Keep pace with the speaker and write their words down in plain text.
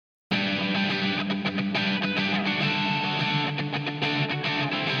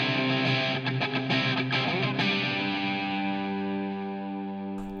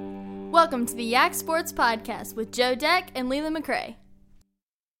Welcome to the Yak Sports Podcast with Joe Deck and Leland McCrae.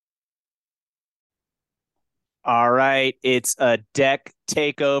 All right, it's a deck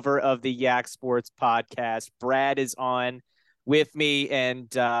takeover of the Yak Sports Podcast. Brad is on with me, and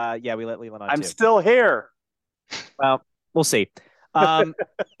we let Leland on I'm too. still here. Well, we'll see.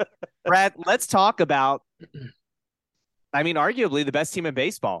 Brad, let's talk about, arguably the best team in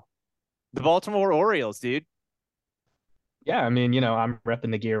baseball, the Baltimore Orioles, dude. Yeah, I'm repping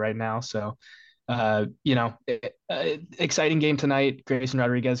the gear right now. So, exciting game tonight. Grayson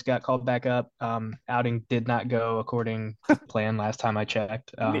Rodriguez got called back up. Outing did not go according to plan last time I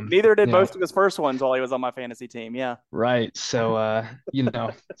checked. Neither did most of his first ones while he was on my fantasy team. Yeah. Right. So,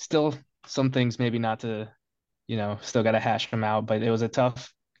 still some things maybe not to, still got to hash them out. But it was a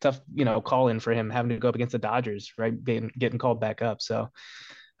tough, call in for him having to go up against the Dodgers, right? Getting called back up. So,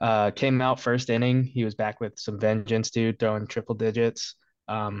 came out first inning. He was back with some vengeance, dude, throwing triple digits.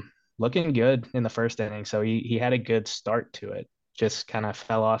 Looking good in the first inning. So he had a good start to it. Just kind of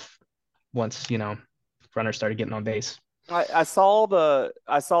fell off once, runners started getting on base. I saw the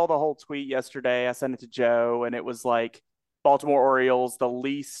whole tweet yesterday. I sent it to Joe, and it was like Baltimore Orioles, the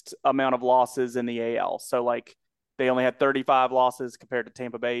least amount of losses in the AL. So like they only had 35 losses compared to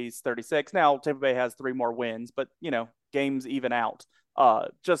Tampa Bay's 36. Now Tampa Bay has 3 more wins, but games even out.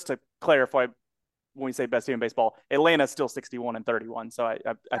 Just to clarify, when we say best team in baseball, Atlanta's still 61-31. So I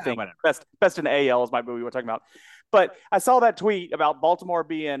think best in the AL is might be what we were talking about. But I saw that tweet about Baltimore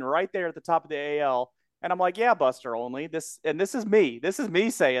being right there at the top of the AL, and I'm like, yeah, Buster Only. This is me. This is me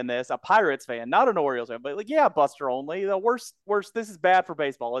saying this, a Pirates fan, not an Orioles fan, but like, yeah, Buster Only. The worst. This is bad for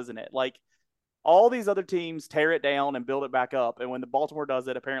baseball, isn't it? Like all these other teams tear it down and build it back up. And when the Baltimore does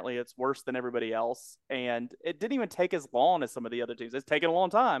it, apparently it's worse than everybody else. And it didn't even take as long as some of the other teams. It's taken a long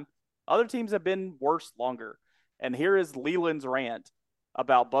time. Other teams have been worse longer. And here is Leland's rant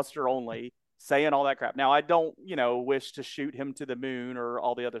about Buster Only saying all that crap. Now, I don't, wish to shoot him to the moon or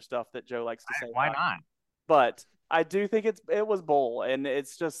all the other stuff that Joe likes to say. Why not? But I do think it was bull. And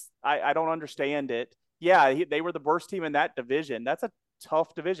it's just, I don't understand it. Yeah, they were the worst team in that division. That's a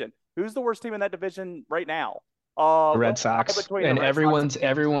tough division. Who's the worst team in that division right now? The Red Sox. And everyone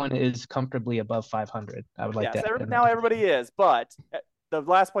is comfortably above 500. I would like that. Now everybody is, but the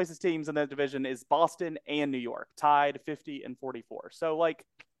last place's teams in that division is Boston and New York, tied 50-44. So I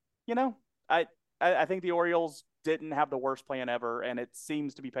think the Orioles didn't have the worst plan ever, and it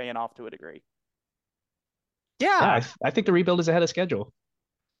seems to be paying off to a degree. Yeah, I think the rebuild is ahead of schedule.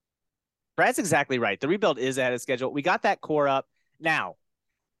 Brad's exactly right. The rebuild is ahead of schedule. We got that core up. Now,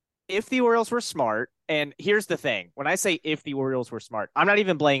 if the Orioles were smart, and here's the thing, when I say if the Orioles were smart, I'm not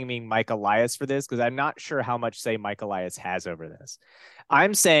even blaming Mike Elias for this because I'm not sure how much say Mike Elias has over this.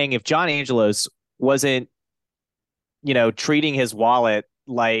 I'm saying if John Angelos wasn't, treating his wallet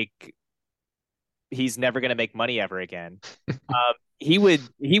like he's never going to make money ever again, he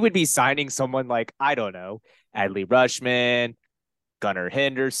would be signing someone like, I don't know, Adley Rutschman, Gunnar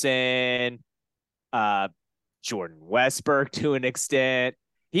Henderson, Jordan Westburg to an extent.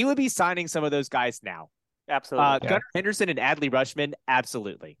 He would be signing some of those guys now. Absolutely. Gunnar Henderson and Adley Rutschman,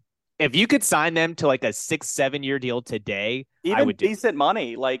 absolutely. If you could sign them to like a 6-7 year deal today, even I would decent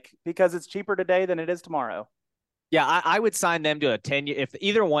money, because it's cheaper today than it is tomorrow. Yeah, I would sign them to a 10-year. If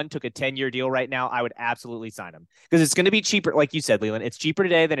either one took a 10-year deal right now, I would absolutely sign them because it's going to be cheaper. Like you said, Leland, it's cheaper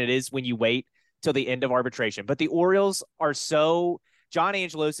today than it is when you wait till the end of arbitration. But the Orioles are John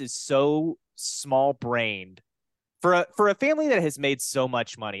Angelos is so small brained. For a family that has made so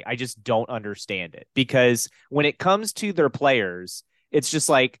much money, I just don't understand it because when it comes to their players, it's just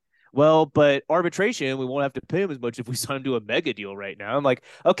like, well, but arbitration, we won't have to pay them as much if we sign them to a mega deal right now. I'm like,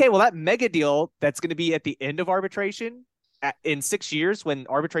 okay, well, that mega deal that's going to be at the end of arbitration in 6 years when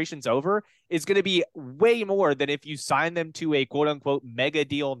arbitration's over is going to be way more than if you sign them to a quote unquote mega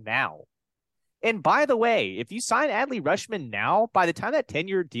deal now. And by the way, if you sign Adley Rutschman now, by the time that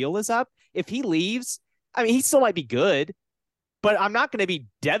 10-year deal is up, if he leaves, he still might be good, but I'm not going to be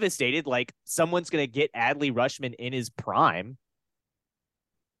devastated like someone's going to get Adley Rutschman in his prime.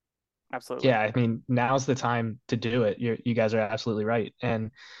 Absolutely. Yeah, now's the time to do it. You guys are absolutely right.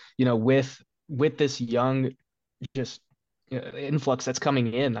 And, with this young influx that's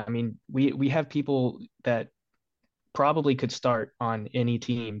coming in, we have people that probably could start on any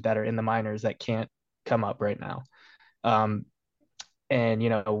team that are in the minors that can't come up right now. And,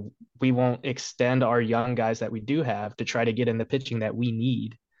 we won't extend our young guys that we do have to try to get in the pitching that we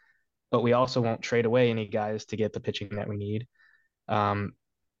need, but we also won't trade away any guys to get the pitching that we need.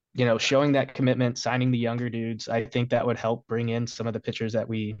 Showing that commitment, signing the younger dudes, I think that would help bring in some of the pitchers that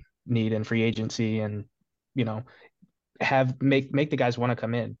we need in free agency and, make the guys want to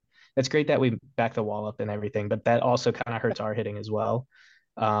come in. it's great that we back the wall up and everything, but that also kind of hurts our hitting as well.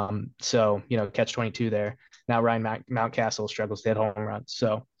 So catch 22 there. Now Ryan Mountcastle struggles to hit home runs.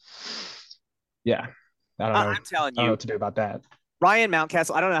 So yeah, I don't know. I'm telling I don't know you, what to do about that. Ryan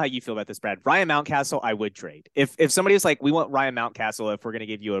Mountcastle, I don't know how you feel about this, Brad. Ryan Mountcastle, I would trade. If somebody was like, we want Ryan Mountcastle if we're going to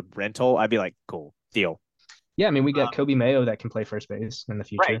give you a rental, I'd be like, cool, deal. Yeah, I mean, we got Kobe Mayo that can play first base in the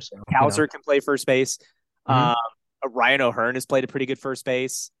future. Right. So Kowser can play first base. Mhm. Ryan O'Hearn has played a pretty good first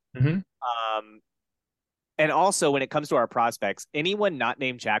base. Mhm. And also, when it comes to our prospects, anyone not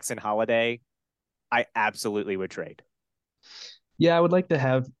named Jackson Holiday, I absolutely would trade. Yeah, I would like to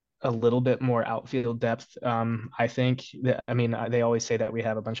have a little bit more outfield depth. I think that, I mean, they always say that we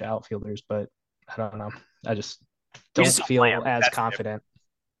have a bunch of outfielders, but I don't know. I just We don't just don't feel play 'em. as That's confident.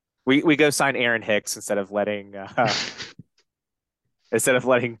 We go sign Aaron Hicks instead of letting Kyle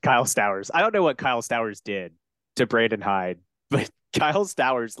Stowers. I don't know what Kyle Stowers did to Braden Hyde, but Kyle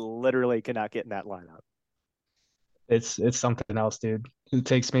Stowers literally cannot get in that lineup. It's something else, dude. It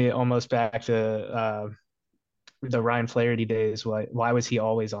takes me almost back to the Ryan Flaherty days. Why was he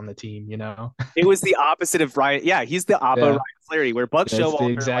always on the team, you know? It was the opposite of Ryan. Yeah, he's the oppo Yeah, Ryan Flaherty, where Buck it's the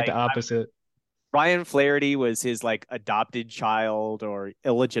Showalter, exact opposite. Ryan Flaherty was his like adopted child or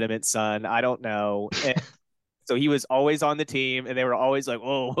illegitimate son. I don't know. And so he was always on the team, and they were always like,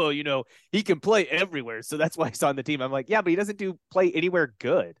 "Oh, well, he can play everywhere, so that's why he's on the team." I'm like, "Yeah, but he doesn't play anywhere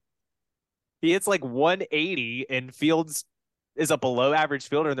good. He hits like 180, and Fields is a below average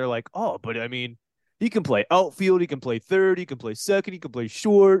fielder, and they're like, "Oh, but I mean, he can play outfield, he can play third, he can play second, he can play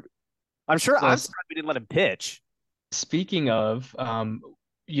short." I'm Well, surprised we didn't let him pitch. speaking of,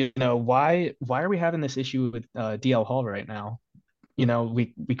 why are we having this issue with DL Hall right now?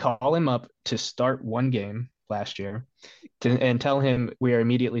 We call him up to start one game last year and tell him we are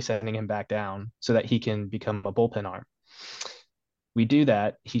immediately sending him back down so that he can become a bullpen arm. We do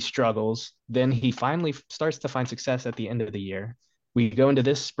that. He struggles. Then he finally starts to find success at the end of the year. We go into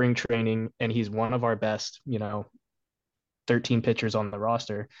this spring training and he's one of our best, 13 pitchers on the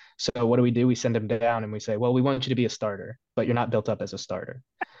roster. So what do? We send him down and we say, well, we want you to be a starter, but you're not built up as a starter.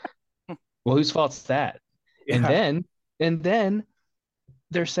 Well, whose fault's that? Yeah. And then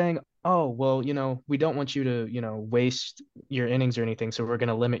they're saying, oh, well, we don't want you to, waste your innings or anything, so we're going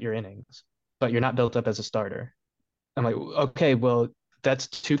to limit your innings, but you're not built up as a starter. I'm like, okay, well, that's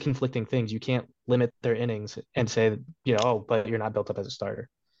two conflicting things. You can't limit their innings and say, oh, but you're not built up as a starter.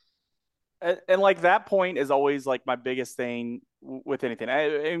 And like that point is always like my biggest thing with anything.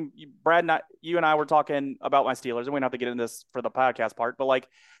 And Brad, you and I were talking about my Steelers, and we don't have to get into this for the podcast part, but like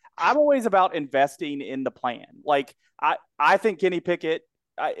I'm always about investing in the plan. Like I think Kenny Pickett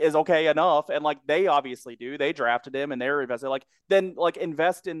is okay enough, and like they obviously do. They drafted him and they're invested. Like then like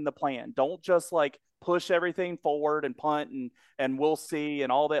invest in the plan. Don't just like push everything forward and punt and we'll see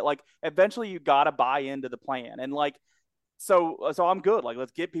and all that. Like eventually you got to buy into the plan. And like so I'm good. Like,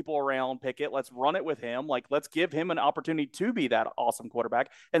 let's get people around Pickett. Let's run it with him. Like, let's give him an opportunity to be that awesome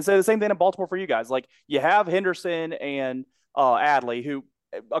quarterback. And say the same thing in Baltimore for you guys. Like, you have Henderson and Adley, who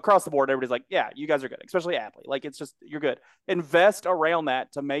across the board, everybody's like, yeah, you guys are good, especially Adley. Like, it's just, you're good. Invest around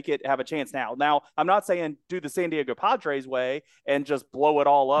that to make it have a chance now. Now, I'm not saying do the San Diego Padres way and just blow it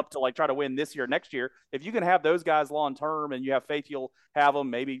all up to like try to win this year, next year. If you can have those guys long term and you have faith you'll have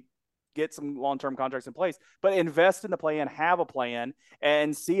them, maybe get some long-term contracts in place, but invest in the plan, have a plan,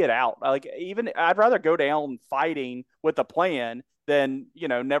 and see it out. Like even I'd rather go down fighting with a plan than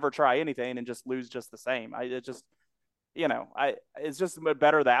never try anything and just lose just the same. It's just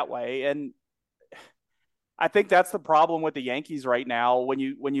better that way. And I think that's the problem with the Yankees right now. When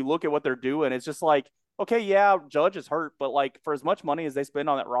you look at what they're doing, it's just like, okay, yeah, Judge is hurt, but like for as much money as they spend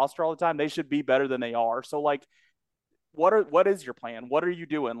on that roster all the time, they should be better than they are. So like what is your plan? What are you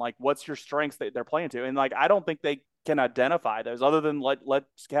doing? Like, what's your strengths that they're playing to? And like, I don't think they can identify those other than let's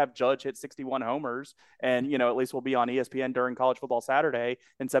have Judge hit 61 homers and, at least we'll be on ESPN during college football Saturday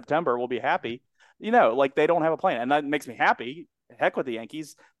in September. We'll be happy, like they don't have a plan, and that makes me happy. Heck with the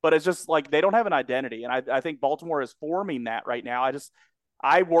Yankees, but it's just like they don't have an identity. And I think Baltimore is forming that right now.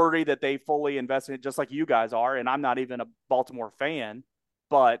 I worry that they fully invest in it just like you guys are. And I'm not even a Baltimore fan,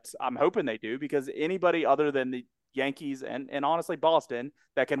 but I'm hoping they do, because anybody other than the Yankees and honestly Boston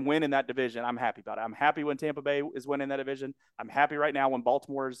that can win in that division, I'm happy about it. I'm happy when Tampa Bay is winning that division. I'm happy right now when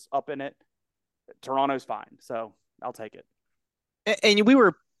Baltimore's up in it. Toronto's fine, so I'll take it. And we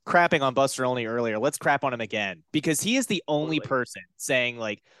were crapping on Buster Olney earlier. Let's crap on him again, because he is the only person saying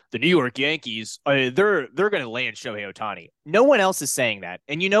like the New York Yankees, they're going to land Shohei Ohtani. No one else is saying that.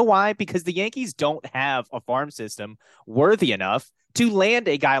 And you know why? Because the Yankees don't have a farm system worthy enough to land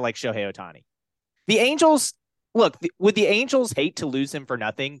a guy like Shohei Ohtani. The Angels, look, would the Angels hate to lose him for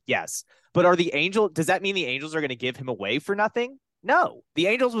nothing? Yes. But does that mean the Angels are going to give him away for nothing? No. The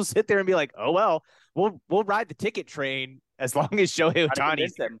Angels will sit there and be like, oh, well, we'll ride the ticket train as long as Shohei Try to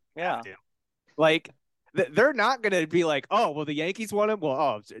Ohtani's convince him. Yeah. like, they're not going to be like, oh, well, the Yankees want him. Well,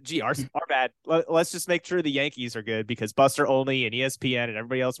 oh, gee, our bad. Let's just make sure the Yankees are good because Buster Olney and ESPN and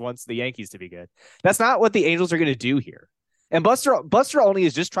everybody else wants the Yankees to be good. That's not what the Angels are going to do here. And Buster Olney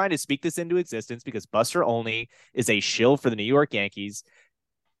is just trying to speak this into existence because Buster Olney is a shill for the New York Yankees.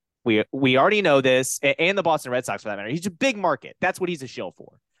 We already know this, and the Boston Red Sox for that matter. He's a big market. That's what he's a shill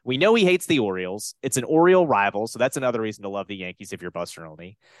for. We know he hates the Orioles. It's an Oriole rival, so that's another reason to love the Yankees if you're Buster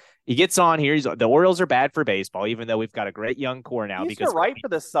Olney. He gets on here. The Orioles are bad for baseball, even though we've got a great young core now. He used to because write for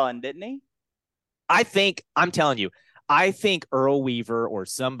the Sun, didn't he? I'm telling you, I think Earl Weaver or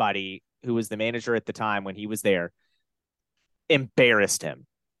somebody who was the manager at the time when he was there embarrassed him.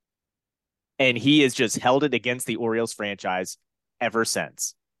 And he has just held it against the Orioles franchise ever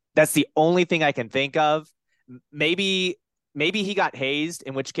since. That's the only thing I can think of. Maybe he got hazed,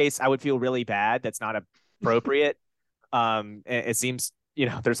 in which case I would feel really bad. That's not appropriate. It seems,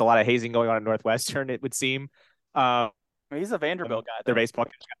 there's a lot of hazing going on at Northwestern, it would seem. He's a Vanderbilt guy. Their baseball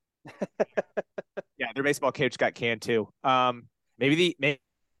coach their baseball coach got canned too. Maybe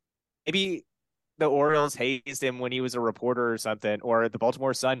the Orioles hazed him when he was a reporter or something, or the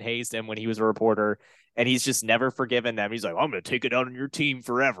Baltimore Sun hazed him when he was a reporter, and he's just never forgiven them. He's like, I'm going to take it out on your team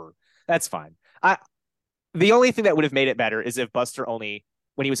forever. That's fine. The only thing that would have made it better is if Buster Olney,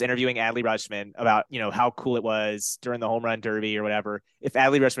 when he was interviewing Adley Rutschman about, how cool it was during the home run derby or whatever, if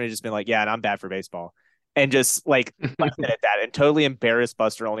Adley Rutschman had just been like, yeah, and I'm bad for baseball, and just left it at that and totally embarrassed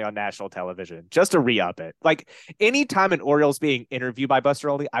Buster Olney on national television just to re-up it. Like, anytime an Orioles being interviewed by Buster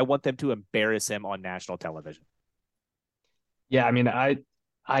Olney, I want them to embarrass him on national television. Yeah, I mean, I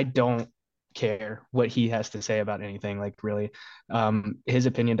don't care what he has to say about anything, like, really. His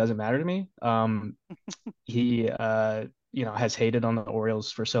opinion doesn't matter to me. He has hated on the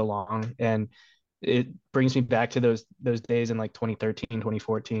Orioles for so long, and it brings me back to those days in like 2013,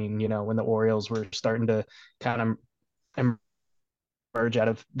 2014, when the Orioles were starting to kind of emerge out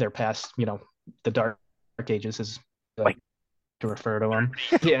of their past, the dark ages, is like to refer to them.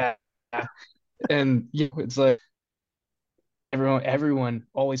 Yeah. And it's like everyone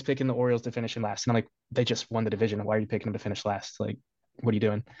always picking the Orioles to finish in last. And I'm like, they just won the division. Why are you picking them to finish last? Like, what are you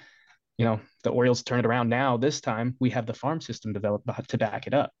doing? The Orioles turn it around now. This time we have the farm system developed to back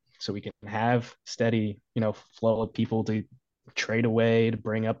it up. So we can have steady, flow of people to trade away, to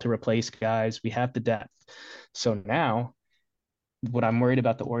bring up, to replace guys. We have the depth. So now what I'm worried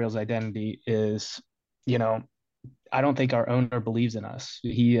about the Orioles' identity is, I don't think our owner believes in us.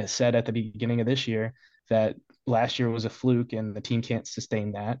 He said at the beginning of this year that last year was a fluke and the team can't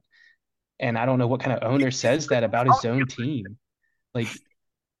sustain that. And I don't know what kind of owner says that about his own team. Like,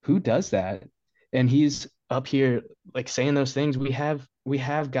 who does that? And he's up here like saying those things. We have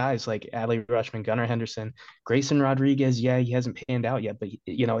guys like Adley Rutschman, Gunnar Henderson, Grayson Rodriguez. Yeah, he hasn't panned out yet, but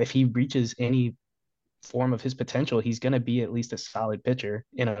if he reaches any form of his potential, he's going to be at least a solid pitcher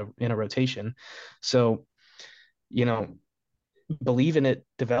in a rotation. So, believe in it,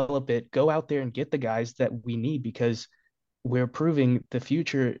 develop it, go out there and get the guys that we need, because we're proving the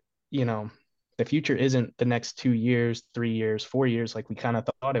future. The future isn't the next 2 years, 3 years, 4 years like we kind of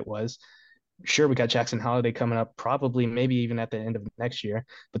thought it was. Sure, we got Jackson Holiday coming up, probably maybe even at the end of next year,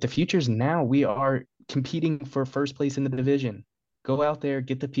 but the future's now. We are competing for first place in the division. Go out there,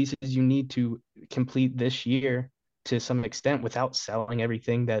 get the pieces you need to complete this year to some extent without selling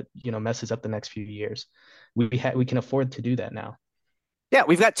everything that messes up the next few years. We can afford to do that now. Yeah,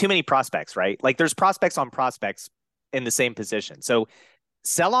 we've got too many prospects, right? Like, there's prospects on prospects in the same position. So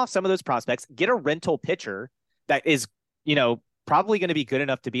sell off some of those prospects, get a rental pitcher that is, probably going to be good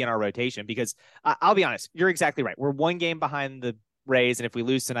enough to be in our rotation, because I'll be honest, you're exactly right. We're one game behind the Rays, and if we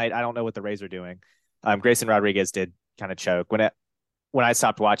lose tonight, I don't know what the Rays are doing. Grayson Rodriguez did kind of choke. When I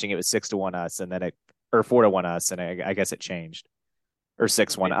stopped watching, it was 6-1 us, and then or 4-1 us, and I guess it changed, or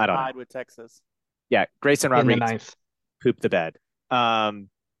 6-1. I don't know. With Texas. Yeah, Grayson Rodriguez pooped the bed.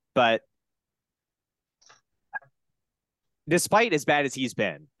 But despite as bad as he's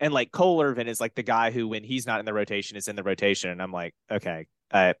been, and like Cole Irvin is like the guy who, when he's not in the rotation, is in the rotation, and I'm like, okay.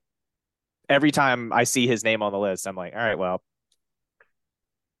 Every time I see his name on the list, I'm like, all right, well,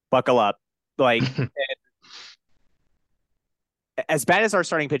 buckle up. Like, as bad as our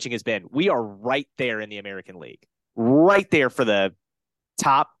starting pitching has been, we are right there in the American League, right there for the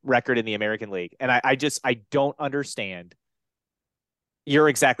top record in the American League. And I don't understand. You're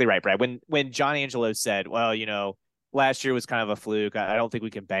exactly right, Brad. When John Angelo said, well, last year was kind of a fluke. I don't think we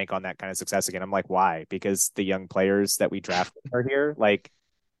can bank on that kind of success again. I'm like, why? Because the young players that we drafted are here. Like,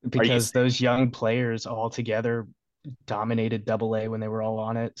 are you Because those young players all together dominated Double A when they were all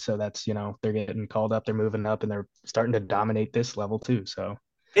on it. So that's, they're getting called up, they're moving up, and they're starting to dominate this level too. So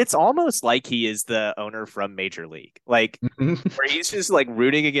it's almost like he is the owner from Major League, like where he's just like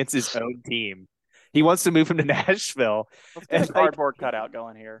rooting against his own team. He wants to move him to Nashville. Let's get And a cardboard cutout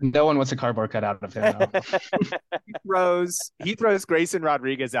going here. no one wants a cardboard cutout of him, though. he throws Grayson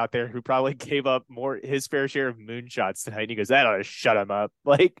Rodriguez out there, who probably gave up more his fair share of moonshots tonight. And he goes, that ought to shut him up.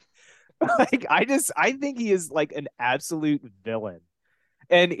 Like I think he is like an absolute villain.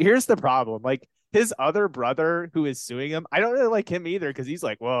 And here's the problem. Like his other brother who is suing him, I don't really like him either, because he's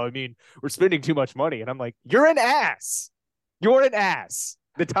like, well, I mean, we're spending too much money. And I'm like, you're an ass. You're an ass.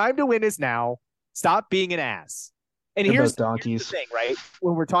 The time to win is now. Stop being an ass. And They're here's both donkeys. the thing, right?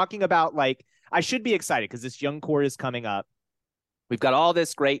 When we're talking about, like, I should be excited because this young core is coming up. We've got all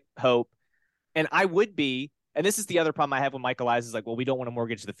this great hope. And I would be, and this is the other problem I have when Michael Elias is like, well, we don't want to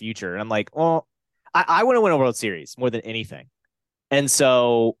mortgage the future. And I'm like, well, I want to win a World Series more than anything. And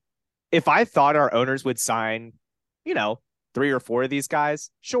so if I thought our owners would sign, 3 or 4 of these guys,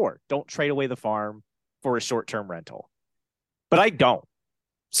 sure, don't trade away the farm for a short-term rental. But I don't.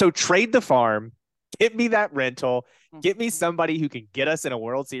 So trade the farm, get me that rental, get me somebody who can get us in a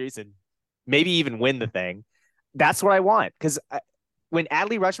World Series and maybe even win the thing. That's what I want. Because when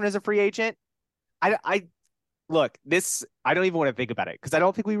Adley Rutschman is a free agent, I look, this, I don't even want to think about it because I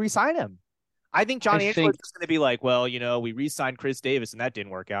don't think we re-sign him. I think John Angelo is just going to be like, well, we re-signed Chris Davis and that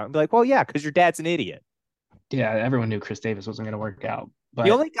didn't work out. And be like, well, yeah, because your dad's an idiot. Yeah, everyone knew Chris Davis wasn't going to work out. But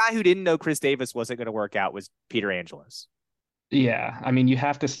the only guy who didn't know Chris Davis wasn't going to work out was Peter Angelos. Yeah, I mean, you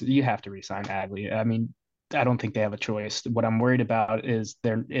have to re-sign Adley. I mean, I don't think they have a choice. What I'm worried about is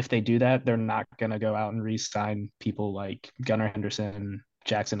if they do that, they're not going to go out and re-sign people like Gunnar Henderson,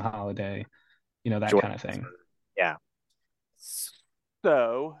 Jackson Holiday, that kind of thing. Yeah.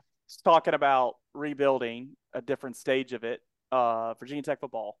 So, talking about rebuilding, a different stage of it, Virginia Tech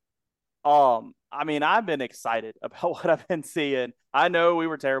football. I mean, I've been excited about what I've been seeing. I know we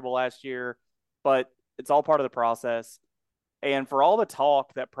were terrible last year, but it's all part of the process. And for all the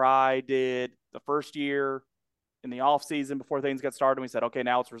talk that Pry did the first year in the offseason before things got started, we said, okay,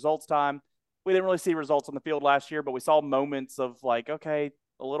 now it's results time. We didn't really see results on the field last year, but we saw moments of like, okay,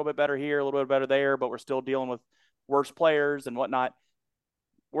 a little bit better here, a little bit better there, but we're still dealing with worse players and whatnot.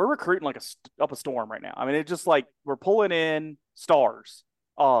 We're recruiting like up a storm right now. I mean, it's just like we're pulling in stars,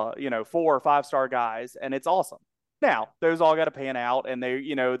 4 or 5 star guys, and it's awesome. Now, those all got to pan out, and they,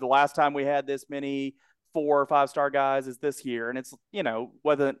 the last time we had this many 4 or 5 star guys is this year, and it's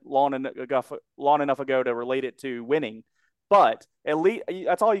wasn't long enough ago to relate it to winning, but at least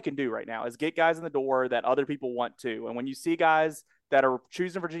that's all you can do right now is get guys in the door that other people want to. And when you see guys that are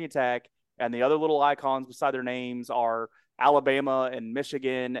choosing Virginia Tech and the other little icons beside their names are Alabama and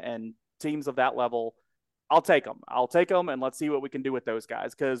Michigan and teams of that level, I'll take them and let's see what we can do with those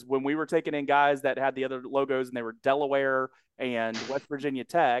guys. Because when we were taking in guys that had the other logos and they were Delaware and West Virginia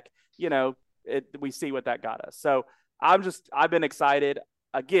Tech, we see what that got us. So I've been excited.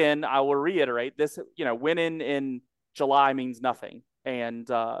 Again, I will reiterate this, winning in July means nothing. And,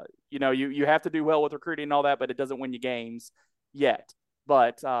 you have to do well with recruiting and all that, but it doesn't win you games yet.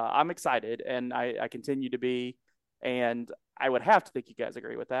 But I'm excited, and I continue to be. And I would have to think you guys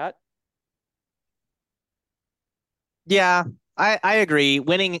agree with that. Yeah, I agree.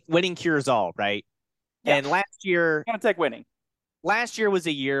 Winning cures all, right? Yeah. And last year, Gonna take winning. Last year was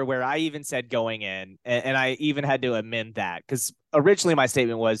a year where I even said going in, and I even had to amend that because originally my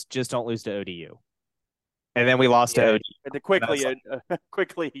statement was just don't lose to ODU, and then we lost to ODU.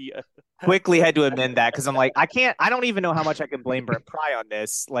 Quickly had to amend that because I'm like, I don't even know how much I can blame Brent Pry on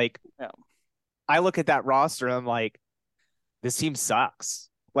this. Like, I look at that roster and I'm like, this team sucks.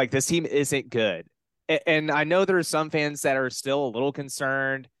 Like, this team isn't good. And I know there are some fans that are still a little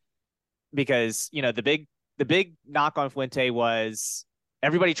concerned because, the big knock on Fuente was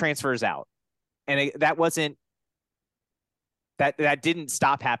everybody transfers out. And that didn't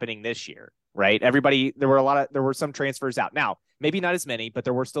stop happening this year, right? There were some transfers out. Now, maybe not as many, but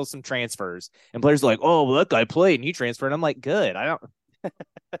there were still some transfers. And players are like, oh, well, that guy played and he transferred. And I'm like, good.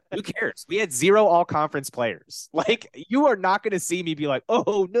 Who cares? We had 0 all-conference players. Like, you are not going to see me be like,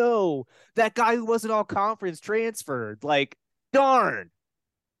 oh, no, that guy who wasn't all-conference transferred. Like, darn.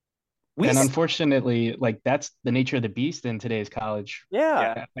 And unfortunately, like, that's the nature of the beast in today's college.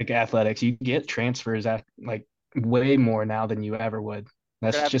 Yeah. Like athletics, you get transfers at like way more now than you ever would.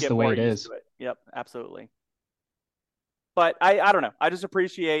 That's just the way it is. Yep, absolutely. But I don't know. I just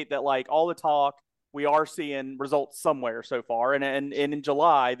appreciate that, like, all the talk we are seeing results somewhere so far. And in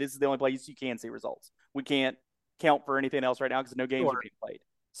July, this is the only place you can see results. We can't count for anything else right now because no games are being played.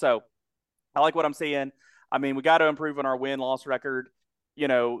 So I like what I'm seeing. I mean, we got to improve on our win-loss record.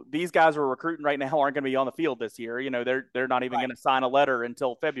 These guys we're recruiting right now aren't going to be on the field this year. They're not even going to sign a letter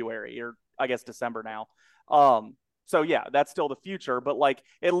until February, or I guess December now. So yeah, that's still the future, but like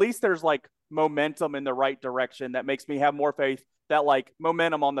at least there's like momentum in the right direction that makes me have more faith that like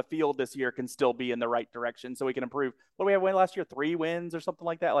momentum on the field this year can still be in the right direction so we can improve. What do we have win last year? 3 wins or something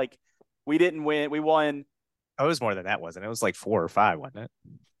like that. Like we didn't win. We won. Oh, it was more than that, wasn't it? It was like 4 or 5, wasn't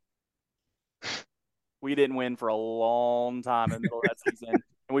it? We didn't win for a long time in the middle of that season.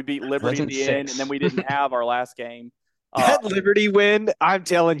 And we beat Liberty at the 6. end, and then we didn't have our last game. That Liberty win, I'm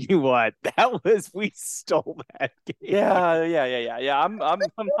telling you what, we stole that game. Yeah. I'm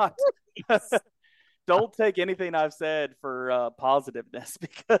not. Don't take anything I've said for positiveness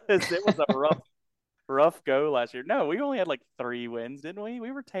because it was a rough go last year. No, we only had like 3 wins, didn't we?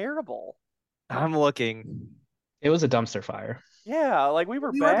 We were terrible. I'm looking. It was a dumpster fire. Yeah, like we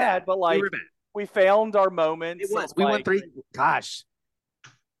were bad, but like we found our moments. It was. We won 3. Gosh.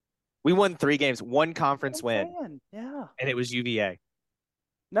 We won 3 games, 1 conference win. Yeah. And it was UVA.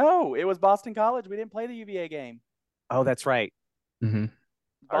 No, it was Boston College. We didn't play the UVA game. Oh, that's right. Mm-hmm.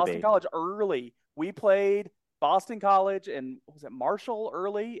 Boston College early. We played Boston College and was it Marshall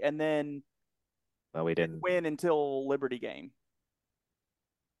early, and then we didn't win until Liberty game.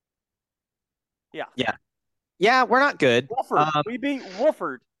 Yeah, we're not good. Wofford. We beat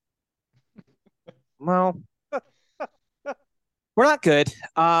Wofford. Well, we're not good.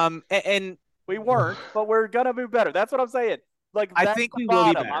 And we weren't, but we're gonna be better. That's what I'm saying. Like I think we bottom.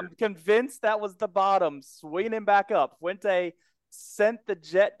 will be better. I'm convinced that was the bottom. Swinging him back up. Fuente sent the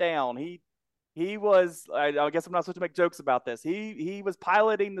jet down. He was. I guess I'm not supposed to make jokes about this. He was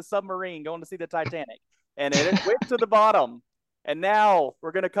piloting the submarine going to see the Titanic, and it went to the bottom. And now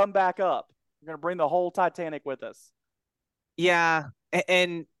we're gonna come back up. We're gonna bring the whole Titanic with us. Yeah,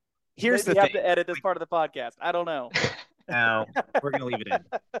 and here's the thing. You have to edit this part of the podcast. I don't know. No, we're gonna leave it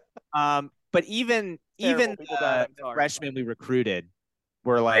in. But even the freshmen we recruited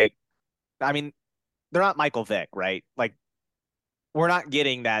were like, I mean, they're not Michael Vick, right? Like, we're not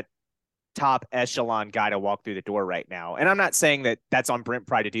getting that top echelon guy to walk through the door right now. And I'm not saying that that's on Brent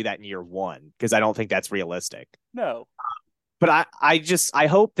Pry to do that in year 1 because I don't think that's realistic. No. But I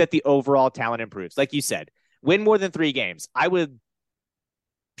hope that the overall talent improves. Like you said, win more than 3 games. I would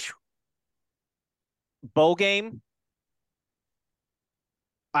bowl game.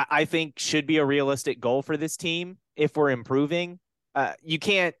 I think should be a realistic goal for this team if we're improving. You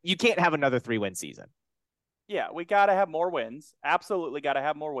can't have another 3-win season. Yeah, we got to have more wins. Absolutely got to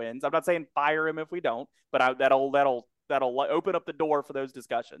have more wins. I'm not saying fire him if we don't, but that'll open up the door for those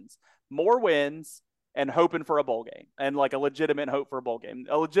discussions. More wins and hoping for a bowl game, and like a legitimate hope for a bowl game.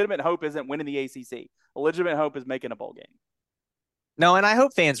 A legitimate hope isn't winning the ACC. A legitimate hope is making a bowl game. No, and I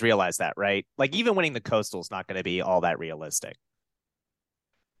hope fans realize that, right? Like even winning the Coastal is not going to be all that realistic.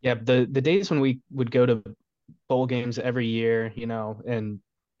 Yeah, the days when we would go to bowl games every year, and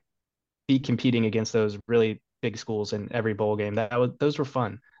be competing against those really big schools in every bowl game, those were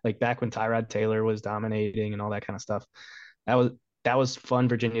fun. Like back when Tyrod Taylor was dominating and all that kind of stuff. That was fun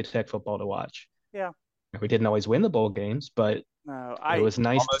Virginia Tech football to watch. Yeah. We didn't always win the bowl games, but it was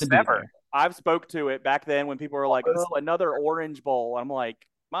nice to be there. I've spoke to it back then when people were like, "Oh, another Orange Bowl." I'm like,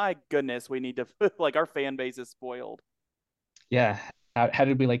 my goodness, we need to like our fan base is spoiled. Yeah. How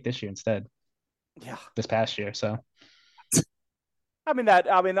did we like this year instead? Yeah. This past year, so. I mean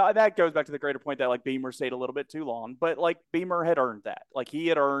that goes back to the greater point that like Beamer stayed a little bit too long, but like Beamer had earned that. Like he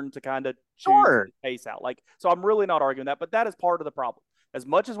had earned to kind of choose his pace out. Like so, I'm really not arguing that, but that is part of the problem. As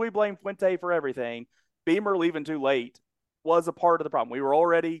much as we blame Fuente for everything, Beamer leaving too late was a part of the problem. We were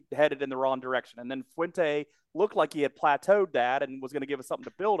already headed in the wrong direction, and then Fuente looked like he had plateaued that and was going to give us something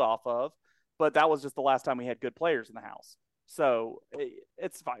to build off of. But that was just the last time we had good players in the house. So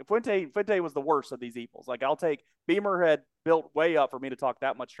it's fine. Fuente was the worst of these evils. Like I'll take Beamer had built way up for me to talk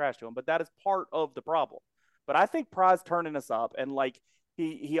that much trash to him, but that is part of the problem. But I think Pry's turning us up, and like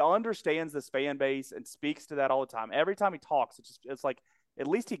he understands this fan base and speaks to that all the time. Every time he talks, it's like at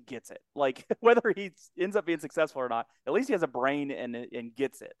least he gets it. Like whether he ends up being successful or not, at least he has a brain and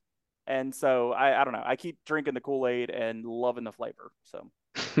gets it. And so I don't know. I keep drinking the Kool-Aid and loving the flavor. So.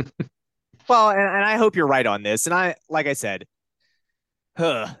 Well, and I hope you're right on this. And like I said,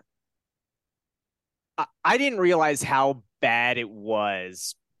 I didn't realize how bad it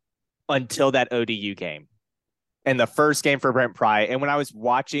was until that ODU game and the first game for Brent Pry. And when I was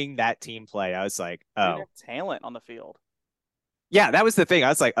watching that team play, I was like, oh, talent on the field. Yeah, that was the thing. I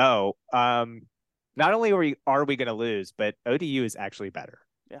was like, oh, not only are we going to lose, but ODU is actually better.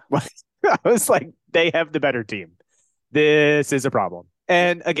 Yeah. I was like, they have the better team. This is a problem.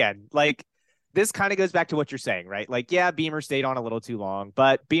 And again, like this kind of goes back to what you're saying, right? Like, yeah, Beamer stayed on a little too long,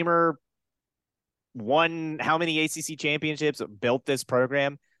 but Beamer won how many ACC championships, built this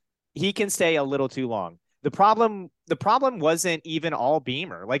program. He can stay a little too long. The problem wasn't even all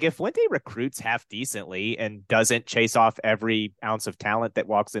Beamer. Like if Fuente recruits half decently and doesn't chase off every ounce of talent that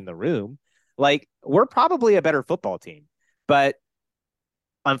walks in the room, like we're probably a better football team. But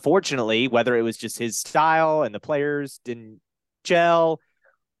unfortunately, whether it was just his style and the players didn't gel,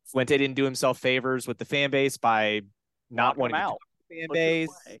 Fuente didn't do himself favors with the fan base by not Lock him wanting to talk out. to the fan Push him base.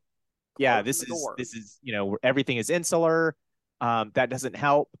 away. Yeah, Close this the is door. this is everything is insular. That doesn't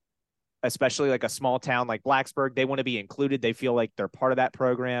help, especially like a small town like Blacksburg. They want to be included. They feel like they're part of that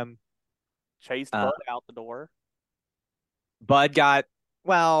program. Chased Uh, Bud out the door. Bud got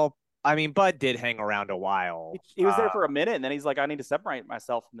well. I mean, Bud did hang around a while. He was there for a minute, and then he's like, "I need to separate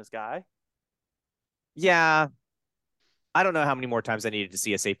myself from this guy." Yeah, I don't know how many more times I needed to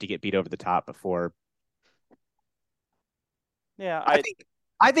see a safety get beat over the top before. Yeah,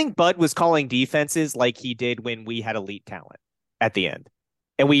 I think Bud was calling defenses like he did when we had elite talent at the end,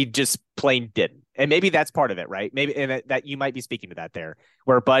 and we just plain didn't. And maybe that's part of it, right? Maybe and that you might be speaking to that there,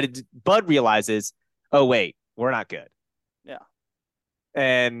 where Bud realizes, oh wait, we're not good, yeah.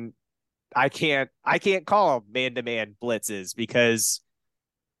 and I can't call man to man blitzes because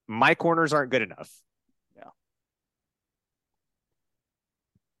my corners aren't good enough. Yeah.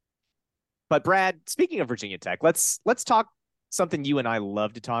 But Brad, speaking of Virginia Tech, let's talk something you and I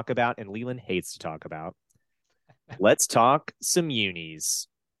love to talk about and Leland hates to talk about. Let's talk some unis.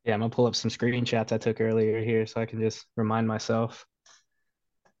 Yeah, I'm gonna pull up some screenshots I took earlier here so I can just remind myself.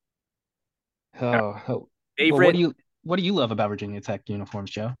 Oh, well, Favorite, what do you love about Virginia Tech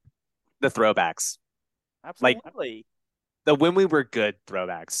uniforms, Joe? the throwbacks. Like Absolutely. the when we were good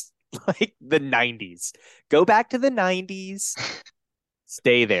throwbacks, like the 90s. Go back to the 90s,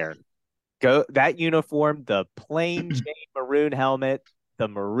 stay there. Go that uniform, the plain Jane maroon helmet, the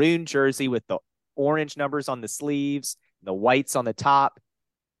maroon jersey with the orange numbers on the sleeves, the whites on the top,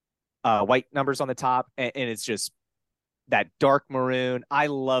 white numbers on the top, and it's just that dark maroon. I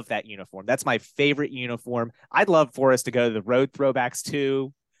love that uniform. That's my favorite uniform. I'd love for us to go to the road throwbacks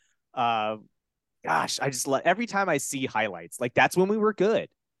too. Uh, Gosh, I just love every time I see highlights. Like that's when we were good.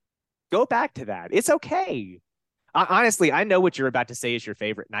 Go back to that. It's okay. Honestly, I know what you're about to say is your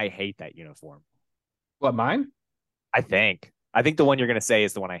favorite, and I hate that uniform. What, mine? I think the one you're gonna say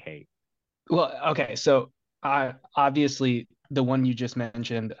is the one I hate. Well, okay, so I obviously the one you just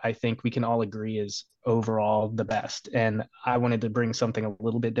mentioned, I think we can all agree is overall the best. And I wanted to bring something a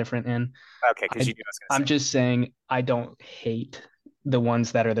little bit different in. Okay, because you knew I was I'm gonna say. just saying I don't hate the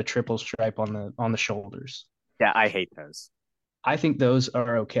ones that are the triple stripe on the shoulders. Yeah, I hate those. I think those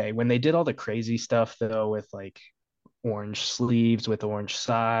are okay. When they did all the crazy stuff though with like orange sleeves with orange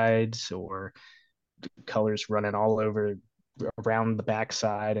sides or colors running all over around the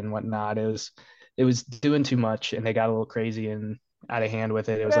backside and whatnot, it was doing too much and they got a little crazy and out of hand with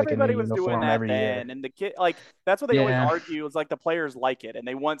it. It But was like a new everybody was doing uniform that every year. then, and the kid like that's what they always Yeah. argue is like the players like it, and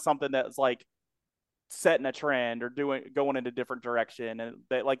they want something that's like setting a trend or going in a different direction, and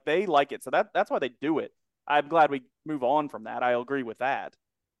they like it, so that's why they do it. I'm glad we move on from that. I agree with that.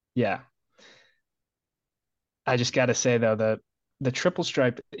 Yeah. I just got to say though, the triple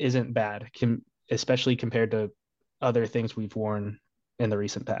stripe isn't bad, especially compared to other things we've worn in the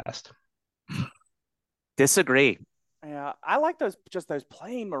recent past. Disagree. Yeah, I like those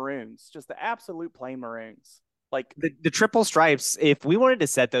plain maroons, just the absolute plain maroons. Like The triple stripes. If we wanted to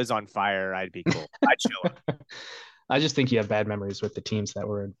set those on fire, I'd be cool. I'd show up. I just think you have bad memories with the teams that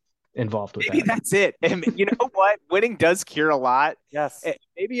were involved with Maybe that. that's it. And you know what? Winning does cure a lot. yes,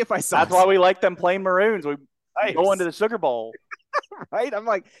 Maybe if I saw that's why we like them plain maroons. We go into the Sugar Bowl. right? I'm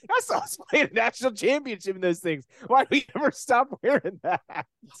like, I saw us play a national championship in those things. Why do we never stop wearing that?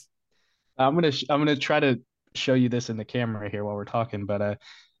 I'm gonna try to show you this in the camera here while we're talking, but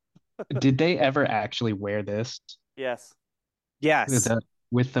did they ever actually wear this Yes, with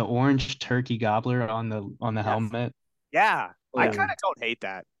Yes. the orange turkey gobbler on the yes. helmet? Yeah. I Oh, kind of don't hate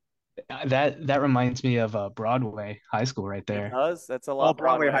that. that reminds me of Broadway High School right It there. does. That's a Well, lot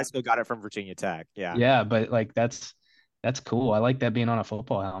Broadway Broadway. High School got it from Virginia Tech. Yeah. Yeah, but like that's cool. I like that being on a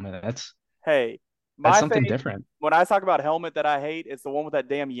football helmet. Hey, That's my something thing different. when I talk about helmet that I hate, it's the one with that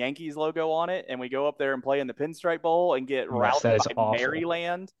damn Yankees logo on it, and we go up there and play in the Pinstripe Bowl and get Yes, routed that is by awful.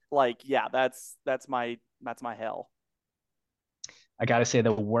 Maryland. Like, yeah, that's my hell. I gotta say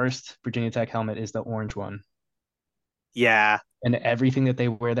the worst Virginia Tech helmet is the orange one. Yeah. And everything that they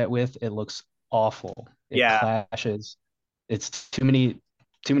wear that with, it looks awful. It Yeah. clashes. It's too many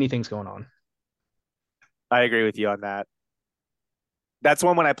things going on. I agree with you on that. That's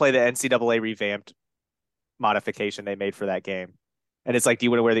one when I play the NCAA revamped modification they made for that game. And it's like, do you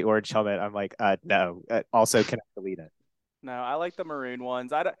want to wear the orange helmet? I'm like, no. Also, can I delete it? No, I like the maroon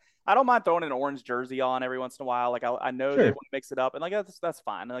ones. I don't mind throwing an orange jersey on every once in a while. Like I know they Sure. want to mix it up, and like that's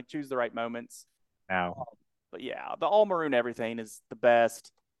fine. And like choose the right moments. No. But yeah, the all maroon everything is the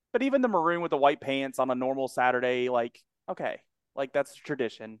best. But even the maroon with the white pants on a normal Saturday, like okay, like that's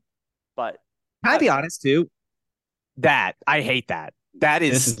tradition. But Can I be honest too? That I hate that. That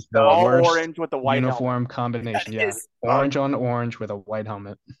This is is the all worst orange with the white uniform helmet. combination. Yeah. is- Orange on orange with a white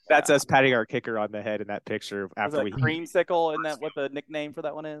helmet. that's Yeah. us patting our kicker on the head in that picture Was after that we. creamsicle? Isn't that what the nickname for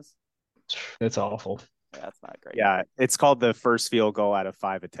that one is? It's awful. Yeah, that's not great. Yeah, it's called the first field goal out of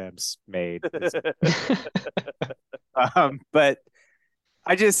 5 attempts made. But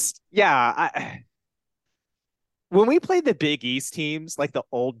I just, when we played the Big East teams, like the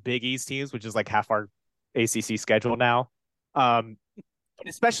old Big East teams, which is like half our ACC schedule now,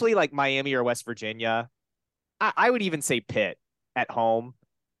 especially like Miami or West Virginia, I would even say Pitt at home.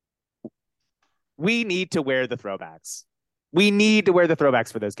 We need to wear the throwbacks. We need to wear the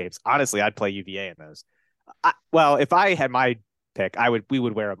throwbacks for those games. Honestly, I'd play UVA in those. Well, if I had my pick, we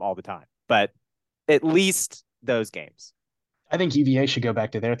would wear them all the time. But at least those games. I think UVA should go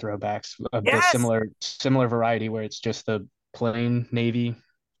back to their throwbacks, the Yes! similar variety where it's just the plain navy.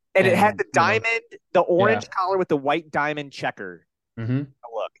 And it had the you know, diamond, the orange collar with the white diamond checker. Mm-hmm.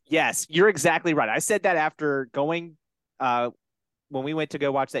 Look, yes, you're exactly right. I said that after going when we went to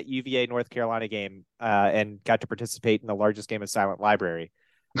go watch that UVA North Carolina game and got to participate in the largest game of Silent Library.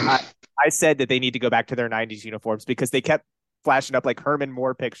 I said that they need to go back to their 90s uniforms because they kept flashing up like Herman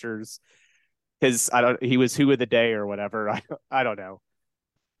Moore pictures. He was who of the day or whatever. I don't know.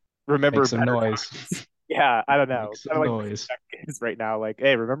 Remember Make some noise. times. Yeah, I don't know. Make some noise. Right now, like,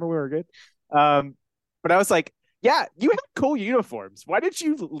 hey, remember we were good? But I was like, yeah, you had cool uniforms. Why did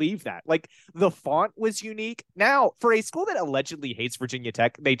you leave that? Like the font was unique. Now, for a school that allegedly hates Virginia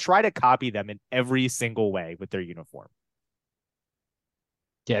Tech, they try to copy them in every single way with their uniform.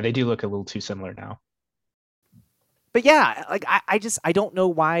 Yeah, they do look a little too similar now. But yeah, like I don't know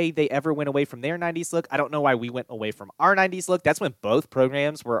why they ever went away from their 90s look. I don't know why we went away from our 90s look. That's when both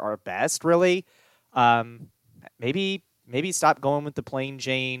programs were our best, really. Maybe stop going with the plain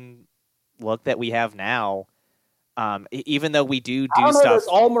Jane look that we have now. Even though we do I don't know, stuff. there's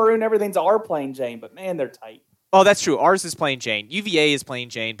all maroon, everything's our plain Jane, but man, they're tight. Oh, that's true. Ours is plain Jane. UVA is plain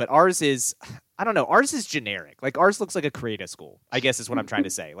Jane, but ours is, I don't know. Ours is generic. Like ours looks like a creative school, I guess is what I'm trying to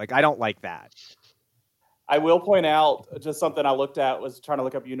say. Like, I don't like that. I will point out just something I looked at was trying to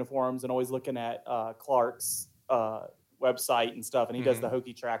look up uniforms and always looking at Clark's website and stuff. And he does the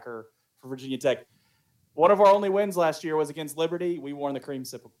Hokie tracker for Virginia Tech. One of our only wins last year was against Liberty. We wore the cream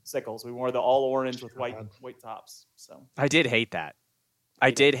sickles. We wore the all orange with white tops. So I did hate that.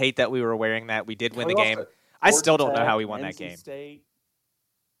 I did hate that we were wearing that. We did win the game. I still don't know how we won that game. State.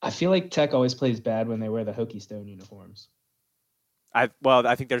 I feel like Tech always plays bad when they wear the Hokie Stone uniforms. I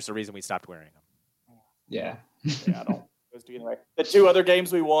think there's a reason we stopped wearing them. Yeah. Yeah, I don't. Anyway, the two other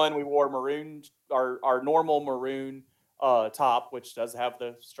games we won, we wore maroon, our normal maroon top, which does have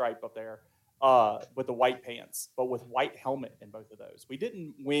the stripe up there, with the white pants, but with white helmet in both of those. We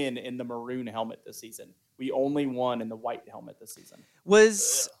didn't win in the maroon helmet this season. We only won in the white helmet this season.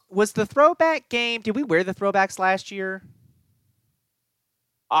 Was the throwback game? Did we wear the throwbacks last year?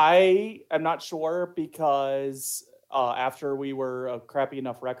 I am not sure because after we were a crappy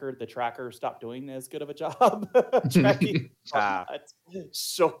enough record, the tracker stopped doing as good of a job tracking.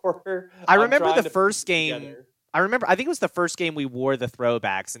 Sure. I remember the first game. I think it was the first game we wore the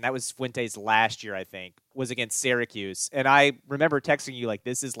throwbacks, and that was Fuentes last year, I think, was against Syracuse. And I remember texting you, like,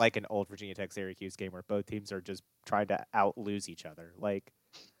 this is like an old Virginia Tech Syracuse game where both teams are just trying to out-lose each other. Like,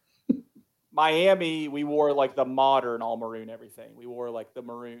 Miami, we wore like the modern all maroon everything. We wore like the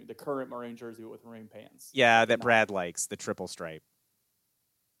current maroon jersey with maroon pants. Yeah, that Brad likes, the triple stripe.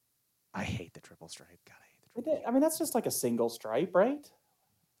 I hate the triple stripe. God, I hate the triple stripe. I mean, that's just like a single stripe, right?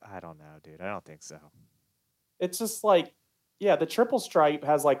 I don't know, dude. I don't think so. It's just like, yeah, the triple stripe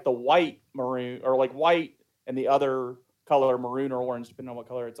has like the white maroon or like white and the other color maroon or orange, depending on what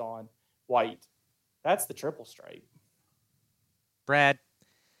color it's on, white. That's the triple stripe. Brad,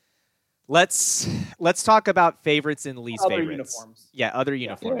 let's talk about favorites and least other favorites. Uniforms. Yeah, other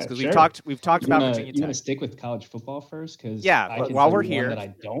uniforms because sure. we've talked about Virginia Tech. You want to stick with college football first? Because while we're here, that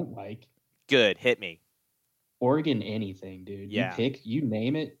I don't like. Good, hit me. Oregon, anything, dude. Yeah. You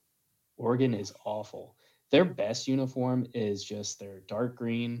name it. Oregon is awful. Their best uniform is just their dark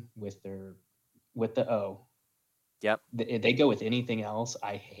green with their with the O. Yep. If they go with anything else,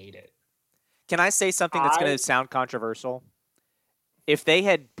 I hate it. Can I say something that's going to sound controversial? If they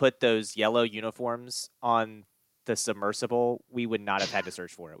had put those yellow uniforms on the submersible, we would not have had to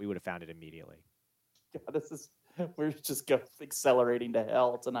search for it. We would have found it immediately. God, we're just accelerating to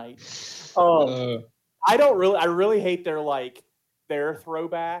hell tonight. I really hate their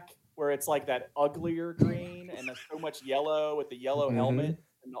throwback where it's like that uglier green and there's so much yellow with the yellow helmet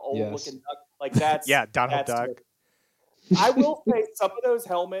and the old looking duck. Like that's Donald Duck. I will say some of those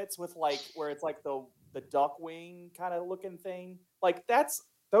helmets with like where it's like the duck wing kind of looking thing, like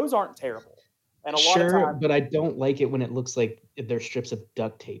those aren't terrible. And a lot of times, but I don't like it when it looks like there's strips of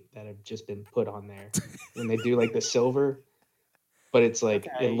duct tape that have just been put on there when they do like the silver. But it's like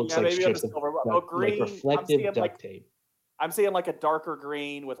it looks like strips of green, like reflective duct tape. I'm seeing like a darker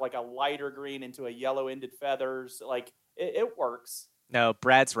green with like a lighter green into a yellow ended feathers. Like it works. No,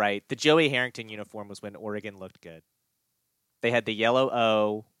 Brad's right. The Joey Harrington uniform was when Oregon looked good. They had the yellow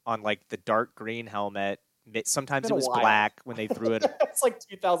O on like the dark green helmet. Sometimes it was black when they threw it. It's like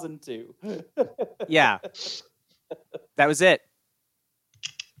 2002. Yeah. That was it.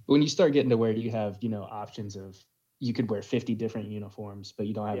 When you start getting to where you have, options of you could wear 50 different uniforms, but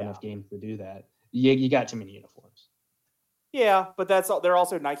you don't have enough games to do that. You got too many uniforms. Yeah, but they're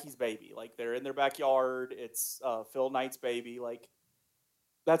also Nike's baby. Like they're in their backyard. It's Phil Knight's baby. Like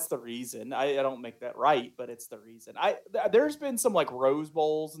that's the reason. I don't make that right, but it's the reason. There's been some like Rose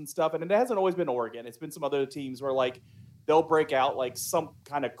Bowls and stuff, and it hasn't always been Oregon. It's been some other teams where like they'll break out like some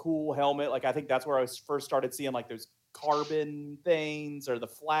kind of cool helmet. Like I think that's where I first started seeing like those carbon things or the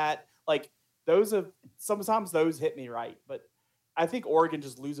flat. Like sometimes those hit me right, but I think Oregon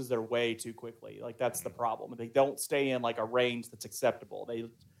just loses their way too quickly. Like that's the problem. They don't stay in like a range that's acceptable. They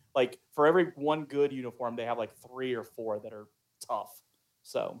like for every one good uniform, they have like 3 or 4 that are tough.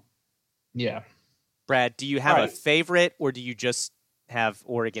 So, yeah. Brad, do you have a favorite or do you just have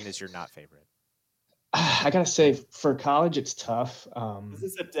Oregon as your not favorite? I got to say, for college, it's tough. Is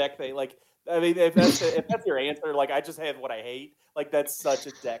this a deck thing? Like, I mean, if that's your answer, like, I just have what I hate. Like, that's such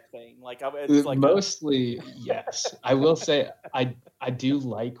a deck thing. Like, it's like mostly, yes. I will say, I do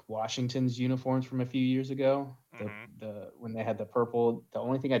like Washington's uniforms from a few years ago. When they had the purple. The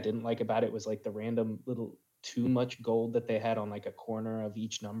only thing I didn't like about it was like the random little too much gold that they had on like a corner of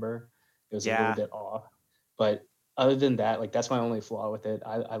each number. It was a little bit off, but other than that, like that's my only flaw with it.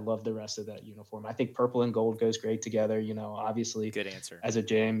 I love the rest of that uniform. I think purple and gold goes great together. Obviously, good answer. As a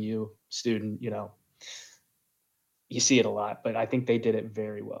JMU student, you see it a lot, but I think they did it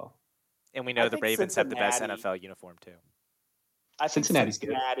very well. And we know the Ravens have the best NFL uniform too. I think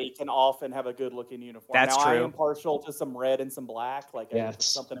Cincinnati can often have a good looking uniform. That's true. I am partial to some red and some black, like there's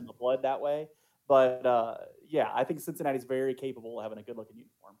something in the blood that way. But I think Cincinnati's very capable of having a good looking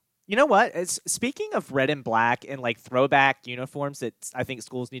uniform. You know what? Speaking of red and black and like throwback uniforms that I think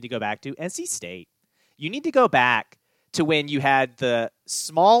schools need to go back to, NC State. You need to go back to when you had the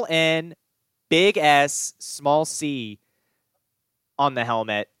small N, big S, small C on the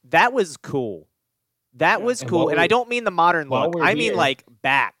helmet. That was cool. That was cool. And I don't mean the modern look. I mean like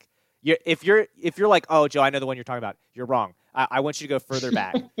back. If you're like, oh, Joe, I know the one you're talking about. You're wrong. I want you to go further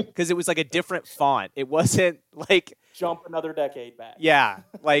back because it was like a different font. It wasn't like jump another decade back. Yeah,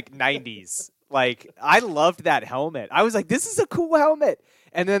 like 90s. Like I loved that helmet. I was like, this is a cool helmet.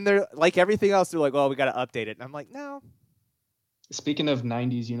 And then they're like everything else. They're like, well, we got to update it. And I'm like, no. Speaking of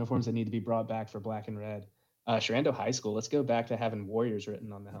 90s uniforms that need to be brought back for black and red, Sharando High School. Let's go back to having Warriors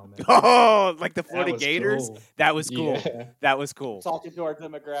written on the helmet. Oh, like the Florida Gators. Cool. That was cool. Yeah. That was cool. Talking to our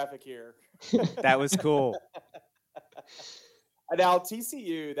demographic here. That was cool. Now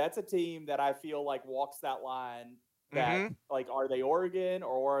TCU, that's a team that I feel like walks that line. That like, are they Oregon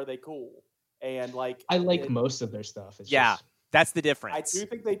or are they cool? And like, I like most of their stuff. It's that's the difference. I do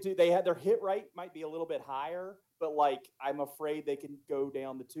think they do. They had their hit rate might be a little bit higher, but like, I'm afraid they can go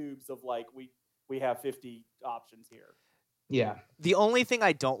down the tubes of like we have 50 options here. Yeah. The only thing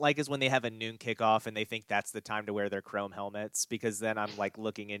I don't like is when they have a noon kickoff and they think that's the time to wear their chrome helmets, because then I'm like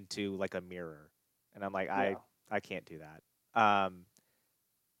looking into like a mirror and I'm like, I can't do that.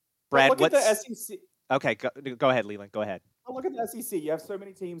 Brad, look at the SEC. Okay, go ahead, Leland. Go ahead. Look at the SEC. You have so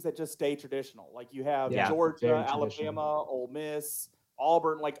many teams that just stay traditional. Like you have Georgia, Alabama, Ole Miss,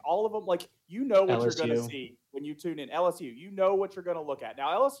 Auburn. Like all of them. Like you know what you're going to see when you tune in. LSU. You know what you're going to look at.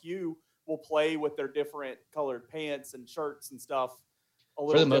 Now LSU will play with their different colored pants and shirts and stuff.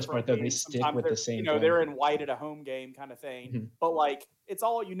 For the most part, though, they stick with the same. They're in white at a home game kind of thing. Mm-hmm. But like it's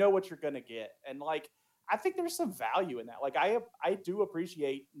all what you're going to get, and like. I think there's some value in that. Like I do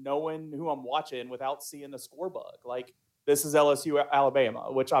appreciate knowing who I'm watching without seeing the score bug. Like this is LSU Alabama,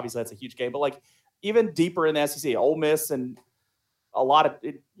 which obviously that's a huge game, but like even deeper in the SEC, Ole Miss and a lot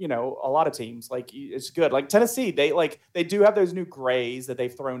of teams, like it's good. Like Tennessee, they do have those new grays that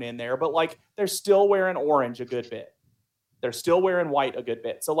they've thrown in there, but like they're still wearing orange a good bit. They're still wearing white a good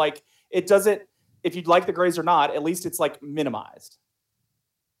bit. So like it doesn't, if you'd like the grays or not, at least it's like minimized.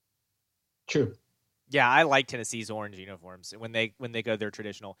 True. Yeah, I like Tennessee's orange uniforms when they go their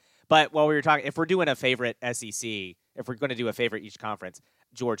traditional. But while we were talking, if we're doing a favorite SEC, if we're going to do a favorite each conference,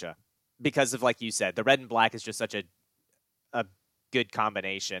 Georgia, because of like you said, the red and black is just such a good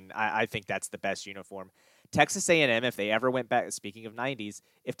combination. I think that's the best uniform. Texas A&M, if they ever went back, speaking of 90s,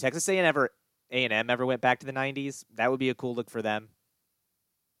 if Texas A&M ever went back to the 90s, that would be a cool look for them.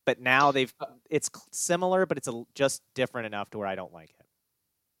 But now it's similar, but it's just different enough to where I don't like it.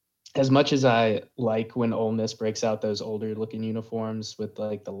 As much as I like when Ole Miss breaks out those older looking uniforms with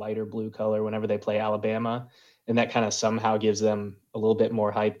like the lighter blue color whenever they play Alabama, and that kind of somehow gives them a little bit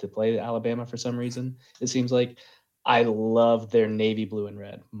more hype to play Alabama for some reason, it seems like. I love their navy blue and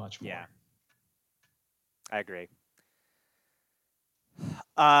red much more. Yeah, I agree.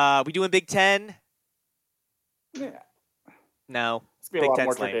 We doing Big Ten? Yeah. No. It's going to be a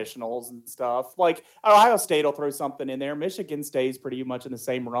lot more traditionals and stuff. Like Ohio State will throw something in there. Michigan stays pretty much in the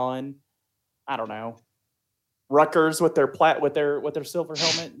same run. I don't know. Rutgers with their silver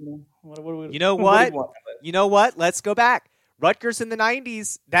helmet. You know what? You know what? Let's go back. Rutgers in the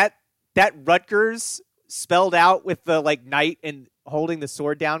 90s. That Rutgers spelled out with the like knight and holding the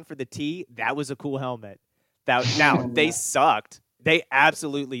sword down for the T. That was a cool helmet. Now they sucked. They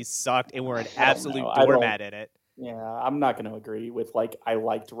absolutely sucked and were an absolute doormat in it. Yeah, I'm not going to agree with like I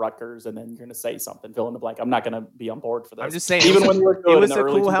liked Rutgers and then you're going to say something fill in the blank. I'm not going to be on board for this. I'm just saying, even when you were good it was in the a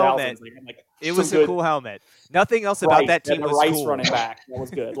early cool 2000s, helmet. like, it was a cool helmet. Nothing else about that team was Rice cool. running back, that was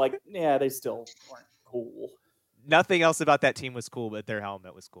good. Like, yeah, they still weren't cool. Nothing else about that team was cool, but their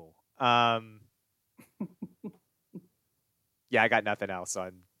helmet was cool. Yeah, I got nothing else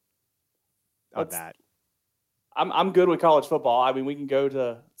on that. I'm good with college football. I mean, we can go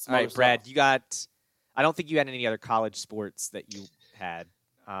to some all right, Brad. stuff. I don't think you had any other college sports that you had.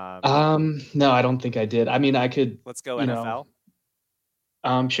 No, I don't think I did. I mean, I could. Let's go NFL.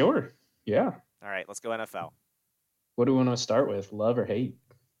 Sure. Yeah. All right, let's go NFL. What do we want to start with? Love or hate?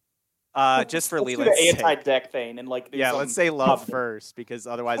 Just for Let's Leland's do the sake. anti-deck thing and like. Let's say love first because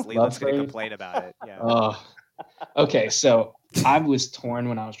otherwise Leland's going to complain about it. Yeah. Okay, so I was torn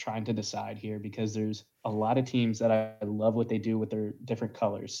when I was trying to decide here because there's a lot of teams that I love what they do with their different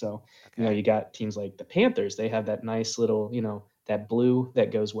colors. So, you got teams like the Panthers. They have that nice little, that blue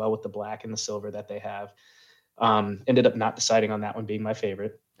that goes well with the black and the silver that they have. Ended up not deciding on that one being my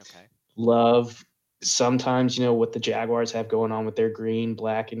favorite. Okay. Love sometimes, what the Jaguars have going on with their green,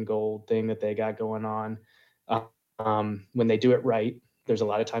 black, and gold thing that they got going on. When they do it right, there's a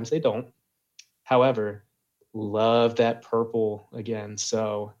lot of times they don't. However, love that purple again.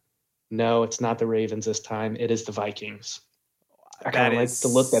 So, no, it's not the Ravens this time. It is the Vikings. I kind of like the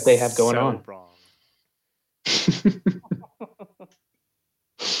look that they have going on. Wrong.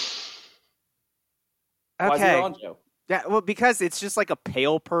 Why is it wrong, Joe? Yeah, well, because it's just like a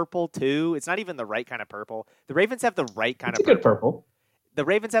pale purple too. It's not even the right kind of purple. The Ravens have the right kind of purple. It's a good purple. The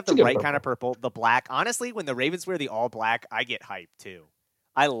Ravens have the right kind of purple. The black. Honestly, when the Ravens wear the all black, I get hyped too.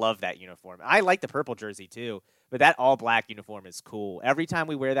 I love that uniform. I like the purple jersey too, but that all black uniform is cool. Every time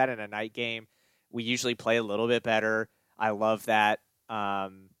we wear that in a night game, we usually play a little bit better. I love that.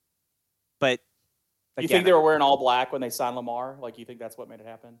 But again, you think they were wearing all black when they signed Lamar? Like, you think that's what made it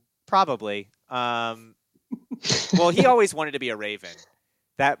happen? Probably. Well, he always wanted to be a Raven.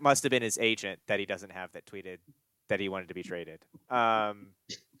 That must have been his agent that he doesn't have that tweeted that he wanted to be traded. But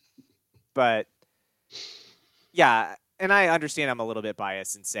yeah. And I understand I'm a little bit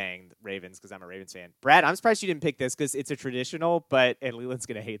biased in saying Ravens because I'm a Ravens fan. Brad, I'm surprised you didn't pick this because it's a traditional, and Leland's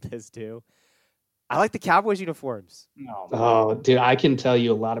going to hate this too. I like the Cowboys uniforms. Oh, dude, I can tell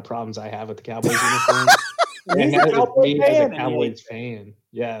you a lot of problems I have with the Cowboys uniforms. He's a Cowboys fan.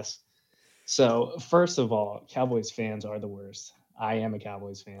 Yes. So, first of all, Cowboys fans are the worst. I am a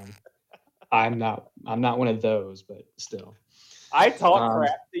Cowboys fan. I'm not one of those, but still. I talk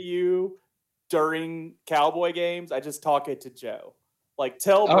crap to you during Cowboy games. I just talk it to Joe. Like,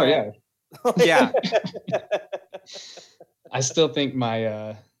 tell Brad. Oh, yeah. I still think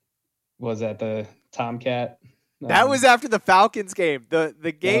my was that the Tomcat? That was after the Falcons game.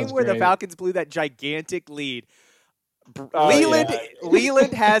 The game where great. the Falcons blew that gigantic lead.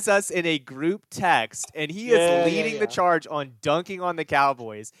 Leland has us in a group text, and he is leading the charge on dunking on the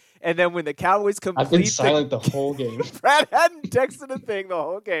Cowboys. And then when the Cowboys complete, I've been silent the whole game. Brad hadn't texted a thing the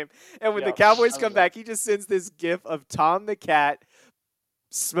whole game. And when the Cowboys come back, he just sends this gif of Tom the cat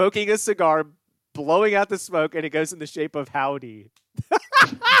smoking a cigar, blowing out the smoke, and it goes in the shape of howdy.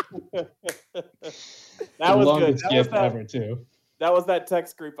 That was longest good. gift ever too. That was that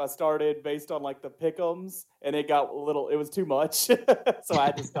text group I started based on like the pick'ems, and it got a little. It was too much, so I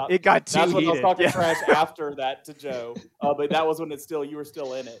had to stop. It got too That's when I was heated. talking Yeah. trash after that to Joe. But that was when you were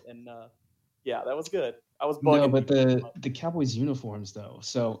still in it, and yeah, that was good. I was bugging. No, but the Cowboys uniforms though.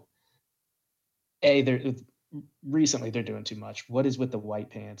 So, recently they're doing too much. What is with the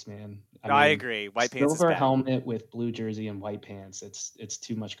white pants, man? I agree. White pants is silver bad. helmet with blue jersey and white pants. It's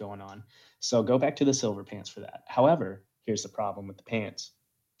too much going on. So go back to the silver pants for that. However, here's the problem with the pants.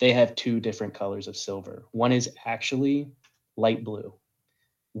 They have two different colors of silver. One is actually light blue.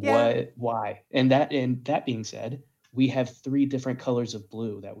 Yeah. Why? And that being said, we have three different colors of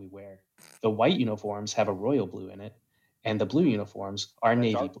blue that we wear. The white uniforms have a royal blue in it, and the blue uniforms are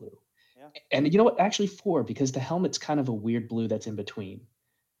navy dark blue. Yeah. And you know what? Actually, four, because the helmet's kind of a weird blue that's in between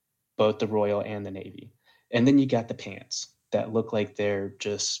both the royal and the navy. And then you got the pants that look like they're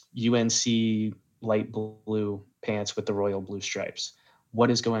just UNC light blue pants with the royal blue stripes.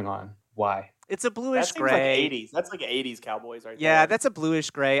 What is going on? Why? It's a bluish That seems gray. like 80s. That's like 80s Cowboys right there. Yeah, that's a bluish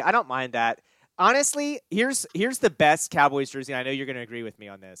gray. I don't mind that. Honestly, here's the best Cowboys jersey. I know you're going to agree with me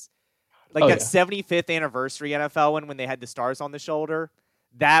on this. Like that 75th anniversary NFL one when they had the stars on the shoulder.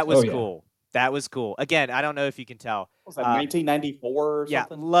 That was cool. That was cool. Again, I don't know if you can tell. What was that 1994 or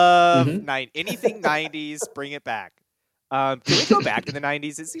something? Yeah, love anything 90s. Bring it back. Can we go back to the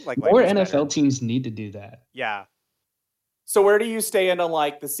 90s? It seemed like more NFL teams need to do that. Yeah. So where do you stand on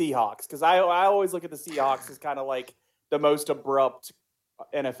like the Seahawks? Because I always look at the Seahawks as kind of like the most abrupt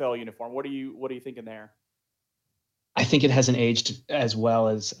NFL uniform. What are you thinking there? I think it hasn't aged as well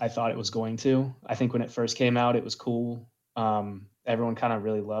as I thought it was going to. I think when it first came out, it was cool. Everyone kind of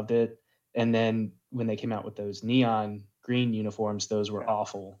really loved it. And then when they came out with those neon green uniforms, those were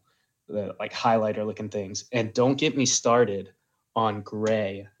awful. The like highlighter looking things. And don't get me started on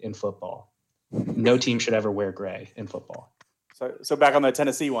gray in football. No team should ever wear gray in football. So back on the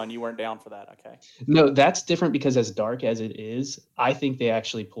Tennessee one, you weren't down for that, okay? No, that's different because as dark as it is, I think they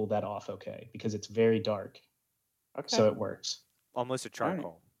actually pulled that off okay because it's very dark. Okay. So it works. Almost a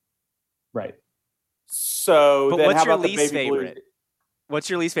charcoal. Right. So but then what's how your about the least baby favorite? blue? What's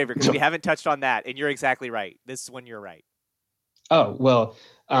your least favorite? Because we haven't touched on that, and you're exactly right. This one, you're right. Oh, well,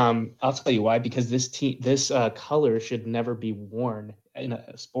 I'll tell you why. Because this color should never be worn in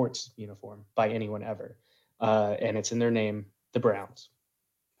a sports uniform by anyone ever. And it's in their name, the Browns.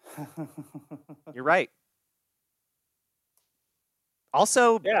 You're right.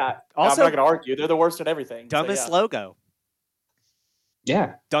 Also, I'm not going to argue. They're the worst at everything. Dumbest logo.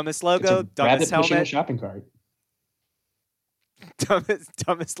 Yeah. Dumbest logo, dumbest helmet. In a shopping cart.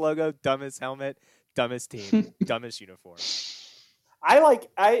 dumbest logo, dumbest helmet, dumbest team, dumbest uniform. I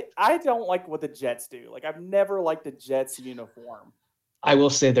don't like what the Jets do. Like I've never liked the Jets uniform. I will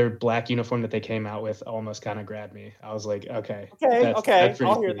say their black uniform that they came out with almost kind of grabbed me. I was like, okay. That's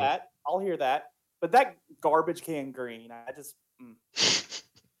I'll hear that. But that garbage can green, I just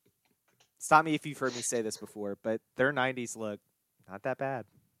Stop me if you've heard me say this before, but their 90s look not that bad.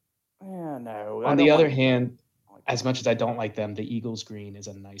 Yeah, no. On the other hand, as much as I don't like them, the Eagles green is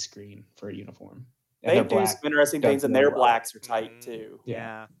a nice green for a uniform. And they do some interesting things, and their blacks are tight too.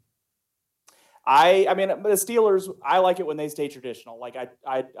 Yeah. I mean, the Steelers, I like it when they stay traditional. Like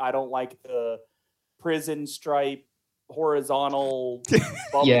I don't like the prison stripe horizontal.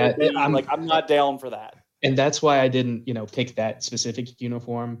 I'm not down for that. And that's why I didn't, pick that specific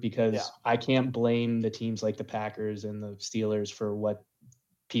uniform because I can't blame the teams like the Packers and the Steelers for what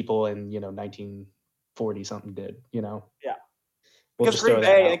people in 1940 something did. Yeah. Because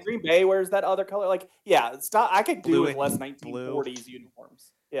Green Bay wears that other color. Like, stop. I could do with less 1940s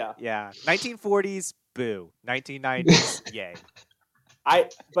uniforms. Yeah. Yeah. 1940s, boo. 1990s, yay. I'm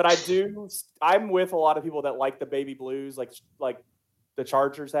with a lot of people that like the baby blues, like the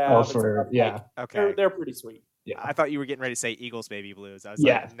Chargers have. Okay. They're pretty sweet. Yeah. I thought you were getting ready to say Eagles baby blues. I was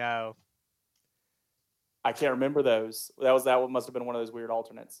like, no. I can't remember those. That one must have been one of those weird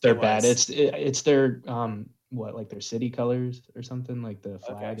alternates. They're bad. It's their their city colors or something, like the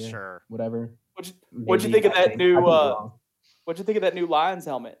flag, sure, whatever. What'd you think of that new? What'd you think of that new Lions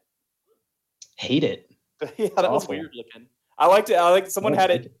helmet? Hate it. Yeah, that was weird looking. I liked it. I like someone had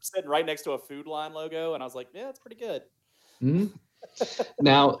it sitting right next to a Food Line logo, and I was like, yeah, it's pretty good. Mm-hmm.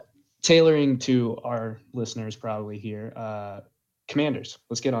 Now, tailoring to our listeners probably here, Commanders.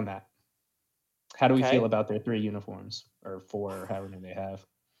 Let's get on that. How do we feel about their 3 uniforms or 4 or however many they have?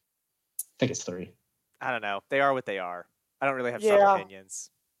 I think it's 3. I don't know. They are what they are. I don't really have strong opinions.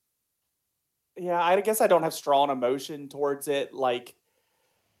 Yeah, I guess I don't have strong emotion towards it. Like,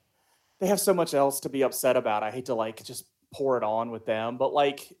 they have so much else to be upset about. I hate to like just pour it on with them, but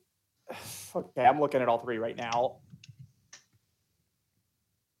like, okay, I'm looking at all three right now.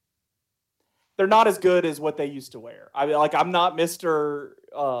 They're not as good as what they used to wear. I mean, like, I'm not Mr.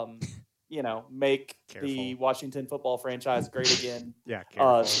 Make Careful. the Washington football franchise great again. Yeah,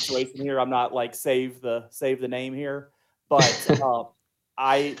 Situation here. I'm not like save the name here, but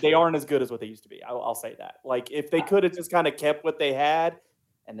they aren't as good as what they used to be. I'll say that. Like, if they could have just kind of kept what they had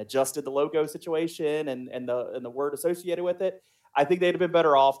and adjusted the logo situation and the word associated with it, I think they'd have been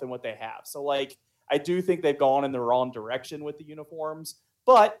better off than what they have. So, like, I do think they've gone in the wrong direction with the uniforms,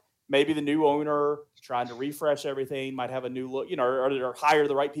 but maybe the new owner trying to refresh everything might have a new look, or hire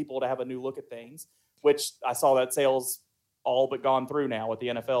the right people to have a new look at things, which I saw that sales all but gone through now with the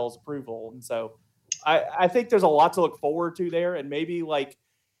NFL's approval. And so I think there's a lot to look forward to there. And maybe like,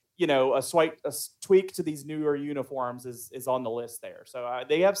 a tweak to these newer uniforms is on the list there. So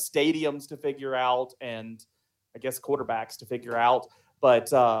they have stadiums to figure out and I guess quarterbacks to figure out, but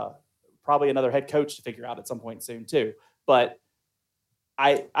probably another head coach to figure out at some point soon too. But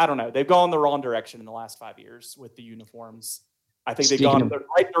I don't know. They've gone the wrong direction in the last 5 years with the uniforms. I think they've gone the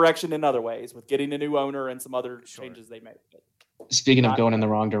right direction in other ways with getting a new owner and some other changes they made. Speaking of going in the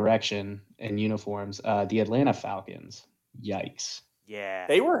wrong direction in uniforms, the Atlanta Falcons, yikes. Yeah.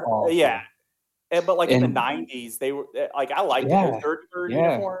 They were, awful. yeah. But like in the 90s, they were like, I liked those dirty bird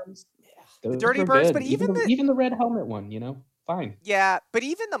uniforms. Yeah. The Dirty Birds, but even the red helmet one, fine. Yeah, but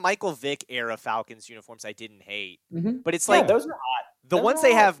even the Michael Vick era Falcons uniforms I didn't hate. Mm-hmm. But it's like those are hot. The ones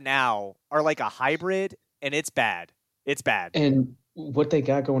they have now are like a hybrid, and it's bad. It's bad. And what they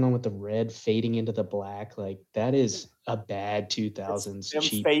got going on with the red fading into the black, like that is a bad 2000s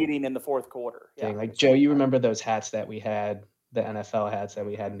cheap fading in the fourth quarter. Thing. Like Joe, you remember those hats that we had, the NFL hats that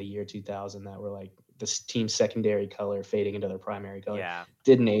we had in the year 2000 that were like this team's secondary color fading into their primary color. Yeah.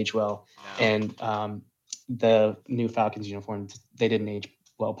 Didn't age well. No. And the new Falcons uniforms, they didn't age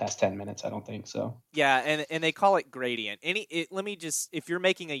well past 10 minutes, I don't think so. Yeah, and they call it gradient. If you're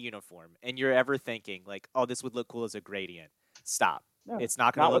making a uniform and you're ever thinking like, oh, this would look cool as a gradient, stop. No, it's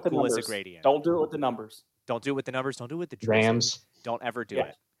not going to look cool as a gradient. Don't do it with the numbers. Don't do it with the numbers. Don't do it with the jerseys. Rams. Don't ever do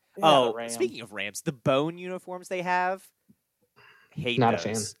it. Yeah, speaking of Rams, the bone uniforms they have, hate not those.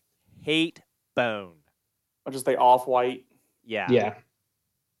 A fan. Hate bone. Or just the off-white. Yeah. Yeah.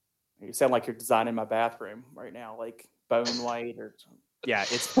 You sound like you're designing my bathroom right now, like bone white or something. Yeah,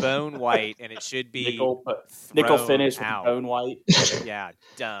 it's bone white, and it should be nickel finish out. With bone white. Yeah,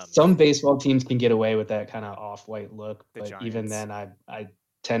 dumb. Some baseball teams can get away with that kind of off-white look, The but Giants. even then, I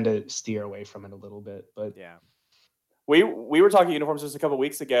tend to steer away from it a little bit. But yeah, we were talking uniforms just a couple of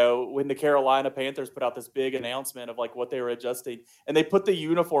weeks ago when the Carolina Panthers put out this big announcement of like what they were adjusting, and they put the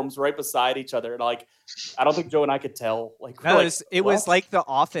uniforms right beside each other. And like, I don't think Joe and I could tell. Like, no, it was like The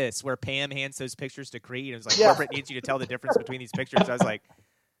Office where Pam hands those pictures to Creed. It was like corporate needs you to tell the difference between these pictures. I was like,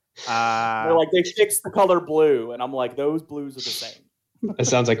 they're like they fixed the color blue, and I'm like, those blues are the same. it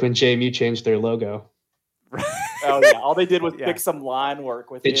sounds like when JMU changed their logo. Oh yeah, all they did was fix some line work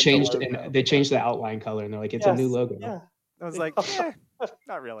with it. They changed the outline color, and they're like, it's a new logo. Yeah. I was like,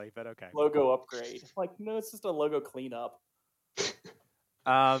 not really, but okay. Logo upgrade. Like, no, it's just a logo cleanup.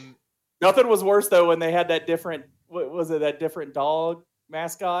 Nothing was worse though when they had that different. What was it? That different dog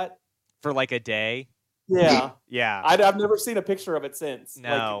mascot for like a day. Yeah, yeah. I've never seen a picture of it since.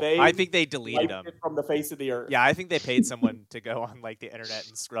 No, like, I think they deleted them from the face of the earth. Yeah, I think they paid someone to go on like the internet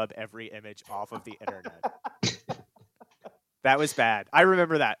and scrub every image off of the internet. That was bad. I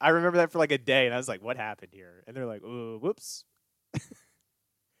remember that. For like a day, and I was like, "What happened here?" And they're like, "Ooh, whoops."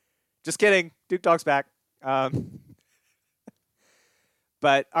 Just kidding. Duke Talk's back.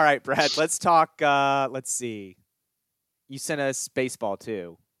 But all right, Brad. Let's talk. Let's see. You sent us baseball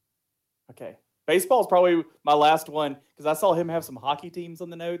too. Okay. Baseball is probably my last one because I saw him have some hockey teams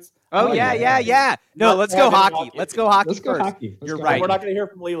on the notes. Oh, yeah. No, let's go hockey. Let's go hockey first. You're right. We're not going to hear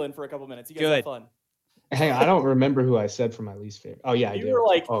from Leland for a couple minutes. You guys have fun. Hang on, I don't remember who I said for my least favorite. Oh, yeah, I do. You were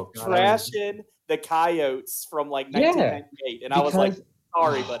like trashing the Coyotes from like 1998. And I was like,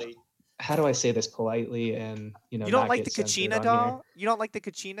 sorry, buddy. How do I say this politely and, you don't like the Kachina doll? You don't like the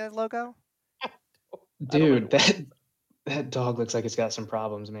Kachina logo? Dude, that dog looks like it's got some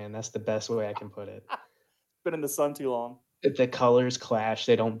problems, man. That's the best way I can put it. Been in the sun too long. The colors clash.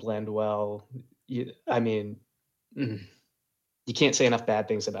 They don't blend well. You can't say enough bad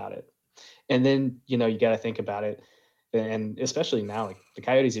things about it. And then, you got to think about it. And especially now, like the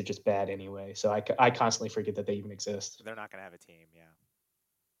Coyotes are just bad anyway. So I constantly forget that they even exist. They're not going to have a team, yeah.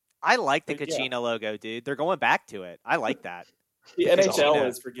 I like the Kachina logo, dude. They're going back to it. I like that. The NHL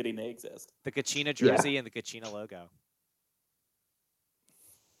is forgetting they exist. The Kachina jersey and the Kachina logo.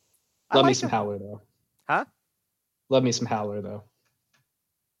 Love me some Howler, though. Huh? Love me some Howler, though.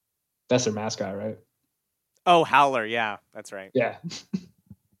 That's their mascot, right? Oh, Howler. Yeah, that's right. Yeah.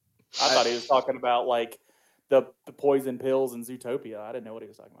 I thought he was talking about like the poison pills in Zootopia. I didn't know what he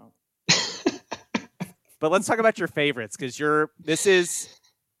was talking about. But let's talk about your favorites, because this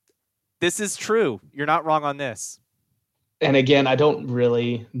is true. You're not wrong on this. And again, I don't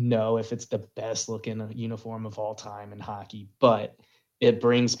really know if it's the best looking uniform of all time in hockey, but it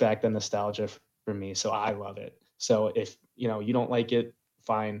brings back the nostalgia for me. So I love it. So if you don't like it,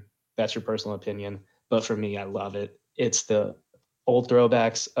 fine. That's your personal opinion. But for me, I love it. It's the old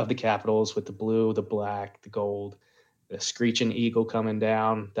throwbacks of the Capitals with the blue, the black, the gold, the screeching eagle coming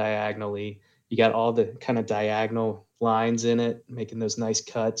down diagonally. You got all the kind of diagonal lines in it, making those nice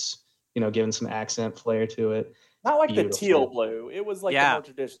cuts, giving some accent flair to it. Not like Beautiful. the teal blue. It was like the more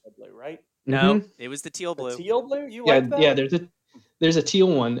traditional blue, right? No, it was the teal blue. The teal blue? You like that? Yeah, there's a teal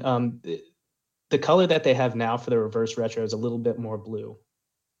one. The color that they have now for the reverse retro is a little bit more blue.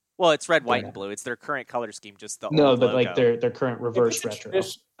 Well, it's red, white, and blue. It's their current color scheme, just the no, old but logo. like their current reverse retro.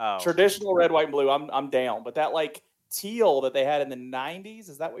 Traditional red, white, and blue. I'm down. But that like teal that they had in the 90s,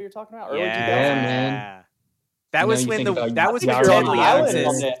 is that what you're talking about? Early 2000s? Man. That was when Ted Lee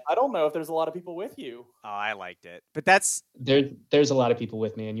Ounces. I don't know if there's a lot of people with you. Oh, I liked it. But that's there's a lot of people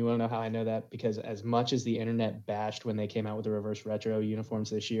with me, and you want to know how I know that? Because as much as the internet bashed when they came out with the reverse retro uniforms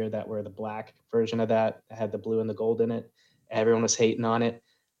this year that were the black version of that had the blue and the gold in it, everyone was hating on it.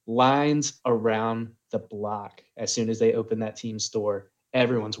 Lines around the block as soon as they opened that team store,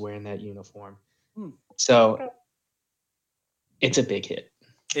 everyone's wearing that uniform. So it's a big hit.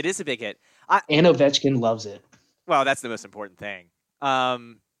 It is a big hit. And Ovechkin loves it. Well, that's the most important thing.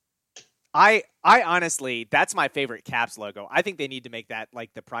 I honestly, that's my favorite Caps logo. I think they need to make that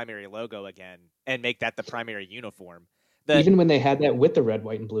like the primary logo again and make that the primary uniform. Even when they had that with the red,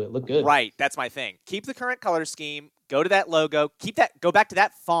 white, and blue, it looked good. Right, that's my thing. Keep the current color scheme. Go to that logo. Go back to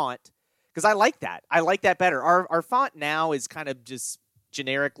that font, because I like that. I like that better. Our font now is kind of just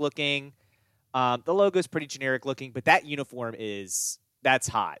generic looking. The logo is pretty generic looking, but that uniform that's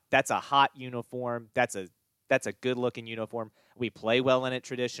hot. That's a hot uniform. That's a good looking uniform. We play well in it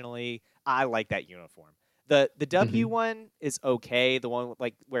traditionally. I like that uniform. The W one is okay. The one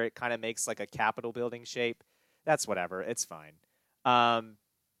like where it kind of makes like a Capitol building shape. That's whatever. It's fine.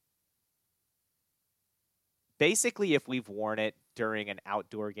 Basically, if we've worn it during an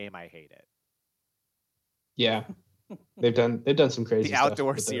outdoor game, I hate it. Yeah, they've done some crazy the stuff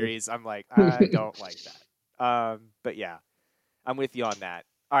outdoor series. I'm like, I don't like that. But yeah, I'm with you on that.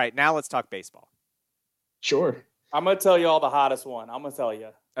 All right, now let's talk baseball. Sure. I'm gonna tell you all the hottest one. I'm gonna tell you.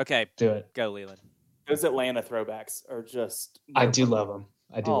 Okay, do it. Go, Leland. Those Atlanta throwbacks are just. I do love them.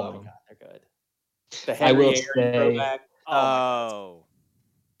 I do love them. God, they're good. The Henry Aaron throwback. Oh.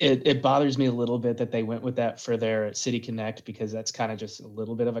 It bothers me a little bit that they went with that for their City Connect, because that's kind of just a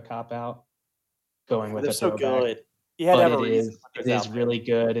little bit of a cop out. Going with they're the so throwback. good. You had to have a reason. It is really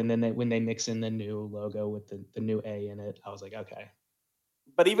good. And then when they mix in the new logo with the new A in it, I was like, okay.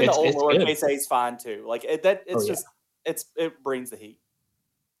 But even the old lowercase A is fine too. Like it brings the heat.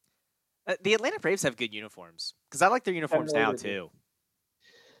 The Atlanta Braves have good uniforms because I like their uniforms now too.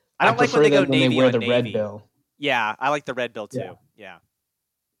 I don't like when they go navy when they wear on the navy. red bill. Yeah, I like the red bill too. Yeah.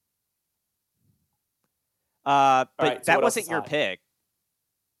 But right, so that wasn't your pick.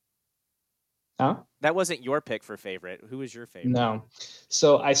 Huh? That wasn't your pick for favorite. Who was your favorite? No.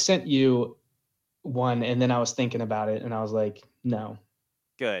 So I sent you one, and then I was thinking about it, and I was like, no.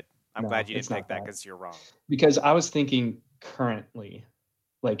 Good. I'm glad you didn't pick that because you're wrong. Because I was thinking currently,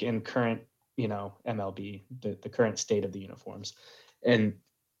 like in current, MLB, the current state of the uniforms. And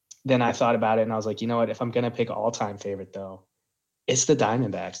then I thought about it, and I was like, you know what? If I'm going to pick all-time favorite, though, it's the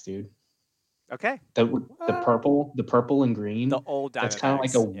Diamondbacks, dude. Okay. The purple and green. The old Diamondbacks. That's kind of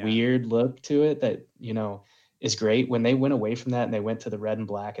like a weird look to it that, is great. When they went away from that and they went to the red and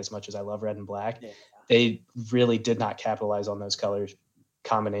black, as much as I love red and black, they really did not capitalize on those color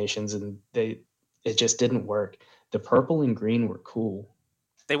combinations, and it just didn't work. The purple and green were cool.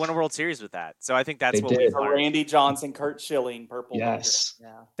 They won a World Series with that. So I think that's what we learned. Randy Johnson, Kurt Schilling, purple. Yes.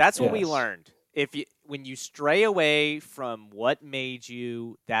 Yeah. That's what we learned. When you stray away from what made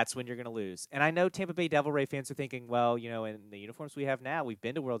you, that's when you're going to lose. And I know Tampa Bay Devil Ray fans are thinking, well, in the uniforms we have now, we've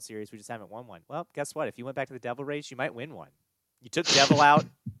been to World Series, we just haven't won one. Well, guess what? If you went back to the Devil Rays, you might win one. You took Devil out.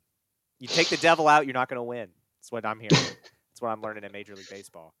 You take the Devil out, you're not going to win. That's what I'm hearing. That's what I'm learning in Major League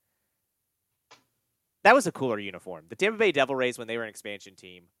Baseball. That was a cooler uniform. The Tampa Bay Devil Rays, when they were an expansion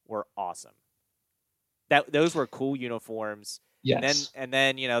team, were awesome. Those were cool uniforms. Yes. And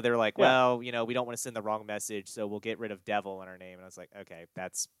then they're like, well, we don't want to send the wrong message, so we'll get rid of devil in our name. And I was like, okay,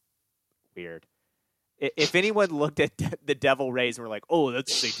 that's Weird. If anyone looked at the Devil Rays and were like, "Oh,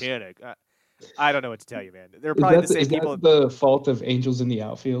 that's satanic," I don't know what to tell you, man. They're probably the same people. Is that the fault of Angels in the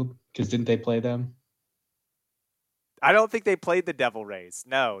outfield? Because didn't they play them? I don't think they played the Devil Rays.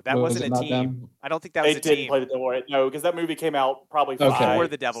 No, that wasn't a team. Them? I don't think that was a team. They didn't play the Devil Rays. No, because that movie came out probably before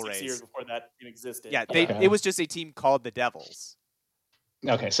the Devil Rays. 6 years before that team existed. Yeah, it was just a team called the Devils.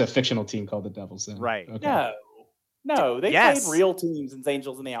 Okay, so a fictional team called the Devils then. Right. Okay. No, they played real teams as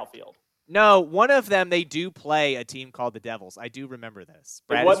Angels in the outfield. No, one of them, they do play a team called the Devils. I do remember this.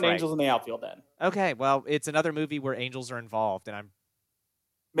 Brad it wasn't right. Angels in the outfield then. Okay, well, it's another movie where angels are involved, and I'm...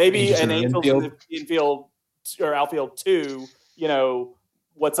 Maybe an Angels in the infield or outfield 2,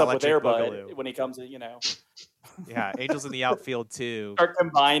 what's up with Air Bud when he comes in, Yeah, Angels in the outfield 2. Start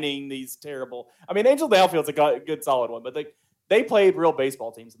combining these terrible... I mean, Angels in the outfield's a good solid one, but they played real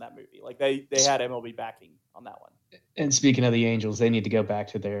baseball teams in that movie. Like, they had MLB backing on that one. And speaking of the Angels, they need to go back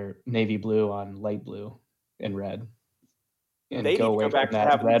to their navy blue on light blue and red. And they need to go back to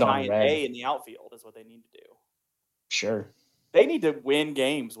having a giant A in the outfield is what they need to do. Sure. They need to win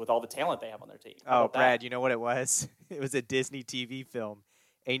games with all the talent they have on their team. Oh, Brad, you know what it was? It was a Disney TV film,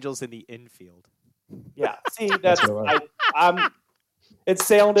 Angels in the Infield. Yeah. See, it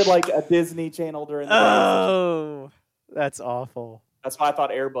sounded like a Disney Channel during the Oh, that's awful. That's why I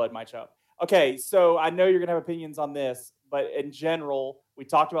thought Air Bud might show up. Okay, so I know you're going to have opinions on this, but in general, we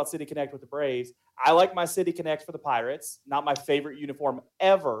talked about City Connect with the Braves. I like my City Connect for the Pirates. Not my favorite uniform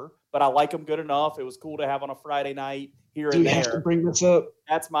ever, but I like them good enough. It was cool to have on a Friday night here and there. Do we have to bring this up?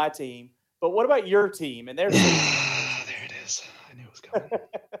 That's my team. But what about your team and their team? There it is. I knew it was coming.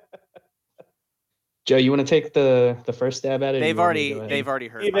 Joe, you want to take the first stab at it? They've already heard. They've already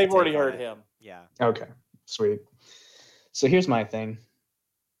heard him. Yeah. Okay. Sweet. So here's my thing.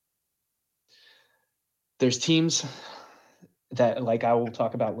 There's teams that, like I will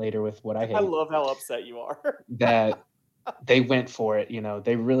talk about later with what I hate. I love how upset you are. That they went for it.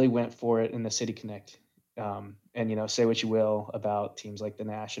 They really went for it in the City Connect. And, say what you will about teams like the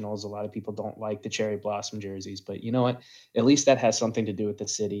Nationals. A lot of people don't like the cherry blossom jerseys, but you know what? At least that has something to do with the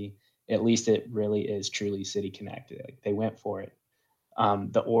city. At least it really is truly City Connect. Like, they went for it.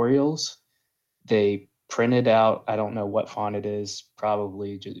 The Orioles, they printed out, I don't know what font it is,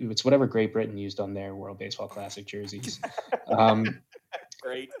 probably it's whatever Great Britain used on their World Baseball Classic jerseys.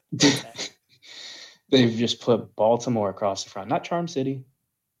 Great. They've just put Baltimore across the front, not Charm City,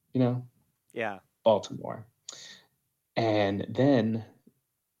 Yeah. Baltimore. And then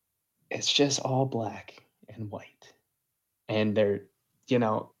it's just all black and white. And they're,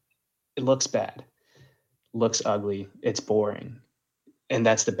 it looks bad, looks ugly, it's boring. And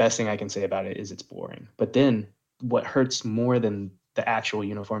that's the best thing I can say about it is it's boring. But then what hurts more than the actual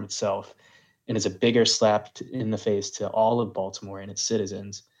uniform itself, and is a bigger slap in the face to all of Baltimore and its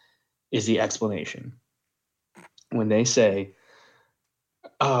citizens, is the explanation. When they say,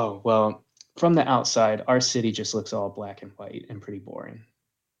 oh, well, from the outside, our city just looks all black and white and pretty boring.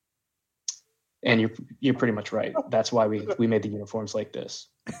 And you're pretty much right. That's why we made the uniforms like this.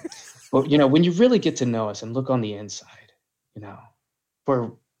 But, when you really get to know us and look on the inside,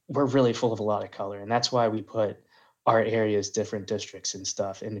 we're really full of a lot of color, and that's why we put our areas, different districts and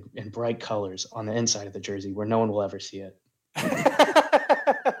stuff in bright colors on the inside of the jersey where no one will ever see it.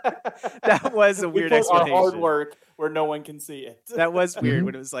 That was a weird explanation. Our hard work where no one can see it. That was weird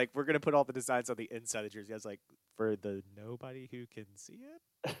when it was like, we're going to put all the designs on the inside of the jersey. I was like, for the nobody who can see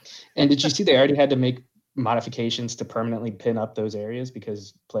it? And did you see they already had to make modifications to permanently pin up those areas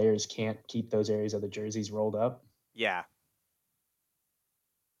because players can't keep those areas of the jerseys rolled up? Yeah.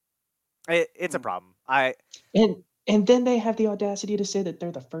 It's a problem. And then they have the audacity to say that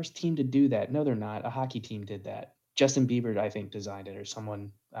they're the first team to do that. No, they're not. A hockey team did that. Justin Bieber, I think, designed it, or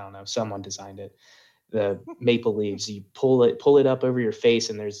someone, I don't know, someone designed it. The maple leaves, you pull it up over your face,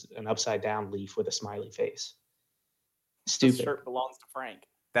 and there's an upside down leaf with a smiley face. Stupid. This shirt belongs to Frank.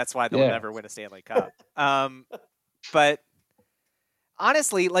 That's why they'll never win a Stanley Cup. But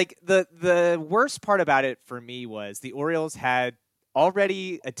honestly, like the worst part about it for me was the Orioles had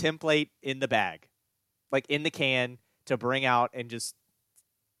already a template in the bag, like in the can, to bring out and just,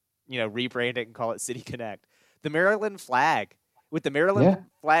 rebrand it and call it City Connect. The Maryland flag with the Maryland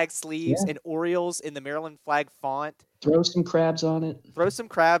flag sleeves and Orioles in the Maryland flag font. Throw some crabs on it. Be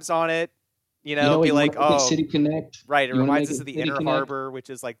like, oh, City Connect. Right. It reminds us of the Inner Harbor,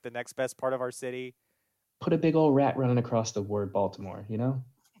 which is like the next best part of our city. Put a big old rat running across the word Baltimore,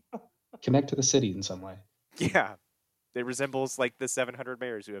 Connect to the city in some way. Yeah. It resembles like the 700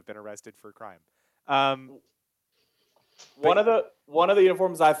 mayors who have been arrested for crime. One of the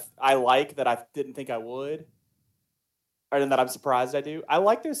uniforms I like that I didn't think I would and that I'm surprised I do. I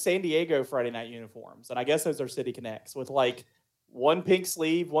like those San Diego Friday night uniforms, and I guess those are City Connects with like one pink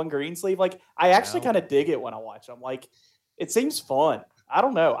sleeve, one green sleeve. Like I actually kind of dig it when I watch them. Like it seems fun. I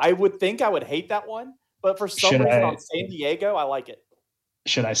don't know. I would think I would hate that one, but for some reason on San Diego, I like it.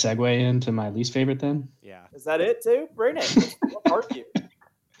 Should I segue into my least favorite then? Yeah. Is that it too? Bring it. Let's argue.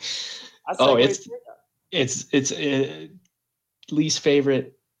 It's least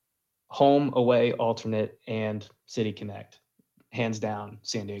favorite, home, away, alternate, and City Connect. Hands down,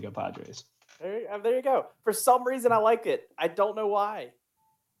 San Diego Padres. There you go. For some reason, I like it. I don't know why.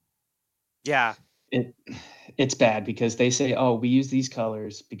 Yeah. It's bad because they say, oh, we use these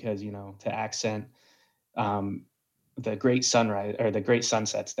colors because, to accent the great sunrise or the great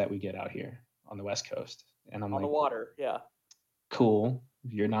sunsets that we get out here on the West Coast. And I'm on the water. Yeah. Cool.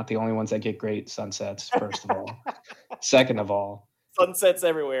 You're not the only ones that get great sunsets, first of all. Second of all, sunsets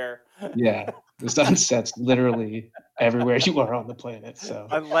everywhere. Yeah. The sunset's literally everywhere you are on the planet. So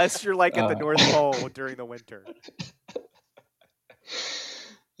unless you're like at the North Pole during the winter.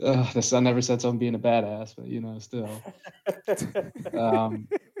 The sun never sets on being a badass, but still.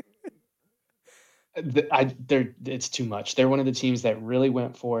 It's too much. They're one of the teams that really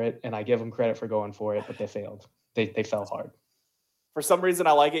went for it, and I give them credit for going for it, but they failed. They fell hard. For some reason,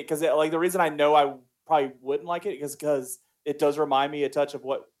 I like it because the reason I know I probably wouldn't like it is because it does remind me a touch of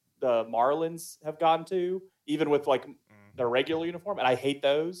what the Marlins have gone to, even with like their regular uniform, and I hate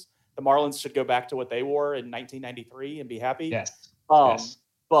those. The Marlins should go back to what they wore in 1993 and be happy. Yes. Yes.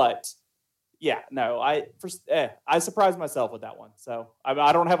 But yeah, no, I surprised myself with that one. So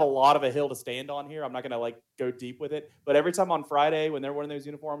I don't have a lot of a hill to stand on here. I'm not going to like go deep with it. But every time on Friday when they're wearing those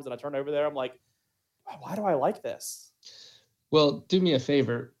uniforms and I turn over there, I'm like, why do I like this? Well, do me a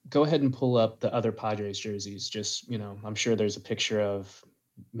favor. Go ahead and pull up the other Padres jerseys. Just, I'm sure there's a picture of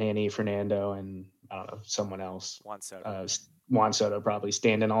Manny, Fernando, and I don't know, someone else. Juan Soto probably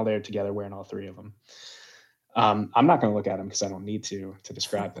standing all there together wearing all three of them. I'm not going to look at them because I don't need to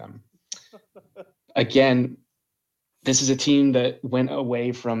describe them. Again, this is a team that went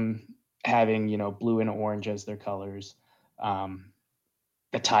away from having, blue and orange as their colors.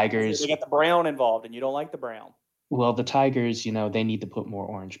 The Tigers. They got the brown involved, and you don't like the brown. Well, the Tigers, they need to put more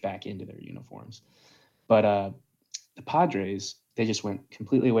orange back into their uniforms. But the Padres, they just went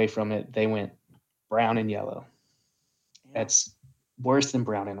completely away from it. They went brown and yellow. Yeah. That's worse than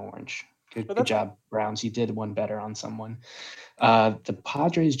brown and orange. Good job, Browns. You did one better on someone. The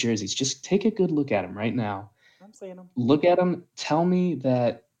Padres jerseys, just take a good look at them right now. I'm seeing them. Look at them. Tell me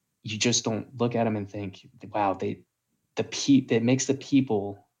that you just don't look at them and think, wow, that makes the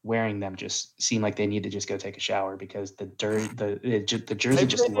people wearing them just seem like they need to just go take a shower because the jersey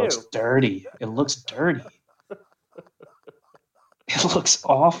just looks dirty. It looks dirty. It looks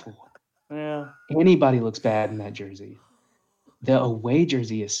awful. Yeah. Anybody looks bad in that jersey. The away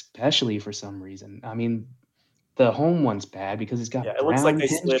jersey, especially for some reason. I mean, the home one's bad because it's got it looks like they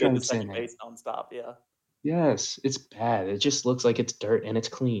slid into pinstripes second in base nonstop. Yeah. Yes, it's bad. It just looks like it's dirt and it's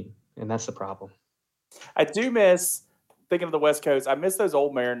clean, and that's the problem. I do miss, thinking of the West Coast, I miss those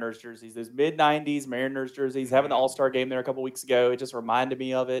old Mariners jerseys, those mid-'90s Mariners jerseys. Having the All-Star game there a couple weeks ago, it just reminded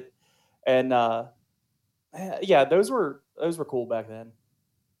me of it. And yeah, those were cool back then.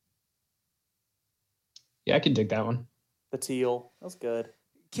 Yeah, I could dig that one. The teal, that was good.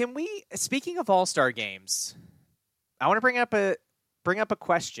 Can we? Speaking of All-Star games, I want to bring up a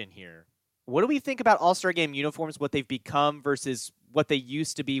question here. What do we think about All-Star game uniforms? What they've become versus what they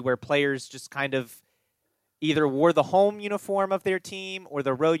used to be, where players just kind of either wore the home uniform of their team or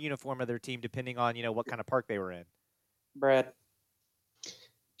the road uniform of their team, depending on what kind of park they were in. Brad,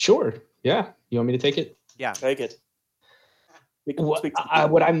 sure. Yeah, you want me to take it? Yeah, take it.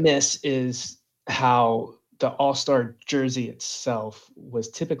 What I miss is how the All-Star jersey itself was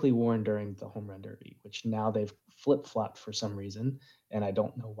typically worn during the Home Run Derby, which now they've flip-flopped for some reason, and I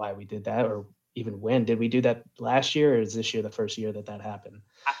don't know why we did that or even when. Did we do that last year, or is this year the first year that happened?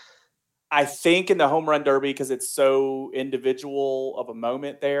 I think in the Home Run Derby, because it's so individual of a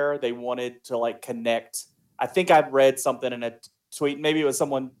moment there, they wanted to like connect. I think I've read something in a tweet, maybe it was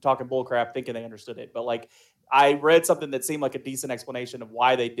someone talking bullcrap thinking they understood it, but like I read something that seemed like a decent explanation of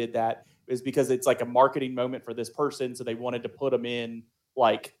why they did that is because it's like a marketing moment for this person. So they wanted to put them in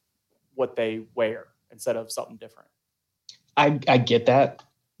like what they wear instead of something different. I get that.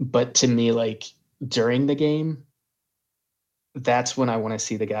 But to me, like during the game, that's when I want to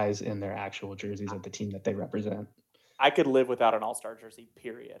see the guys in their actual jerseys of the team that they represent. I could live without an All-Star jersey,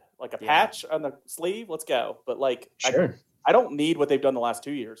 period. Like a patch on the sleeve, let's go. But like, sure. I don't need what they've done the last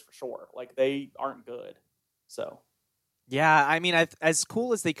 2 years for sure. Like they aren't good. So Yeah, I mean, as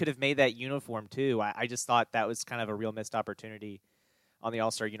cool as they could have made that uniform too, I just thought that was kind of a real missed opportunity on the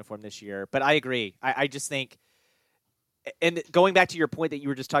All-Star uniform this year. But I agree. I just think, and going back to your point that you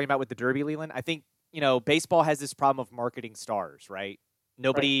were just talking about with the Derby, Leland, I think, baseball has this problem of marketing stars, right?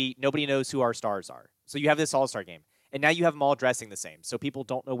 Nobody knows who our stars are. So you have this All-Star game, and now you have them all dressing the same, so people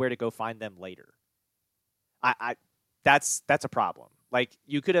don't know where to go find them later. That's a problem. Like,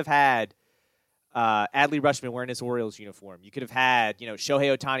 you could have had Adley Rutschman wearing his Orioles uniform. You could have had,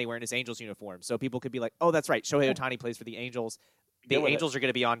 Shohei Ohtani wearing his Angels uniform. So people could be like, oh, that's right, Shohei Ohtani plays for the Angels. The Angels are going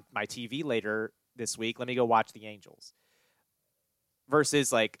to be on my TV later this week. Let me go watch the Angels.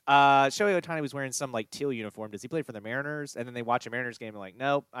 Versus, like, Shohei Ohtani was wearing some, like, teal uniform. Does he play for the Mariners? And then they watch a Mariners game and like,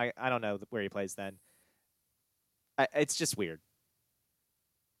 nope, I don't know where he plays then. It's just weird.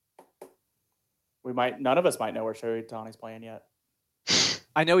 None of us might know where Shohei Ohtani's playing yet.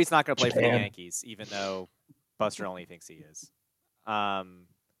 I know he's not going to play for the Yankees, even though Buster only thinks he is. But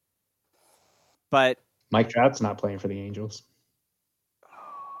Mike Trout's not playing for the Angels.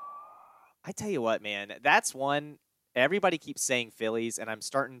 I tell you what, man, that's one. Everybody keeps saying Phillies, and I'm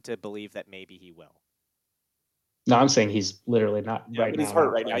starting to believe that maybe he will. No, I'm saying he's literally not right now. He's hurt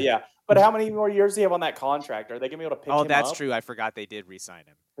right now, yeah. But how many more years does he have on that contract? Are they going to be able to pick him up? Oh, that's true. I forgot they did re-sign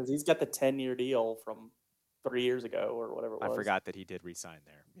him. Because he's got the 10-year deal from 3 years ago or whatever it was. I forgot that he did re-sign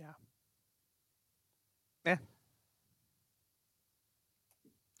there. Yeah.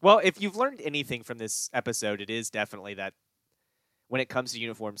 Well, if you've learned anything from this episode, it is definitely that when it comes to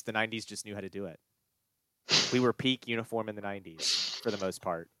uniforms, the 90s just knew how to do it. We were peak uniform in the 90s for the most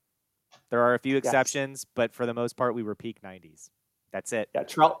part. There are a few exceptions, but for the most part, we were peak 90s. That's it. Yeah,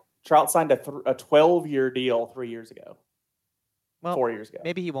 Trout signed a 12-year deal 3 years ago. Well, 4 years ago.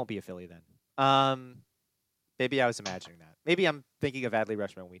 Maybe he won't be a Philly then. Maybe I was imagining that. Maybe I'm thinking of Adley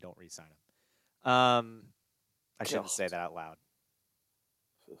Rutschman when we don't re-sign him. I shouldn't say that out loud.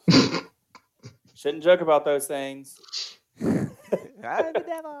 Shouldn't joke about those things. I'm the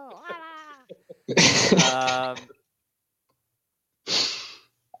devil.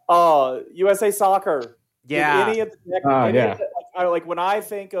 USA Soccer. Yeah. Any of the, like when I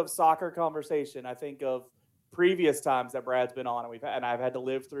think of soccer conversation, I think of previous times that Brad's been on, and I've had to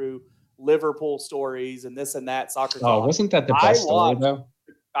live through Liverpool stories and this and that soccer. Oh, wasn't that the best story though?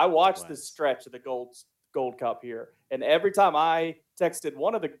 I watched this stretch of the Gold Cup here, and every time I texted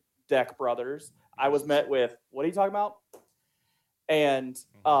one of the Deck brothers, I was met with, "What are you talking about?" And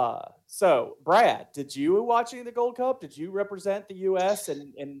so, Brad, did you watching the Gold Cup? Did you represent the U.S.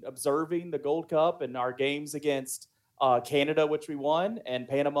 in observing the Gold Cup and our games against Canada, which we won, and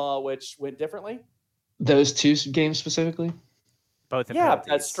Panama, which went differently? Those two games specifically? Both.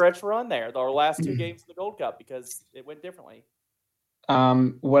 That stretch run there, our last two games of the Gold Cup, because it went differently.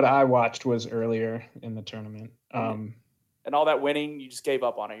 What I watched was earlier in the tournament. And all that winning, you just gave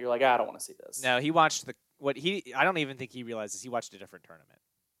up on it. You're like, I don't want to see this. No, he watched I don't even think he realizes he watched a different tournament.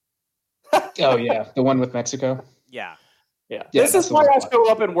 Oh yeah, the one with Mexico. Yeah. This is why I show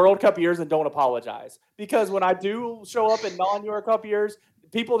up in World Cup years and don't apologize. Because when I do show up in non-World Cup years,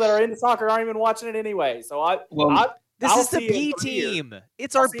 people that are into soccer aren't even watching it anyway. So this is the B team.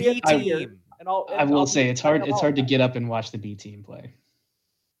 It's our B team. I will say it's hard to get up and watch the B team play.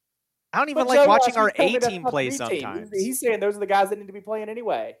 I don't even like watching our A team play sometimes. He's saying those are the guys that need to be playing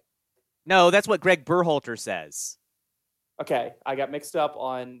anyway. No, that's what Greg Berhalter says. Okay, I got mixed up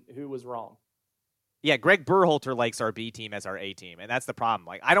on who was wrong. Yeah, Greg Berhalter likes our B team as our A team, and that's the problem.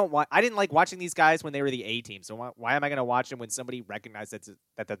 Like, I didn't like watching these guys when they were the A team. So why am I going to watch them when somebody recognized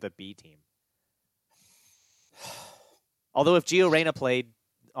that they're the B team? Although if Gio Reyna played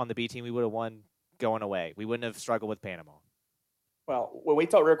on the B team, we would have won going away. We wouldn't have struggled with Panama. Well, when we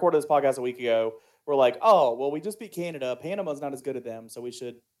recorded this podcast a week ago, we're like, oh, well, we just beat Canada. Panama's not as good as them, so we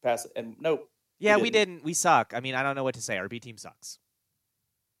should pass it. And nope. Yeah, we didn't. We suck. I mean, I don't know what to say. Our B team sucks.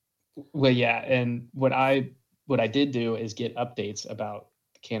 Well, yeah, and what I did do is get updates about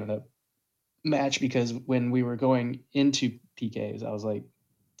the Canada match, because when we were going into PKs, I was like,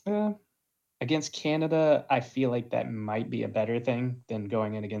 against Canada, I feel like that might be a better thing than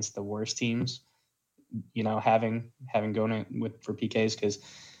going in against the worst teams. Having gone in for PKs, because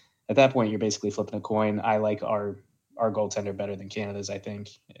at that point you're basically flipping a coin. I like our goaltender better than Canada's, I think,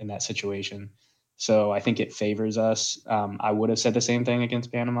 in that situation. So I think it favors us. I would have said the same thing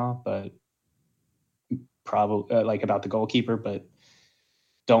against Panama, but probably about the goalkeeper, but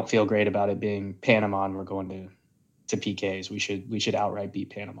don't feel great about it being Panama and we're going to PKs. We should outright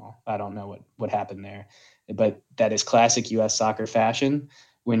beat Panama. I don't know what happened there, but that is classic U.S. soccer fashion.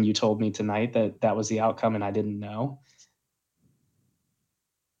 When you told me tonight that was the outcome and I didn't know.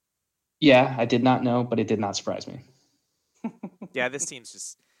 Yeah, I did not know, but it did not surprise me. Yeah, this team's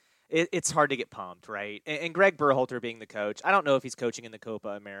just it's hard to get pumped, right? And Greg Berhalter being the coach, I don't know if he's coaching in the Copa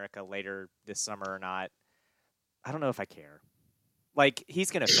America later this summer or not. I don't know if I care. Like,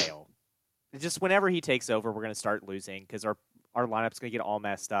 he's going to fail. Just whenever he takes over, we're going to start losing because our lineup's going to get all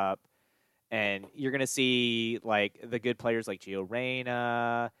messed up. And you're going to see, like, the good players like Gio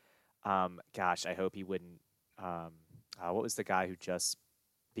Reyna. Gosh, I hope he wouldn't. What was the guy who just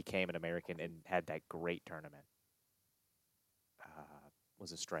became an American and had that great tournament?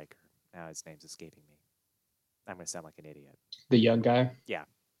 Was a striker. Now his name's escaping me. I'm going to sound like an idiot. The young guy? Yeah.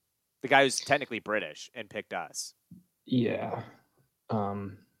 The guy who's technically British and picked us. Yeah.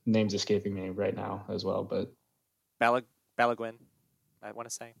 Name's escaping me right now as well, but Balogun, I want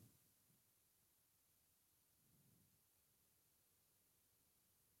to say.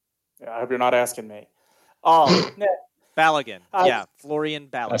 Yeah, I hope you're not asking me. Balogun. Yeah, Florian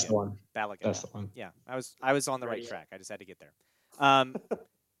Balogun. That's the one. Balogun. That's the one. Yeah, I was on the right track. I just had to get there.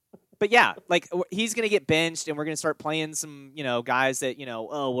 But yeah, like, he's going to get benched, and we're going to start playing some, guys that,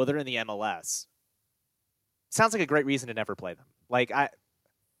 they're in the MLS. Sounds like a great reason to never play them. Like,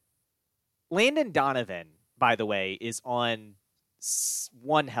 Landon Donovan, by the way, is on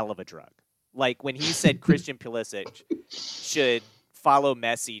one hell of a drug. Like, when he said Christian Pulisic should follow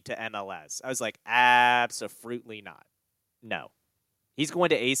Messi to MLS, I was like, absolutely not. No. He's going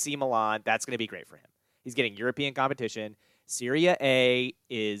to AC Milan. That's going to be great for him. He's getting European competition. Serie A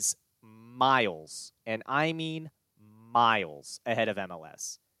is miles, and I mean miles, ahead of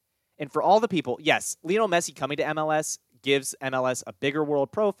MLS. And for all the people, yes, Lionel Messi coming to MLS gives MLS a bigger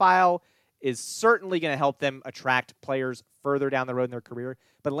world profile, is certainly going to help them attract players further down the road in their career.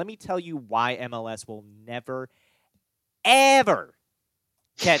 But let me tell you why MLS will never, ever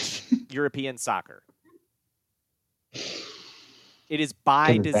catch European soccer. It is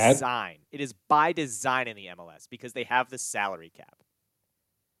by design. It is by design in the MLS because they have the salary cap.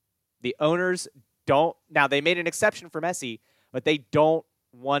 The owners don't. Now, they made an exception for Messi, but they don't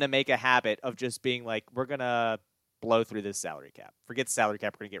want to make a habit of just being like, we're going to blow through this salary cap. Forget the salary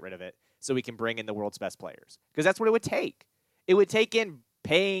cap. We're going to get rid of it so we can bring in the world's best players. Because that's what it would take. It would take in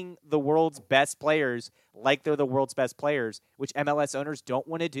paying the world's best players like they're the world's best players, which MLS owners don't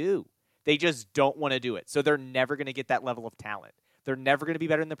want to do. They just don't want to do it. So they're never going to get that level of talent. They're never going to be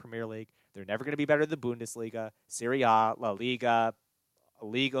better in the Premier League. They're never going to be better in the Bundesliga, Serie A, La Liga,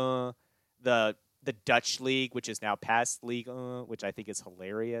 Liga, the Dutch league, which is now past Liga, which I think is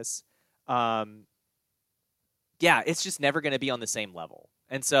hilarious. Yeah, it's just never going to be on the same level.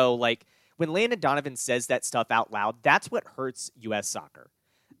 And so, like, when Landon Donovan says that stuff out loud, that's what hurts U.S. soccer.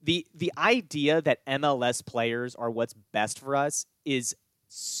 The idea that MLS players are what's best for us is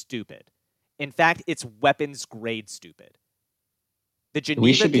stupid. In fact, it's weapons grade stupid. The Geneva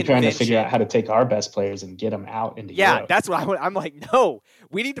we should be trying to Convention- figure out how to take our best players and get them out into Yeah, Europe. that's what I'm like, no.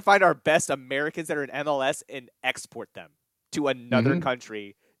 We need to find our best Americans that are in MLS and export them to another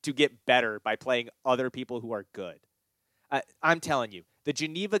country to get better by playing other people who are good. I'm telling you, the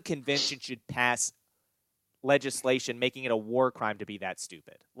Geneva Convention should pass legislation making it a war crime to be that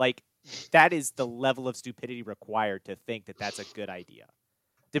stupid. Like, that is the level of stupidity required to think that that's a good idea.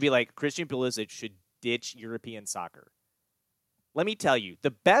 To be like, Christian Pulisic should ditch European soccer. Let me tell you,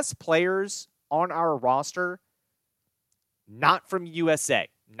 the best players on our roster, not from USA,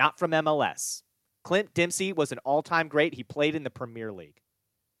 not from MLS. Clint Dempsey was an all-time great. He played in the Premier League.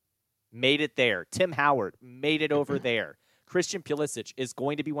 Made it there. Tim Howard made it over there. Christian Pulisic is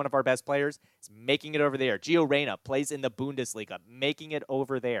going to be one of our best players. He's making it over there. Gio Reyna plays in the Bundesliga, making it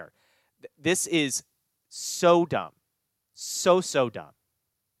over there. This is so dumb. So dumb.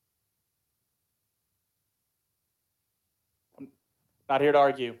 Not here to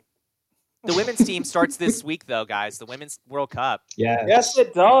argue. The women's team starts this week, though, guys. The Women's World Cup. Yeah. Yes,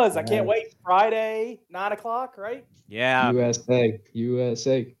 it does. I can't wait. Friday, 9:00, right? Yeah.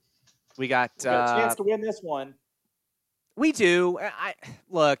 USA. We got a chance to win this one. We do.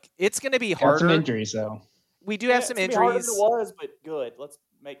 Look, it's going to be Got harder. some injuries, though. We do have some it's harder injuries. than it was, but good.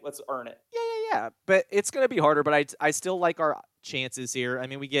 Let's earn it. Yeah. But it's going to be harder. But I still like our chances here. I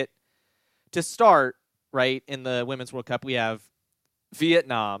mean, we get to start right in the Women's World Cup. We have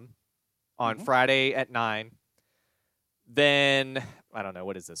Vietnam on Friday at 9. Then, I don't know,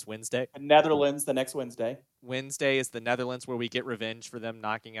 what is this, Wednesday? Netherlands the next Wednesday. Wednesday is the Netherlands, where we get revenge for them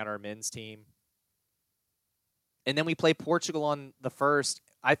knocking out our men's team. And then we play Portugal on the 1st.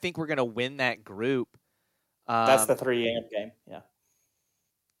 I think we're going to win that group. That's the 3 a.m. game, yeah.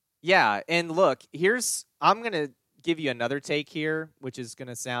 Yeah, and look, I'm going to give you another take here, which is going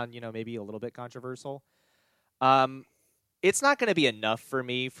to sound, maybe a little bit controversial. It's not going to be enough for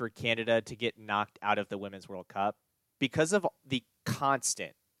me for Canada to get knocked out of the Women's World Cup. because of the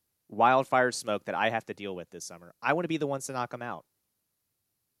constant wildfire smoke that I have to deal with this summer, I want to be the ones to knock them out.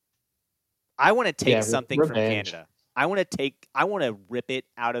 I want to take something from Canada. I want to rip it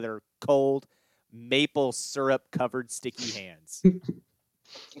out of their cold maple syrup covered sticky hands.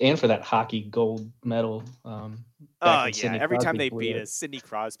 And for that hockey gold medal. Every time they beat us, Sidney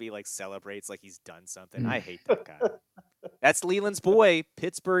Crosby celebrates like he's done something. I hate that guy. That's Leland's boy,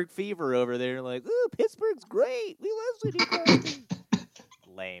 Pittsburgh Fever over there. Like, ooh, Pittsburgh's great. We love Sidney Crosby.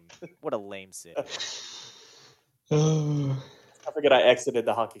 Lame. What a lame city. I forget I exited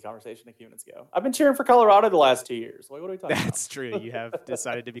the hockey conversation a few minutes ago. I've been cheering for Colorado the last 2 years. What are we talking about? That's true. You have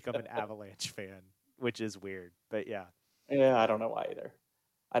decided to become an Avalanche fan, which is weird. But yeah. Yeah, I don't know why either.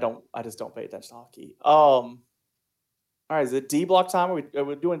 I just don't pay attention to hockey. All right, is it D block time? Are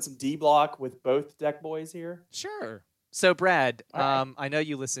we doing some D block with both deck boys here? Sure. So Brad, right. I know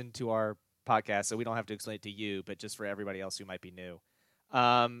you listen to our podcast, so we don't have to explain it to you, but just for everybody else who might be new.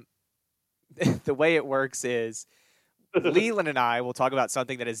 The way it works is Leland and I will talk about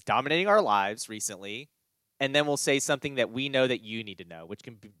something that is dominating our lives recently, and then we'll say something that we know that you need to know, which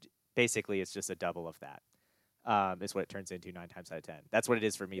can be, basically it's just a double of that. Is what it turns into 9 times out of 10. That's what it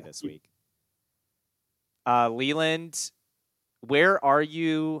is for me this week. Leland, where are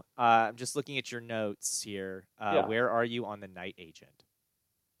you? I'm just looking at your notes here. Where are you on the Night Agent?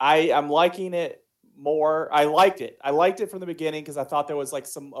 I'm liking it more. I liked it from the beginning because I thought there was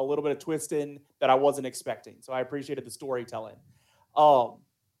a little bit of twisting that I wasn't expecting. So I appreciated the storytelling.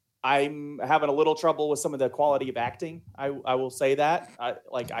 I'm having a little trouble with some of the quality of acting. I will say that.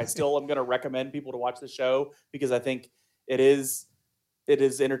 I still am going to recommend people to watch the show because I think it is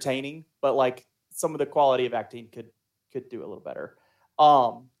entertaining, but some of the quality of acting could do a little better.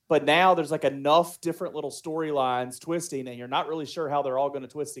 But now there's enough different little storylines twisting, and you're not really sure how they're all going to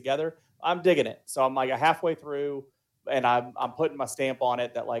twist together. I'm digging it. So I'm halfway through, and I'm putting my stamp on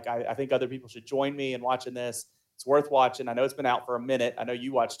it that I think other people should join me in watching this. It's worth watching. I know it's been out for a minute. I know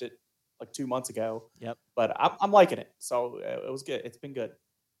you watched it 2 months ago. Yep. But I'm liking it. So it was good. It's been good.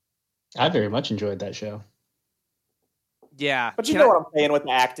 I very much enjoyed that show. Yeah. But you know what I'm saying with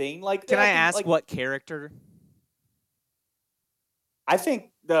the acting. Can I ask what character? I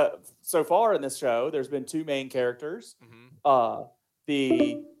think so far in this show, there's been 2 main characters. Mm-hmm.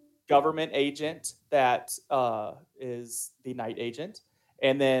 The government agent that is the Night Agent,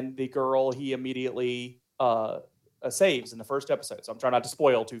 and then the girl he immediately saves in the first episode. So I'm trying not to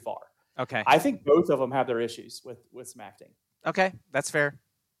spoil too far. Okay. I think both of them have their issues with some acting. Okay, that's fair.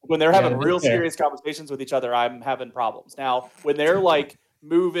 When they're having real serious conversations with each other, I'm having problems. Now, when they're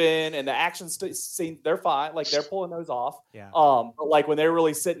moving and the action scene, they're fine. They're pulling those off. Yeah. But when they're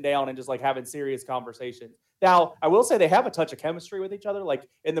really sitting down and just having serious conversations. Now, I will say they have a touch of chemistry with each other.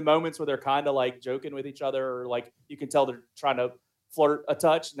 In the moments where they're kind of joking with each other, or you can tell they're trying to flirt a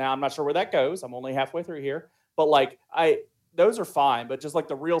touch. Now, I'm not sure where that goes. I'm only halfway through here. But those are fine. But just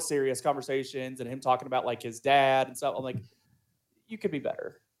the real serious conversations and him talking about his dad and stuff, I'm you could be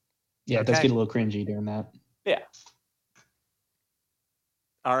better. Yeah, it does get a little cringy during that. Yeah.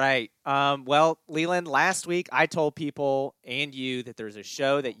 All right. Well, Leland, last week I told people and you that there's a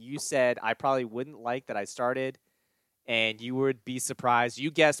show that you said I probably wouldn't like that I started, and you would be surprised.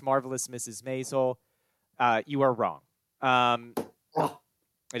 You guessed Marvelous Mrs. Maisel. You are wrong.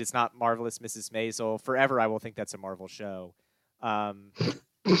 It is not Marvelous Mrs. Maisel. Forever I will think that's a Marvel show. Did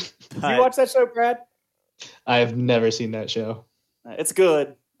you watch that show, Brad? I have never seen that show. It's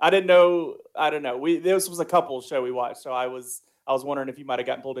good. I don't know. This was a couple show we watched, so I was wondering if you might have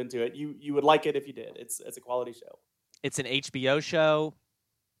gotten pulled into it. You would like it if you did. It's a quality show. It's an HBO show.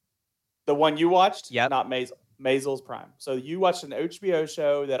 The one you watched? Yep. Not Maisel. Maisel's Prime. So you watched an HBO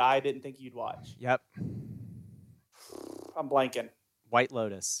show that I didn't think you'd watch. Yep. I'm blanking. White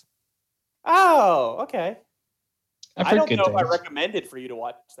Lotus. Oh, okay. I don't know if I things. recommended for you to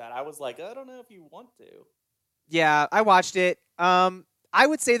watch that. I was I don't know if you want to. Yeah, I watched it. I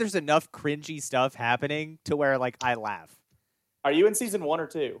would say there's enough cringy stuff happening to where I laugh. Are you in season 1 or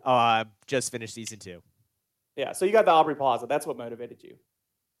 2? Oh, I just finished season 2. Yeah, so you got the Aubrey Plaza. That's what motivated you.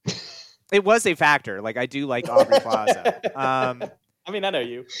 It was a factor. I do like Aubrey Plaza. I mean, I know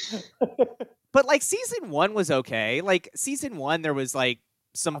you. But season 1 was okay. Season 1, there was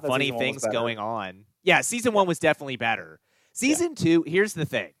some funny things going on. Yeah, season 1 was definitely better. Season 2, here's the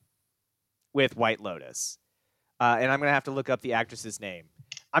thing with White Lotus. And I'm going to have to look up the actress's name.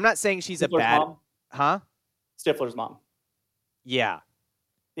 I'm not saying she's Stifler's a bad... mom? Huh? Stifler's mom. Yeah.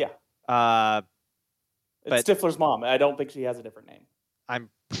 Yeah. But Stifler's mom. I don't think she has a different name. I'm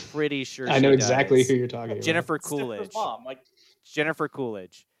pretty sure I know exactly who you're talking about. Jennifer Coolidge. Stifler's mom. Jennifer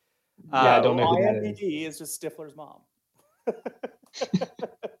Coolidge. Yeah, I don't know who that is. IMDb is just Stifler's mom.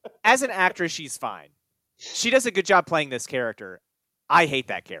 As an actress, she's fine. She does a good job playing this character. I hate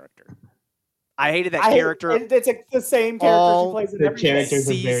that character. I hated that character. It's the same character she plays in every characters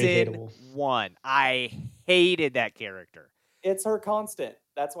are very season hateable. 1. I hated that character. It's her constant.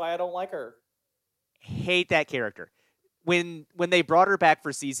 That's why I don't like her. Hate that character. When they brought her back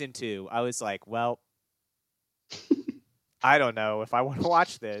for season 2, I was like, well, I don't know if I want to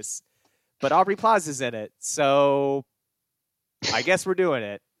watch this, but Aubrey Plaza's in it, so I guess we're doing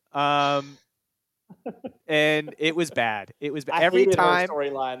it. And it was bad. It was bad. Every time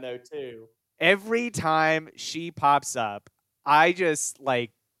storyline though too. Every time she pops up, I just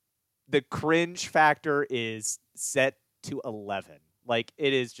like the cringe factor is set to 11. Like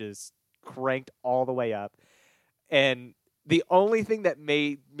it is just cranked all the way up. And the only thing that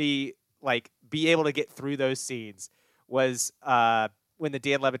made me like be able to get through those scenes was when the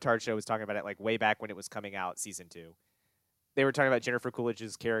Dan Levitard show was talking about it, like way back when it was coming out, season 2. They were talking about Jennifer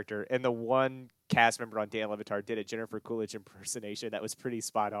Coolidge's character, and the one cast member on Dan Levitard did a Jennifer Coolidge impersonation that was pretty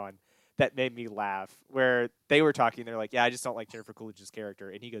spot on. That made me laugh. Where they were talking, they're like, "Yeah, I just don't like Jennifer Coolidge's character,"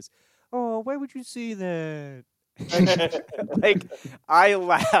 and he goes, "Oh, why would you say that?" Like I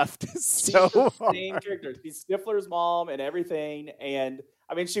laughed so hard. Same character. She's Stifler's mom and everything. And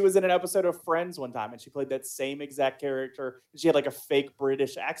I mean, she was in an episode of Friends one time, and she played that same exact character. She had like a fake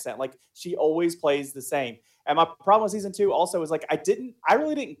British accent. Like she always plays the same. And my problem with season 2 also is like I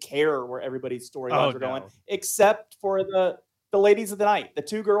really didn't care where everybody's storylines were going, except for the ladies of the night, the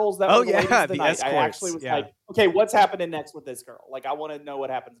 2 girls that were the ladies of the night. Escorts. I actually was like, okay, what's happening next with this girl? Like I want to know what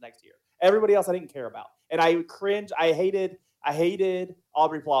happens next year. Everybody else I didn't care about. And I cringe. I hated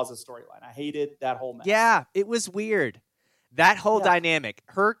Aubrey Plaza's storyline. I hated that whole mess. Yeah, it was weird. That whole dynamic.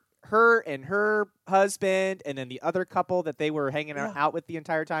 Her and her husband and then the other couple that they were hanging out with the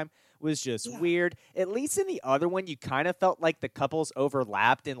entire time was just weird. At least in the other one, you kind of felt like the couples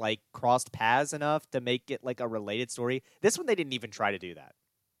overlapped and like crossed paths enough to make it like a related story. This one, they didn't even try to do that.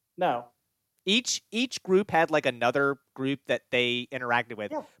 No. Each group had like another group that they interacted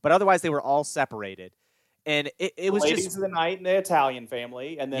with, but otherwise they were all separated. And it was ladies just of the night and the Italian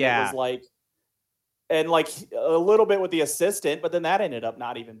family, and then it was like, and like a little bit with the assistant, but then that ended up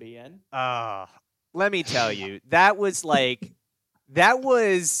not even being. Let me tell you, that was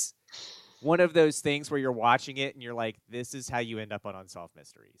one of those things where you're watching it and you're like, this is how you end up on Unsolved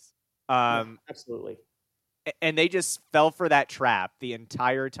Mysteries. Absolutely. And they just fell for that trap the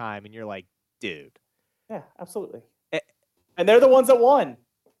entire time, and you're like, dude. Yeah, absolutely. And they're the ones that won.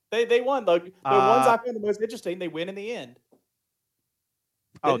 They won. The ones I found the most interesting, they win in the end.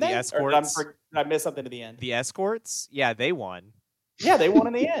 The escorts? Did I miss something at the end? The escorts? Yeah, they won. Yeah, they won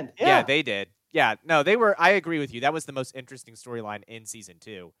in the end. Yeah, they did. Yeah, no, they were. I agree with you. That was the most interesting storyline in season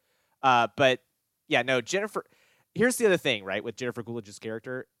 2. But yeah, no, Jennifer. Here's the other thing, right, with Jennifer Coolidge's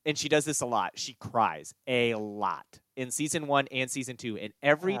character, and she does this a lot. She cries a lot in season 1 and season 2, and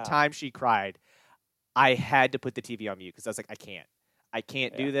every time she cried, I had to put the TV on mute because I was like, I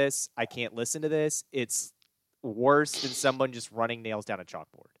can't do this. I can't listen to this. It's worse than someone just running nails down a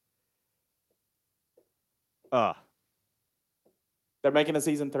chalkboard. They're making a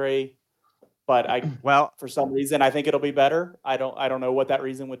season 3, but for some reason I think it'll be better. I don't know what that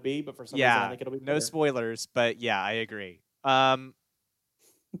reason would be, but for some reason I think it'll be better. No spoilers, but yeah, I agree.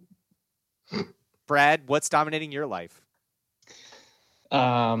 Brad, what's dominating your life?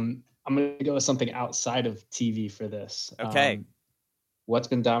 I'm going to go with something outside of TV for this. Okay. What's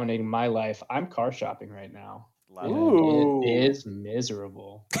been dominating my life? I'm car shopping right now. Love it. It is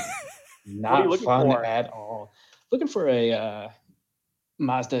miserable. Not fun at all. Looking for a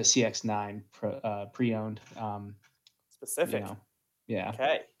Mazda CX-9 pre-owned. Specific. Yeah.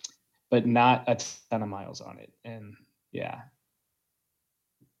 Okay. But not a ton of miles on it. And yeah,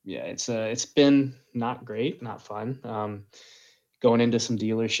 it's been not great, not fun. Going into some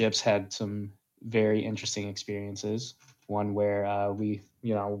dealerships, had some very interesting experiences. One where we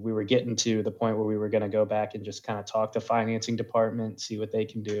were getting to the point where we were going to go back and just kind of talk to financing department, see what they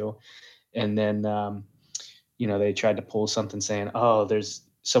can do. And then, they tried to pull something saying, oh, there's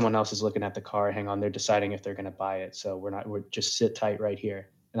someone else is looking at the car. Hang on. They're deciding if they're going to buy it. So we're just sit tight right here.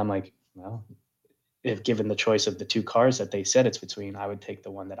 And I'm like, well, if given the choice of the 2 cars that they said it's between, I would take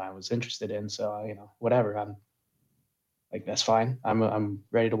the one that I was interested in. So, whatever. I'm like, that's fine. I'm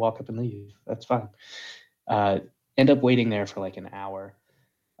ready to walk up and leave. That's fine. End up waiting there for like an hour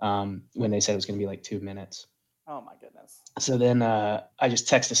when they said it was going to be like 2 minutes. Oh my goodness. So then I just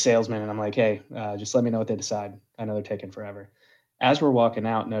text the salesman and I'm like, hey, just let me know what they decide. I know they're taking forever. As we're walking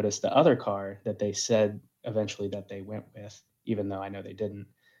out, notice the other car that they said eventually that they went with, even though I know they didn't.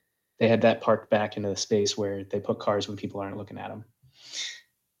 they had that parked back into the space where they put cars when people aren't looking at them.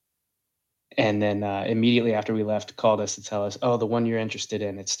 And then immediately after we left, called us to tell us, oh, the one you're interested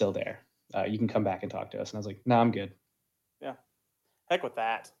in, it's still there. You can come back and talk to us. And I was like, no, I'm good. Yeah. Heck with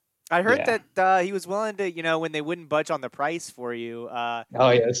that. I heard that he was willing to, when they wouldn't budge on the price for you. Oh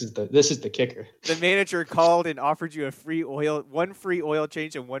yeah, this is the kicker. The manager called and offered you one free oil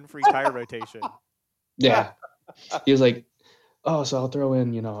change and one free tire rotation. Yeah. He was like, oh, so I'll throw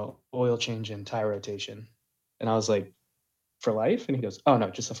in, oil change and tire rotation. And I was like, for life? And he goes, oh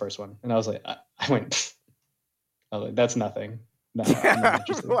no, just the first one. And I was like, I was like, that's nothing. No, I'm not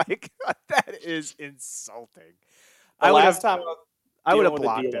interested. Like, that is insulting. I would have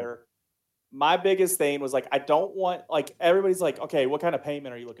blocked him. My biggest thing was like, I don't want, like, everybody's like, okay, what kind of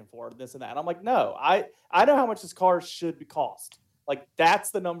payment are you looking for? This and that. And I'm like, no, I know how much this car should be cost. Like,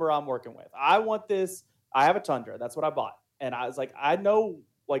 that's the number I'm working with. I want this. I have a Tundra. That's what I bought. And I was like, I know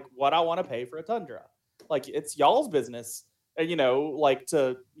like what I want to pay for a Tundra. Like, it's y'all's business. And, like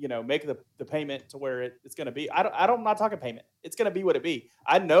to, make the payment to where it's going to be. I'm not talking payment. It's going to be what it be.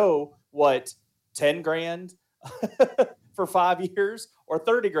 I know what 10 grand for 5 years or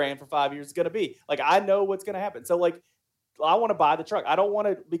 30 grand for 5 years is going to be. Like, I know what's going to happen. So like, I want to buy the truck. I don't want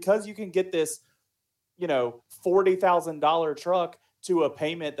to, because you can get this, $40,000 truck to a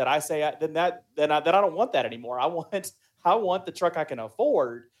payment that I say, I don't want that anymore. I want the truck I can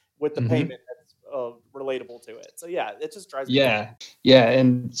afford with the payment that's relatable to it. So yeah, it just drives me crazy. Yeah.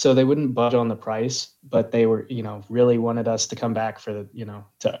 And so they wouldn't budge on the price, but they were, really wanted us to come back for the,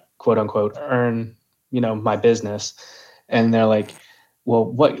 to quote unquote earn, my business. And they're like, well,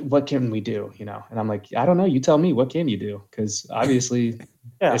 what can we do? And I'm like, I don't know. You tell me, what can you do? Because obviously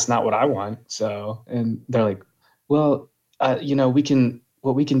it's not what I want. So, and they're like, well, what we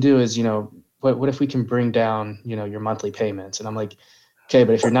can do is, what if we can bring down, your monthly payments? And I'm like, okay,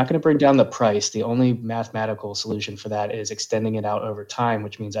 but if you're not going to bring down the price, the only mathematical solution for that is extending it out over time,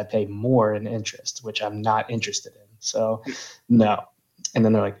 which means I pay more in interest, which I'm not interested in. So no. And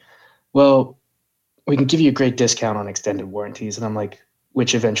then they're like, well, we can give you a great discount on extended warranties. And I'm like,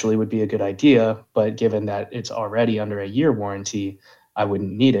 which eventually would be a good idea. But given that it's already under a year warranty, I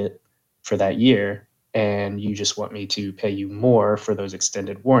wouldn't need it for that year. And you just want me to pay you more for those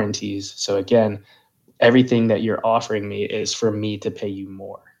extended warranties. So again, everything that you're offering me is for me to pay you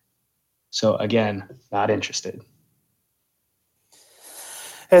more. So again, not interested.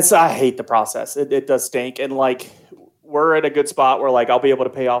 I hate the process. It does stink. And like, we're at a good spot where like, I'll be able to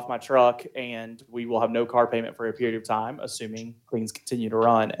pay off my truck and we will have no car payment for a period of time, assuming things continue to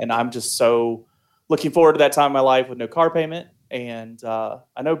run. And I'm just so looking forward to that time in my life with no car payment. And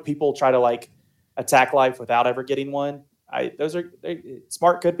I know people try to like attack life without ever getting one. Those are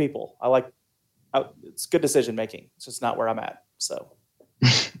smart, good people. It's good decision making. It's just not where I'm at. So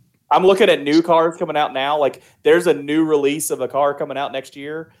I'm looking at new cars coming out now. Like, there's a new release of a car coming out next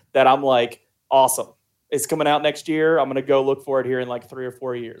year that I'm like, awesome. It's coming out next year. I'm going to go look for it here in like 3 or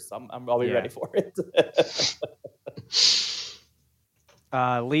 4 years. I'll be ready for it.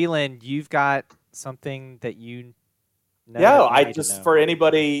 Leland, you've got something that you know. Yeah, I just, for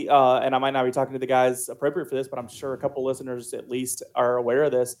anybody, and I might not be talking to the guys appropriate for this, but I'm sure a couple listeners at least are aware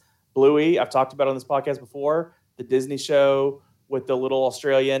of this. Bluey, I've talked about on this podcast before, the Disney show with the little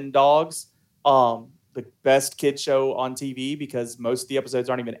Australian dogs, the best kid show on TV because most of the episodes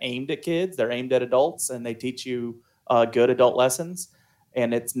aren't even aimed at kids. They're aimed at adults, and they teach you good adult lessons.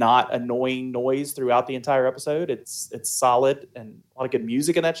 And it's not annoying noise throughout the entire episode. It's solid and a lot of good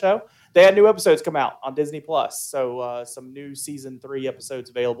music in that show. They had new episodes come out on Disney Plus, so some new season 3 episodes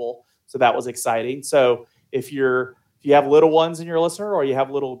available. So that was exciting. So if you have little ones in your listener, or you have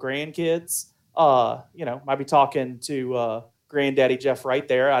little grandkids, might be talking to Granddaddy Jeff right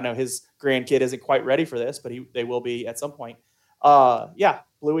there. I know his grandkid isn't quite ready for this, but they will be at some point.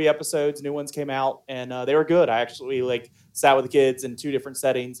 Bluey episodes, new ones came out, and they were good. I actually sat with the kids in 2 different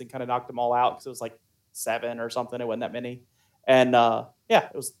settings and kind of knocked them all out because it was like 7 or something. It wasn't that many, and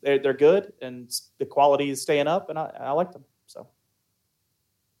they're good, and the quality is staying up, and I like them. So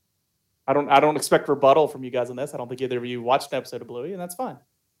I don't expect rebuttal from you guys on this. I don't think either of you watched an episode of Bluey, and that's fine.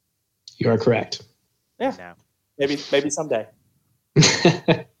 You are correct. Yeah, no. Maybe someday.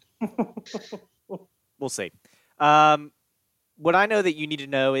 We'll see. What I know that you need to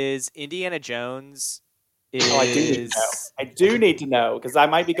know is Indiana Jones is... Oh, I do need to know because I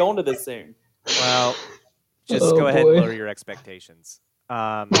might be going to this soon. Well, just go ahead and lower your expectations.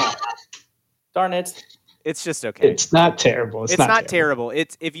 Darn it. It's just okay. It's not terrible. It's not terrible.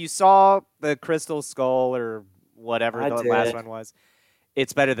 It's if you saw the Crystal Skull or whatever last one was,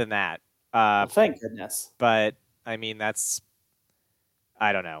 it's better than that. Well, thank goodness. But I mean, that's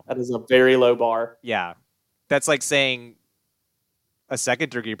I don't know. That is a very low bar. Yeah. That's like saying a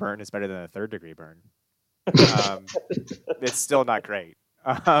second-degree burn is better than a third-degree burn. It's still not great.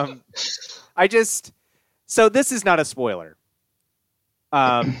 So this is not a spoiler.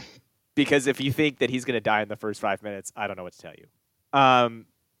 Because if you think that he's going to die in the first 5 minutes, I don't know what to tell you.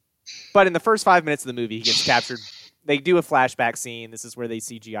 But in the first 5 minutes of the movie, he gets captured. They do a flashback scene. This is where they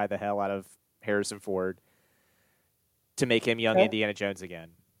CGI the hell out of Harrison Ford to make him young Indiana Jones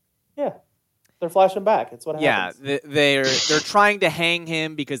again. Yeah. They're flashing back. It's what happens. Yeah, they're trying to hang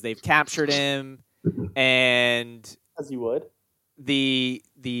him because they've captured him, and as you would. The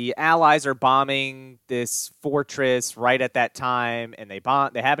Allies are bombing this fortress right at that time, and they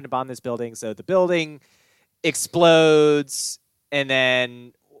happen to bomb this building, so the building explodes, and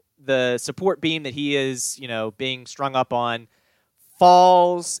then the support beam that he is, being strung up on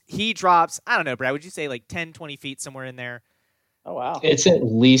falls. He drops, I don't know, Brad, would you say like 10, 20 feet somewhere in there? Oh, wow. It's at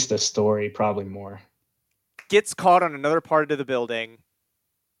least a story, probably more. Gets caught on another part of the building,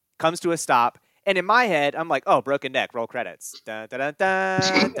 comes to a stop, and in my head, I'm like, oh, broken neck, roll credits. Dun, dun, dun,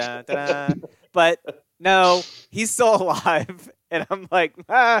 dun, dun, dun. But no, he's still alive. And I'm like,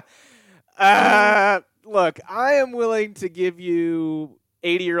 look, I am willing to give you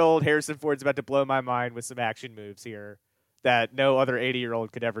 80-year-old Harrison Ford's about to blow my mind with some action moves here that no other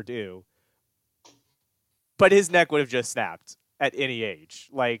 80-year-old could ever do. But his neck would have just snapped at any age.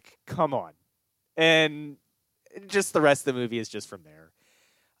 Like, come on. And just the rest of the movie is just from there.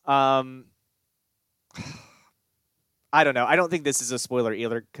 I don't know. I don't think this is a spoiler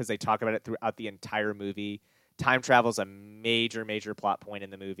either because they talk about it throughout the entire movie. Time travel is a major, major plot point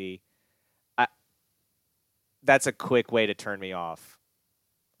in the movie. That's a quick way to turn me off.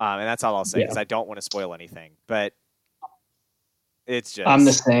 And that's all I'll say because I don't want to spoil anything. But it's just... I'm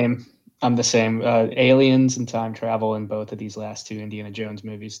the same. Aliens and time travel in both of these last two Indiana Jones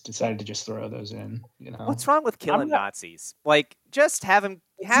movies decided to just throw those in. What's wrong with killing Nazis? Like, just have the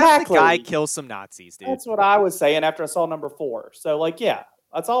guy kill some Nazis, dude. That's what I was saying after I saw number 4. So, like, yeah,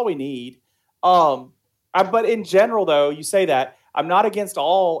 that's all we need. But in general, though, you say that I'm not against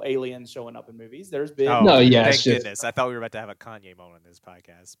all aliens showing up in movies. There's been thank goodness. I thought we were about to have a Kanye moment in this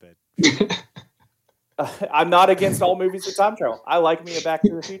podcast, but. I'm not against all movies with time travel. I like me a Back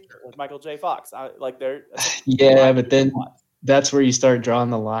to the Future with Michael J. Fox. But then that's where you start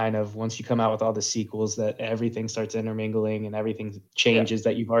drawing the line of once you come out with all the sequels that everything starts intermingling and everything changes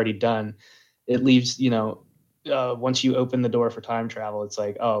that you've already done. It leaves, once you open the door for time travel, it's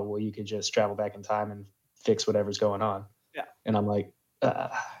like, oh, well, you could just travel back in time and fix whatever's going on. Yeah. And I'm like, yeah.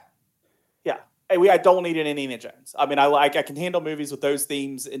 I don't need an Indiana Jones. I mean, I can handle movies with those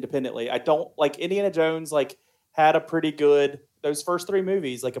themes independently. I don't like Indiana Jones. Like had a pretty good those first 3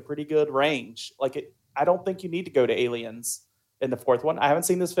 movies, like a pretty good range. I don't think you need to go to aliens in the 4th one. I haven't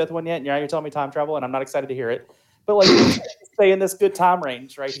seen this 5th one yet, and you're telling me time travel, and I'm not excited to hear it. But stay in this good time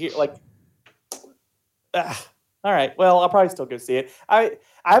range right here. All right. Well, I'll probably still go see it. I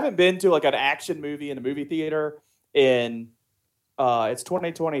haven't been to an action movie in a movie theater in. It's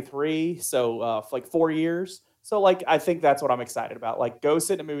 2023, so 4 years. So I think that's what I'm excited about. Go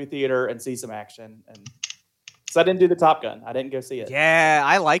sit in a movie theater and see some action. And so I didn't do the Top Gun. I didn't go see it. Yeah,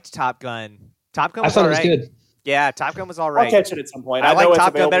 I liked Top Gun. Top Gun was all right. I thought it was good. Yeah, Top Gun was all right. I'll catch it at some point. I like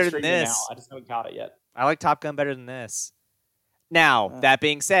Top Gun better than this. Now. I just haven't caught it yet. I like Top Gun better than this. Now, that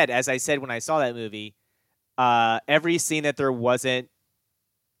being said, as I said when I saw that movie, every scene that there wasn't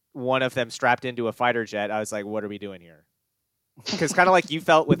one of them strapped into a fighter jet, I was like, what are we doing here? Because kind of like you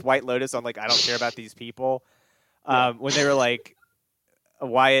felt with White Lotus on I don't care about these people when they were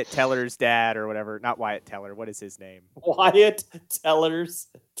Wyatt Teller's dad or whatever. Not Wyatt Teller. What is his name? Wyatt Teller's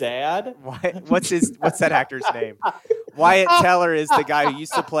dad? What's that actor's name? Wyatt Teller is the guy who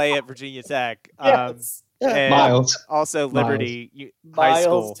used to play at Virginia Tech. Yes. And Miles. Also Liberty High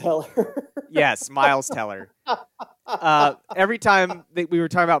School. Miles Teller. Yes, Miles Teller. Every time we were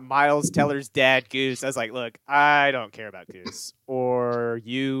talking about Miles Teller's dad, Goose, I was like, look, I don't care about Goose or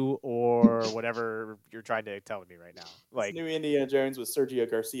you or whatever you're trying to tell me right now. This new Indiana Jones with Sergio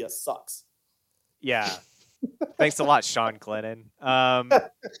Garcia sucks. Yeah. Thanks a lot, Sean Clennon.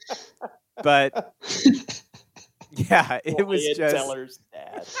 But yeah, it was just Teller's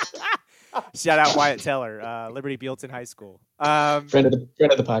dad. Shout out Wyatt Teller, Liberty Bealton High School. Friend of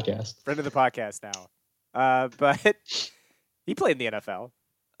the podcast. Friend of the podcast now. But he played in the NFL.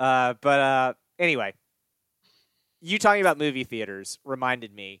 But anyway, you talking about movie theaters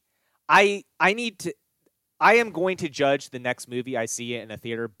reminded me. I am going to judge the next movie I see in a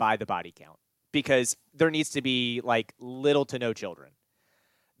theater by the body count because there needs to be little to no children.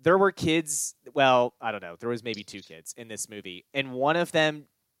 there were kids. Well, I don't know. There was maybe 2 kids in this movie, and one of them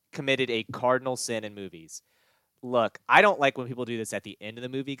committed a cardinal sin in movies. Look, I don't like when people do this at the end of the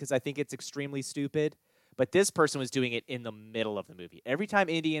movie because I think it's extremely stupid. But this person was doing it in the middle of the movie. Every time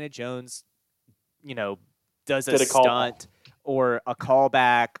Indiana Jones, does a stunt or a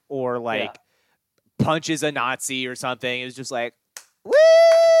callback or punches a Nazi or something, it was just like, woo!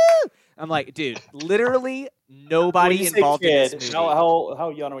 I'm like, dude, literally nobody involved in this movie. How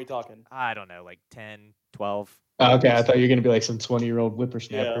young are we talking? I don't know, like 10, 12. Okay, I thought you were gonna be like some 20-year-old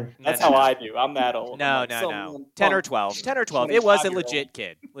whippersnapper. Yeah, that's how I do. I'm that old. No. 10 or 12. 10 or 12. It was a legit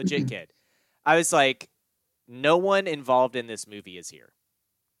kid. I was like, no one involved in this movie is here.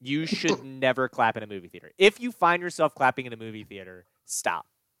 You should never clap in a movie theater. If you find yourself clapping in a movie theater, stop.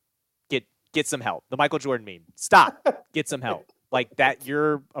 Get some help. The Michael Jordan meme. Stop. Get some help. Like that,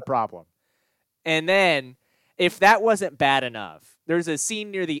 you're a problem. And then, if that wasn't bad enough, there's a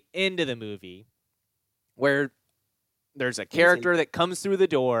scene near the end of the movie where there's a character that comes through the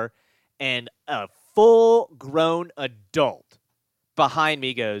door and a full-grown adult behind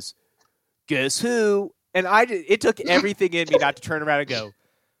me goes, "Guess who?" And it took everything in me not to turn around and go,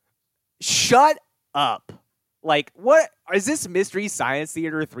 "Shut up." Like, what is this Mystery Science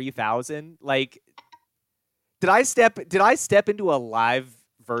Theater 3000? Like, did I step into a live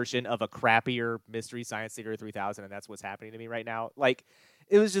version of a crappier Mystery Science Theater 3000 and that's what's happening to me right now? Like,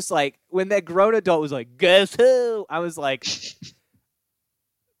 it was just like when that grown adult was like, "Guess who?" I was like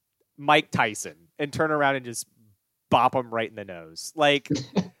Mike Tyson and turn around and just bop him right in the nose. Like,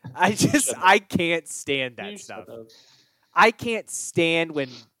 I can't stand that stuff. I can't stand when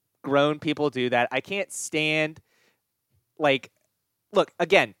grown people do that. I can't stand, look,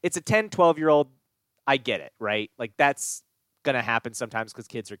 again, it's a 10, 12-year-old. I get it, right? Like, that's going to happen sometimes because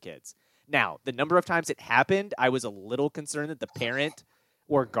kids are kids. Now, the number of times it happened, I was a little concerned that the parent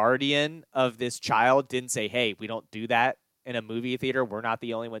or guardian of this child didn't say, "Hey, we don't do that in a movie theater. We're not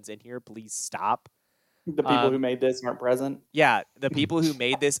the only ones in here. Please stop." The people who made this aren't present. Yeah, the people who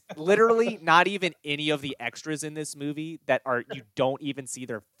made this, literally not even any of the extras in this movie you don't even see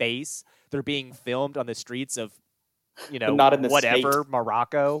their face. They're being filmed on the streets of, not in the whatever, state.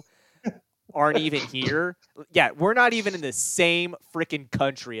 Morocco, aren't even here. Yeah, we're not even in the same freaking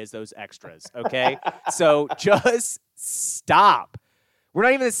country as those extras, okay? So just stop. We're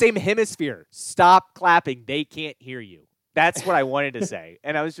not even in the same hemisphere. Stop clapping. They can't hear you. That's what I wanted to say.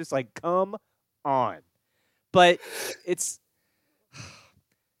 And I was just like, come on. But it's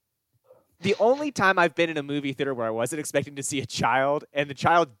the only time I've been in a movie theater where I wasn't expecting to see a child, and the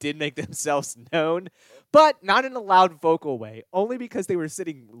child did make themselves known, but not in a loud vocal way, only because they were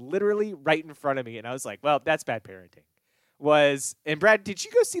sitting literally right in front of me, and I was like, well, that's bad parenting. And Brad, did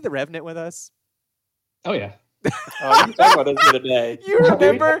you go see The Revenant with us? Oh, yeah. You talked about this the other day. You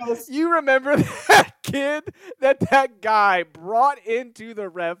remember that kid that guy brought into The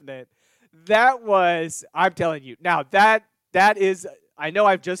Revenant? That was, I'm telling you. Now, that is, I know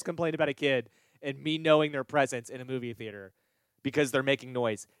I've just complained about a kid and me knowing their presence in a movie theater because they're making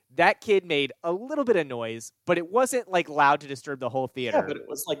noise. That kid made a little bit of noise, but it wasn't like loud to disturb the whole theater. Yeah, but it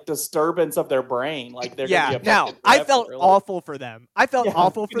was like disturbance of their brain. Like they're gonna be now I felt awful for them. I felt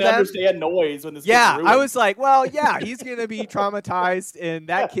awful for them. Understand noise when this. Yeah, I was like, well, yeah, he's gonna be traumatized, and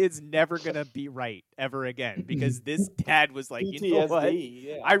that kid's never gonna be right ever again because this dad was like, PTSD, you know what?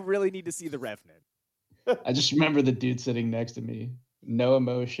 Yeah. I really need to see The Revenant. I just remember the dude sitting next to me, no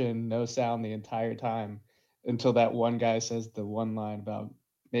emotion, no sound the entire time, until that one guy says the one line about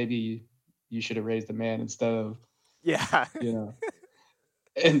maybe you should have raised the man instead of, and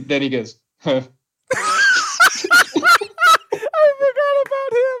then he goes, huh. I forgot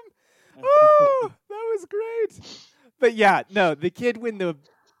about him. Oh, that was great. But yeah, no, the kid when the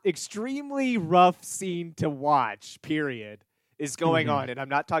extremely rough scene to watch, period, is going on, and I'm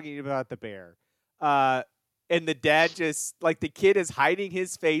not talking about the bear. And the dad just, like, the kid is hiding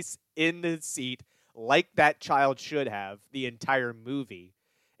his face in the seat like that child should have the entire movie.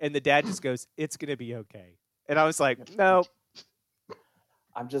 And the dad just goes, "It's going to be okay." And I was like, no.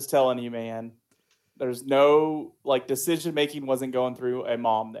 I'm just telling you, man. There's no, decision-making wasn't going through a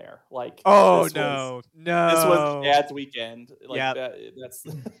mom there. No. This was dad's weekend. That's...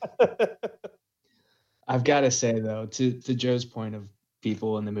 I've got to say, though, to Joe's point of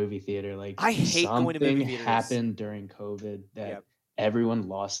people in the movie theater, I hate going to movie theaters. Something happened during COVID that everyone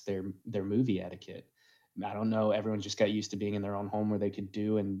lost their movie etiquette. I don't know. Everyone just got used to being in their own home where they could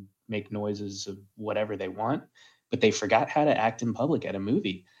do and make noises of whatever they want, but they forgot how to act in public at a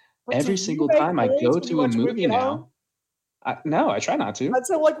movie. Every single time I go to a movie now, No, I try not to. And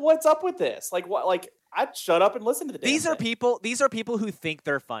so, like, what's up with this? Like, what? Like, I'd shut up and listen to the damn These are thing. people who think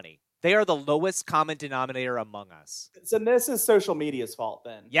they're funny. They are the lowest common denominator among us. So this is social media's fault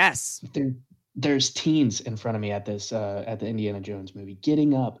then. Yes. There's teens in front of me at this at the Indiana Jones movie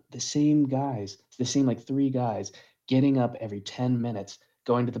getting up, the same like 3 guys getting up every 10 minutes,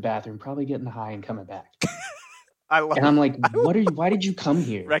 going to the bathroom, probably getting high and coming back. And I'm like, why did you come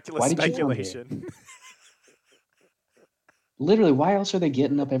here? Reckless Why did speculation. you come here? Literally, why else are they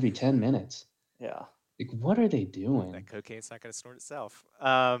getting up every 10 minutes? Yeah. Like, what are they doing? That cocaine's not going to snort itself.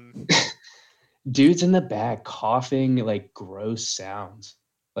 Dude's in the back coughing like gross sounds,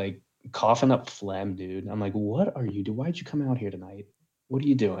 like coughing up phlegm, dude. I'm like, what are you doing? Why'd you come out here tonight? What are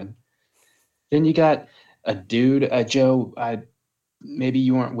you doing? Then you got a dude, Joe. Maybe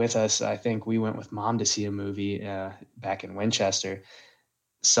you weren't with us. I think we went with Mom to see a movie back in Winchester.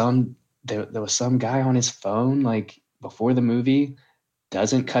 There was some guy on his phone like before the movie,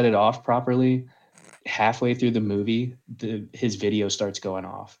 doesn't cut it off properly. Halfway through the movie, his video starts going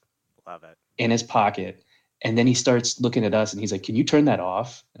off. Love it. In his pocket. And then he starts looking at us and he's like, can you turn that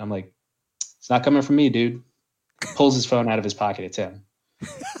off? And I'm like, it's not coming from me, dude. Pulls his phone out of his pocket. It's him.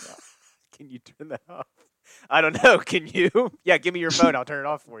 Can you turn that off? I don't know. Can you? Yeah, give me your phone. I'll turn it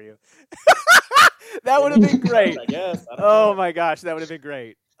off for you. That would have been great. I guess. Oh my gosh, that would have been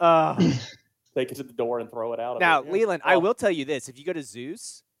great. Take it to the door and throw it out. Now, Leland, I will tell you this. If you go to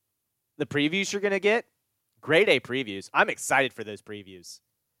Zeus, the previews you're going to get, grade A previews. I'm excited for those previews.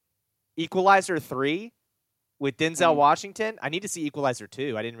 Equalizer 3 with Denzel Washington. I need to see Equalizer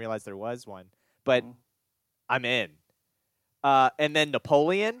 2. I didn't realize there was one, but I'm in. And then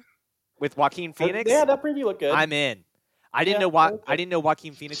Napoleon with Joaquin Phoenix. Yeah, that preview looked good. I'm in. I didn't know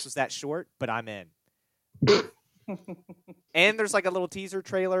Joaquin Phoenix was that short, but I'm in. And there's like a little teaser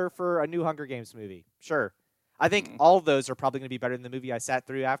trailer for a new Hunger Games movie. Sure. I think all of those are probably going to be better than the movie I sat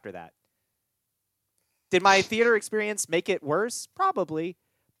through after that. Did my theater experience make it worse? Probably.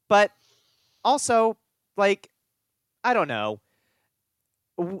 But also, like, I don't know.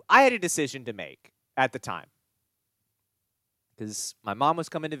 I had a decision to make at the time. Because my mom was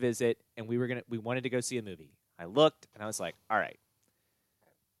coming to visit, and we wanted to go see a movie. I looked, and I was like, all right.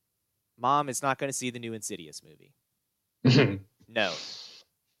 Mom is not going to see the new Insidious movie. No.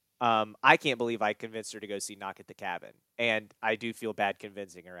 I can't believe I convinced her to go see Knock at the Cabin. And I do feel bad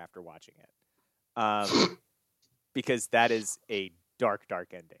convincing her after watching it. Because that is a dark,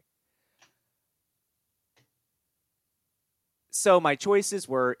 dark ending. So my choices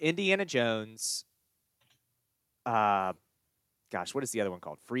were Indiana Jones. Gosh, what is the other one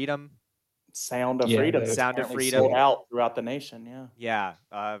called? Freedom? Sound of Freedom. Sound of Freedom. Sold out throughout the nation, Yeah.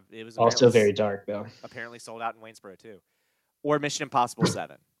 It was also very dark, though. Apparently sold out in Waynesboro, too. Or Mission Impossible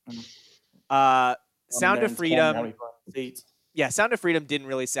 7. Sound of Freedom. Yeah, Sound of Freedom didn't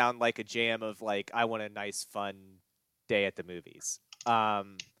really sound like a jam of, like, I want a nice, fun day at the movies.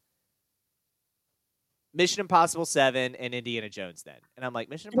 Mission Impossible 7 and Indiana Jones then. And I'm like,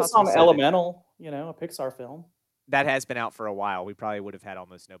 Mission Impossible 7. Elemental, a Pixar film. That has been out for a while. We probably would have had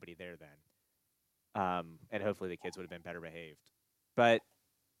almost nobody there then. And hopefully the kids would have been better behaved. But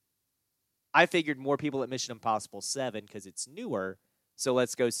I figured more people at Mission Impossible 7 because it's newer. So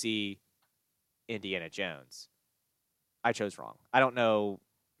let's go see Indiana Jones. I chose wrong. I don't know.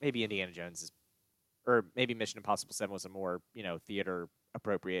 Maybe Indiana Jones is, or maybe Mission Impossible 7 was a more, theater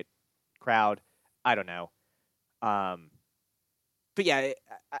appropriate crowd. I don't know. But yeah,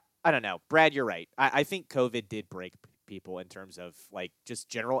 I don't know. Brad, you're right. I think COVID did break people in terms of like just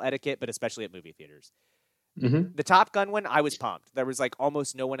general etiquette, but especially at movie theaters. Mm-hmm. The Top Gun one, I was pumped. There was like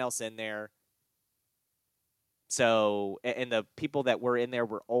almost no one else in there. So, and the people that were in there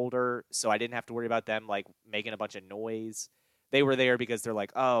were older, so I didn't have to worry about them like making a bunch of noise. They were there because they're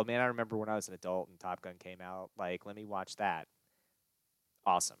like, oh man, I remember when I was an adult and Top Gun came out. Like, let me watch that.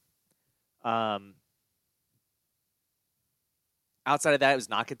 Awesome. Outside of that, it was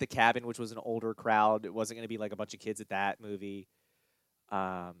Knock at the Cabin, which was an older crowd. It wasn't going to be like a bunch of kids at that movie.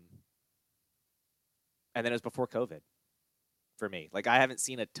 And then it was before COVID for me. Like, I haven't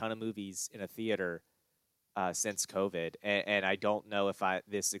seen a ton of movies in a theater since COVID, and I don't know if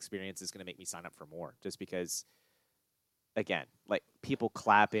this experience is going to make me sign up for more, just because, again, like people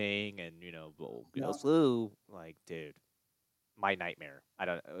clapping and like, dude, my nightmare.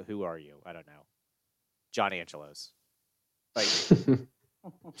 Who are you? I don't know. John Angelos, like,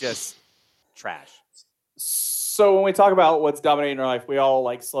 just trash. So when we talk about what's dominating our life, we all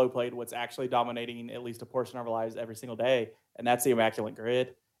like slow played what's actually dominating at least a portion of our lives every single day, and that's the Immaculate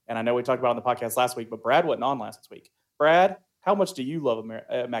Grid. And I know we talked about it on the podcast last week, but Brad wasn't on last week. Brad, how much do you love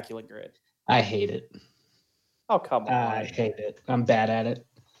Immaculate Grid? I hate it. Oh, come on. I hate it. I'm bad at it.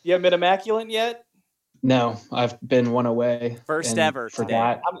 You haven't been immaculate yet? No, I've been one away. First and ever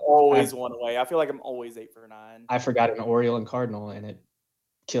forgot. today. I'm always one away. I feel like I'm always 8 for 9. I forgot an Oriole and Cardinal, and it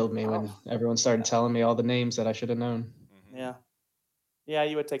killed me when everyone started telling me all the names that I should have known. Yeah. Yeah,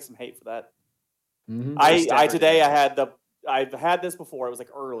 you would take some hate for that. Mm-hmm. I've had this before. It was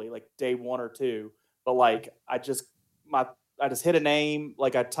like early, like day 1 or 2, but like I just hit a name.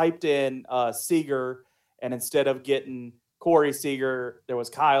 Like I typed in Seager, and instead of getting Corey Seager, there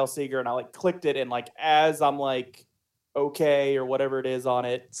was Kyle Seager, and I like clicked it, and like as I'm like okay or whatever it is on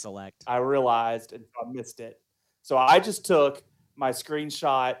it, select, I realized and I missed it. So I just took my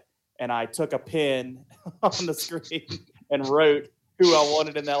screenshot and I took a pen on the screen and wrote who I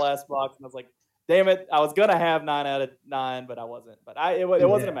wanted in that last box, and I was like, damn it, I was gonna have 9 out of 9, but I wasn't. But it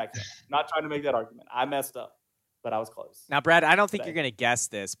wasn't a max. Not trying to make that argument. I messed up, but I was close. Now, Brad, I don't think you're gonna guess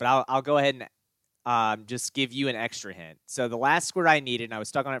this, but I'll go ahead and just give you an extra hint. So the last word I needed, and I was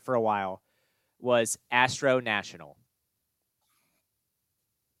stuck on it for a while, was Astro National.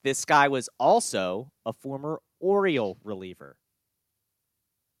 This guy was also a former Oriole reliever.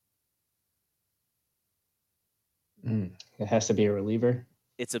 It has to be a reliever.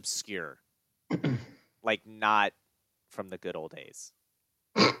 It's obscure. Like not from the good old days.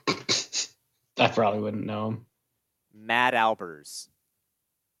 I probably wouldn't know him. Matt Albers.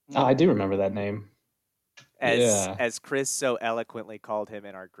 Oh, I do remember that name. As Chris so eloquently called him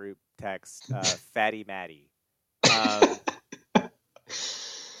in our group text, Fatty Matty. Oh,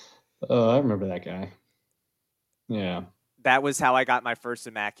 I remember that guy. Yeah. That was how I got my first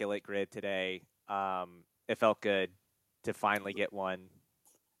immaculate grid today. It felt good to finally get one.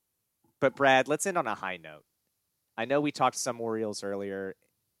 But Brad, let's end on a high note. I know we talked some Orioles earlier,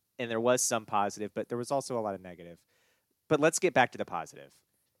 and there was some positive, but there was also a lot of negative. But let's get back to the positive.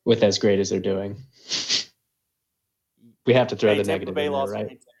 With as great as they're doing. We have to throw the negative in there,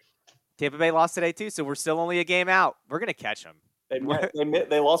 right? Tampa Bay lost today, too, so we're still only a game out. We're going to catch them. They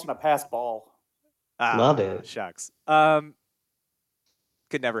lost on a pass ball. Love it. Shucks. Could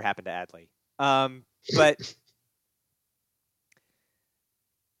never happen to Adley. But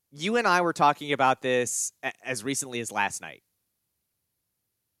you and I were talking about this as recently as last night.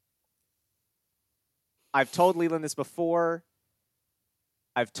 I've told Leland this before.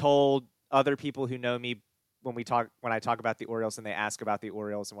 I've told other people who know me when I talk about the Orioles and they ask about the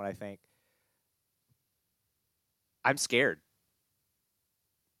Orioles and what I think. I'm scared.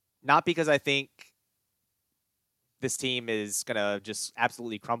 Not because I think this team is going to just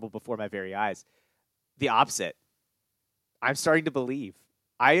absolutely crumble before my very eyes. The opposite. I'm starting to believe.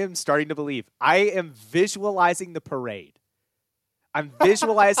 I am starting to believe. I am visualizing the parade. I'm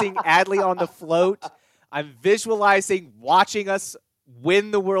visualizing Adley on the float. I'm visualizing watching us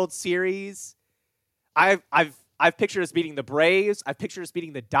win the World Series. I've pictured us beating the Braves. I've pictured us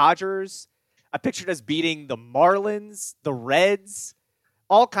beating the Dodgers. I pictured us beating the Marlins, the Reds,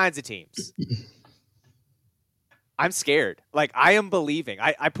 all kinds of teams. I'm scared. Like, I am believing.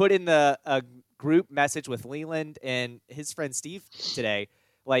 I put in a group message with Leland and his friend Steve today,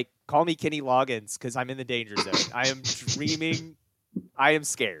 like, call me Kenny Loggins because I'm in the danger zone. I am dreaming. I am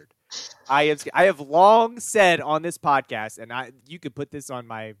scared. I have long said on this podcast, and you could put this on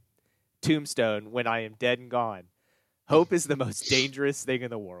my tombstone when I am dead and gone. Hope is the most dangerous thing in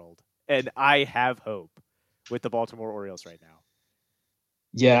the world. And I have hope with the Baltimore Orioles right now.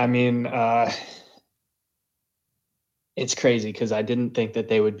 Yeah, I mean, it's crazy because I didn't think that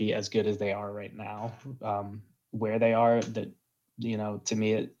they would be as good as they are right now. Where they are, that, to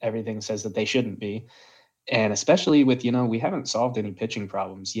me, everything says that they shouldn't be. And especially with, we haven't solved any pitching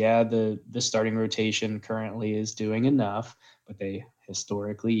problems. Yeah, the starting rotation currently is doing enough, but they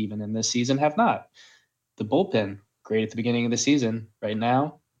historically, even in this season, have not. The bullpen, great at the beginning of the season. Right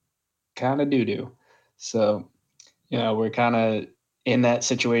now, kind of doo-doo. So, we're kind of in that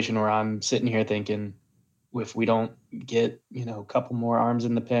situation where I'm sitting here thinking, if we don't get, a couple more arms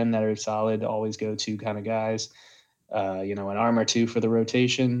in the pen that are solid, always go-to kind of guys, an arm or two for the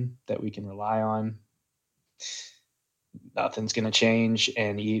rotation that we can rely on, nothing's going to change.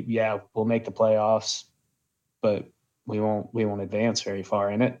 And we'll make the playoffs, but we won't advance very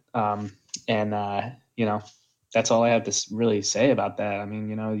far in it. That's all I have to really say about that. I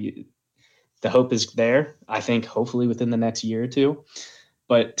mean, the hope is there, I think, hopefully within the next year or two.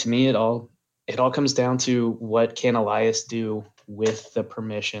 But to me, it all comes down to what can Elias do with the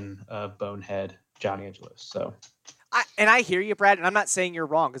permission of Bonehead Johnny Angelos. So, I hear you, Brad, and I'm not saying you're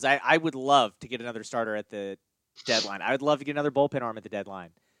wrong because I would love to get another starter at the deadline. I would love to get another bullpen arm at the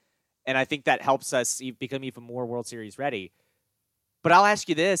deadline. And I think that helps us become even more World Series ready. But I'll ask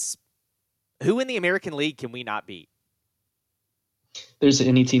you this. Who in the American League can we not beat? There's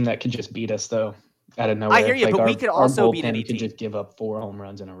any team that could just beat us, though, out of nowhere. I hear you, like but our, we could also our beat any bullpen could team. just give up 4 home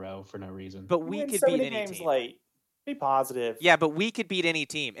runs in a row for no reason. But we could so beat many any games team. late. Be positive. Yeah, but we could beat any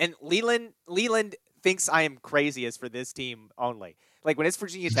team. And Leland thinks I am crazy as for this team only. Like when it's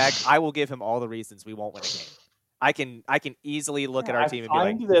Virginia Tech, I will give him all the reasons we won't win a game. I can easily look at our team and be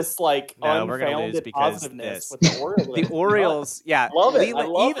like, this like no, we're going to lose unfounded because positiveness this. with the Orioles. The Orioles, yeah. Love it. Leland,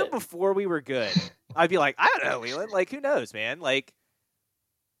 I love even it. before we were good, I'd be like, I don't know, Leland. Like, who knows, man? Like,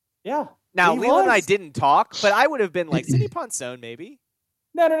 yeah. now Leland and I didn't talk, but I would have been like, City Ponson, maybe.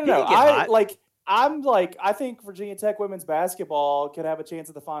 No. I'm I think Virginia Tech women's basketball could have a chance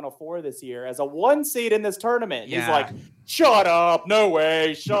at the Final Four this year as a 1 seed in this tournament. Yeah. He's like, shut up. No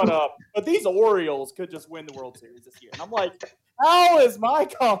way. Shut up. But these Orioles could just win the World Series this year. And I'm like, how is my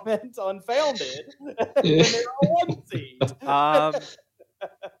comment unfounded when they're a 1 seed?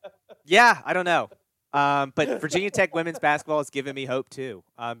 Yeah, I don't know. But Virginia Tech women's basketball has given me hope too,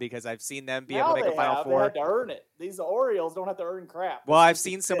 because I've seen them be able to make a Final Four. They had to earn it. These Orioles don't have to earn crap. Well, I've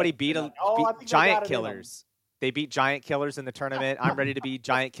seen somebody beat beat Giant Killers. They beat Giant Killers in the tournament. I'm ready to beat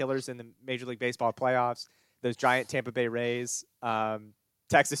Giant Killers in the Major League Baseball playoffs. Those giant Tampa Bay Rays,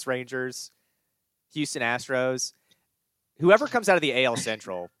 Texas Rangers, Houston Astros. Whoever comes out of the AL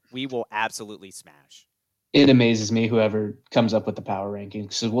Central, we will absolutely smash. It amazes me whoever comes up with the power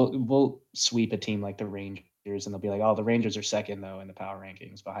rankings. So we'll sweep a team like the Rangers, and they'll be like, "Oh, the Rangers are second though in the power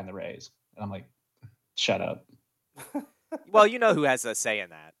rankings behind the Rays." And I'm like, "Shut up." Well, you know who has a say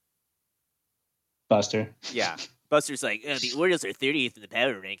in that? Buster. Yeah, Buster's like, the Orioles are 30th in the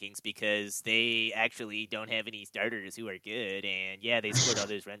power rankings because they actually don't have any starters who are good, and yeah, they scored all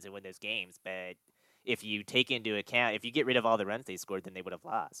those runs and win those games. But if you take into account, if you get rid of all the runs they scored, then they would have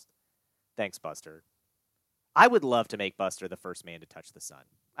lost. Thanks, Buster. I would love to make Buster the first man to touch the sun.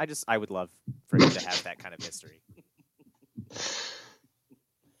 I would love for him to have that kind of history.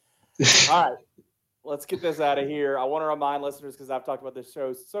 All right, let's get this out of here. I want to remind listeners, because I've talked about this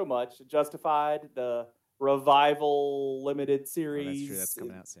show so much, Justified, the Revival limited series. Oh, that's true. That's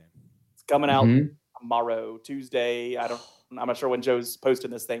coming out soon. It's coming out tomorrow, Tuesday. I'm not sure when Joe's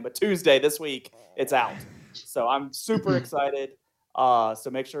posting this thing, but Tuesday this week it's out. So I'm super excited. So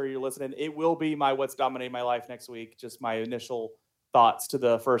make sure you're listening. It will be my What's Dominating My Life next week. Just my initial thoughts to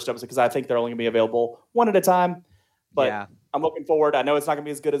the first episode, because I think they're only going to be available one at a time. But yeah. I'm looking forward. I know it's not going to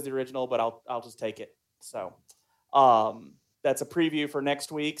be as good as the original, but I'll just take it. So that's a preview for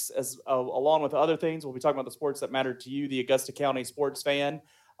next week's. Along with other things, we'll be talking about the sports that matter to you, the Augusta County sports fan,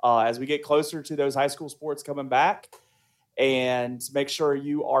 as we get closer to those high school sports coming back. And make sure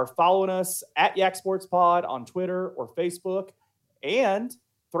you are following us at Yak Sports Pod on Twitter or Facebook. And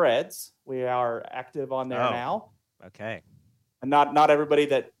Threads. We are active on there now. Okay. And not everybody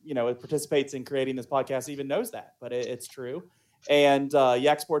that participates in creating this podcast even knows that, but it's true. And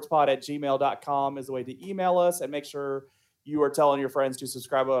yaksportspod@gmail.com is the way to email us. And make sure you are telling your friends to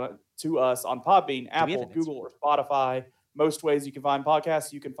subscribe to us on Podbean, Apple, Google, or Spotify. Most ways you can find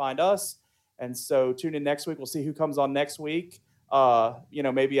podcasts, you can find us. And so tune in next week. We'll see who comes on next week.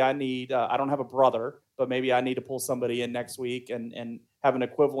 Maybe I need, I don't have a brother, but maybe I need to pull somebody in next week and have an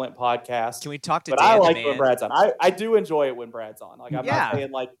equivalent podcast. Can we talk to Dan? I like when Brad's on. I do enjoy it when Brad's on. Like, I'm not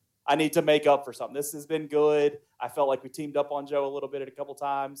saying like I need to make up for something. This has been good. I felt like we teamed up on Joe a little bit a couple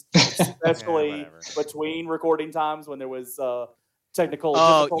times, especially between recording times when there was technical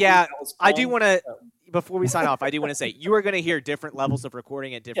difficulties. Yeah. I do want to, before we sign off, I do want to say you are going to hear different levels of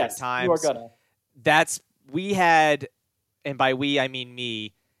recording at different times. You are going to. We had, and by we, I mean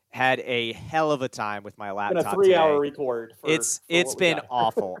me, had a hell of a time with my laptop. It's been a 3-hour record. It's been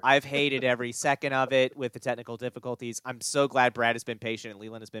awful. I've hated every second of it with the technical difficulties. I'm so glad Brad has been patient and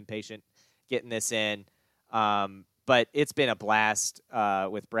Leland has been patient getting this in. But it's been a blast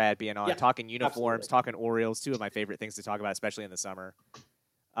with Brad being on, talking uniforms, talking Orioles, two of my favorite things to talk about, especially in the summer.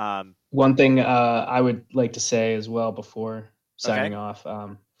 One thing I would like to say as well before signing off,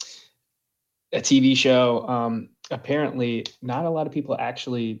 a TV show, apparently not a lot of people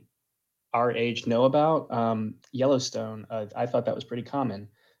actually our age know about Yellowstone. I thought that was pretty common,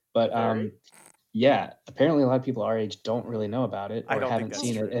 but apparently a lot of people our age don't really know about it or haven't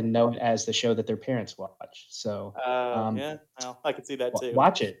seen it and know it as the show that their parents watch. So I can see that too.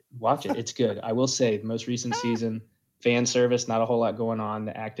 Watch it. It's good. I will say the most recent season, fan service, not a whole lot going on.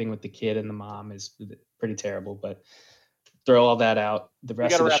 The acting with the kid and the mom is pretty terrible, but throw all that out. The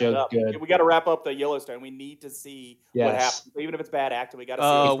rest of the show is good. We got to wrap up the Yellowstone. We need to see what happens. Even if it's bad acting, we got to see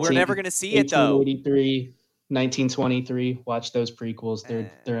it. Oh, we're never going to see it, though. 1923. Watch those prequels.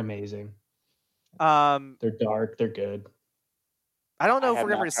 They're amazing. They're dark. They're good. I don't know I if have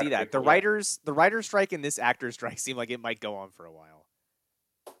we're ever not going to see tried to that. The figure it out. the writer's strike and this actor's strike seem like it might go on for a while.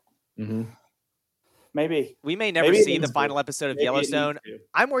 Mm-hmm. Maybe. We may never Maybe it see the needs final to. episode of Maybe it Yellowstone. needs to.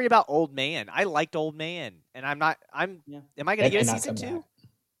 I'm worried about Old Man. I liked Old Man, and am I going to get a season 2?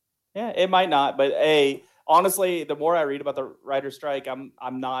 Yeah, it might not, but honestly, the more I read about the writer's strike, I'm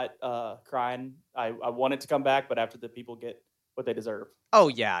not crying. I want it to come back, but after the people get what they deserve. Oh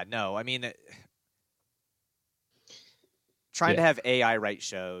yeah, no. I mean, trying to have AI write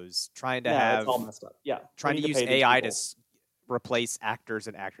shows, trying to it's all messed up. Yeah, trying to use AI to replace actors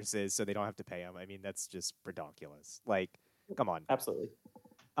and actresses so they don't have to pay them. I mean, that's just redonkulous. Like, come on. Absolutely.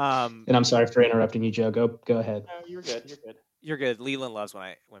 And I'm sorry for interrupting you, Joe. Go ahead. No, you're good. You're good. You're good. Leland loves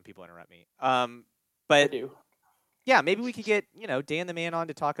when people interrupt me. I But do. yeah, maybe we could get Dan the Man on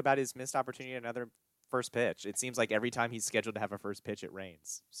to talk about his missed opportunity at another first pitch. It seems like every time he's scheduled to have a first pitch, it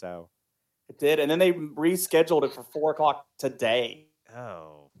rains. So It did, and then they rescheduled it for 4:00 today.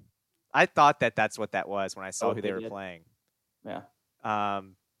 oh, I thought that's what that was when I saw who they were playing. Yeah.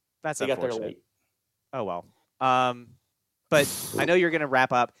 That's They got there unfortunate. late. Oh well. But I know you're gonna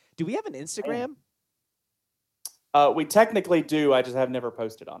wrap up. Do we have an Instagram? We technically do. I just have never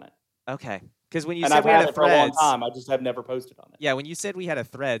posted on it. Okay. Because when you And said I've we had had a it for a long Threads, time. I just have never posted on it. yeah, when you said we had a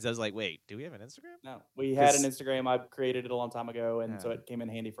Threads, I was like, wait, do we have an Instagram? No, we had an Instagram. I created it a long time ago, and so Yeah. it came in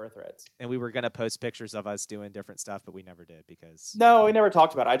handy for a Threads. And we were gonna post pictures of us doing different stuff, but we never did because No, we never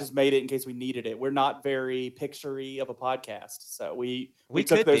talked about it. I just made it in case we needed it. We're not very picture-y of a podcast, so we took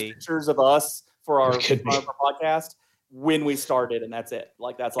could those be. pictures of us for our could be. podcast when we started, and that's it.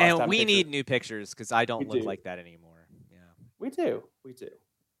 Like that's last and time. we pictures. need new pictures because I don't We look do. like that anymore. Yeah. We do.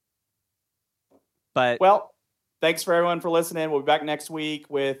 But Well, thanks for everyone for listening. We'll be back next week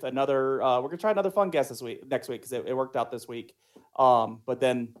with another. We're gonna try another fun guest next week because it worked out this week. But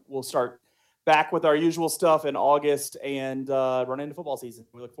then we'll start back with our usual stuff in August and run into football season.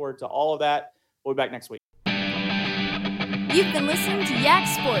 We look forward to all of that. We'll be back next week. You've been listening to Yak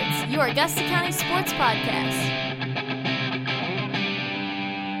Sports, your Augusta County sports podcast.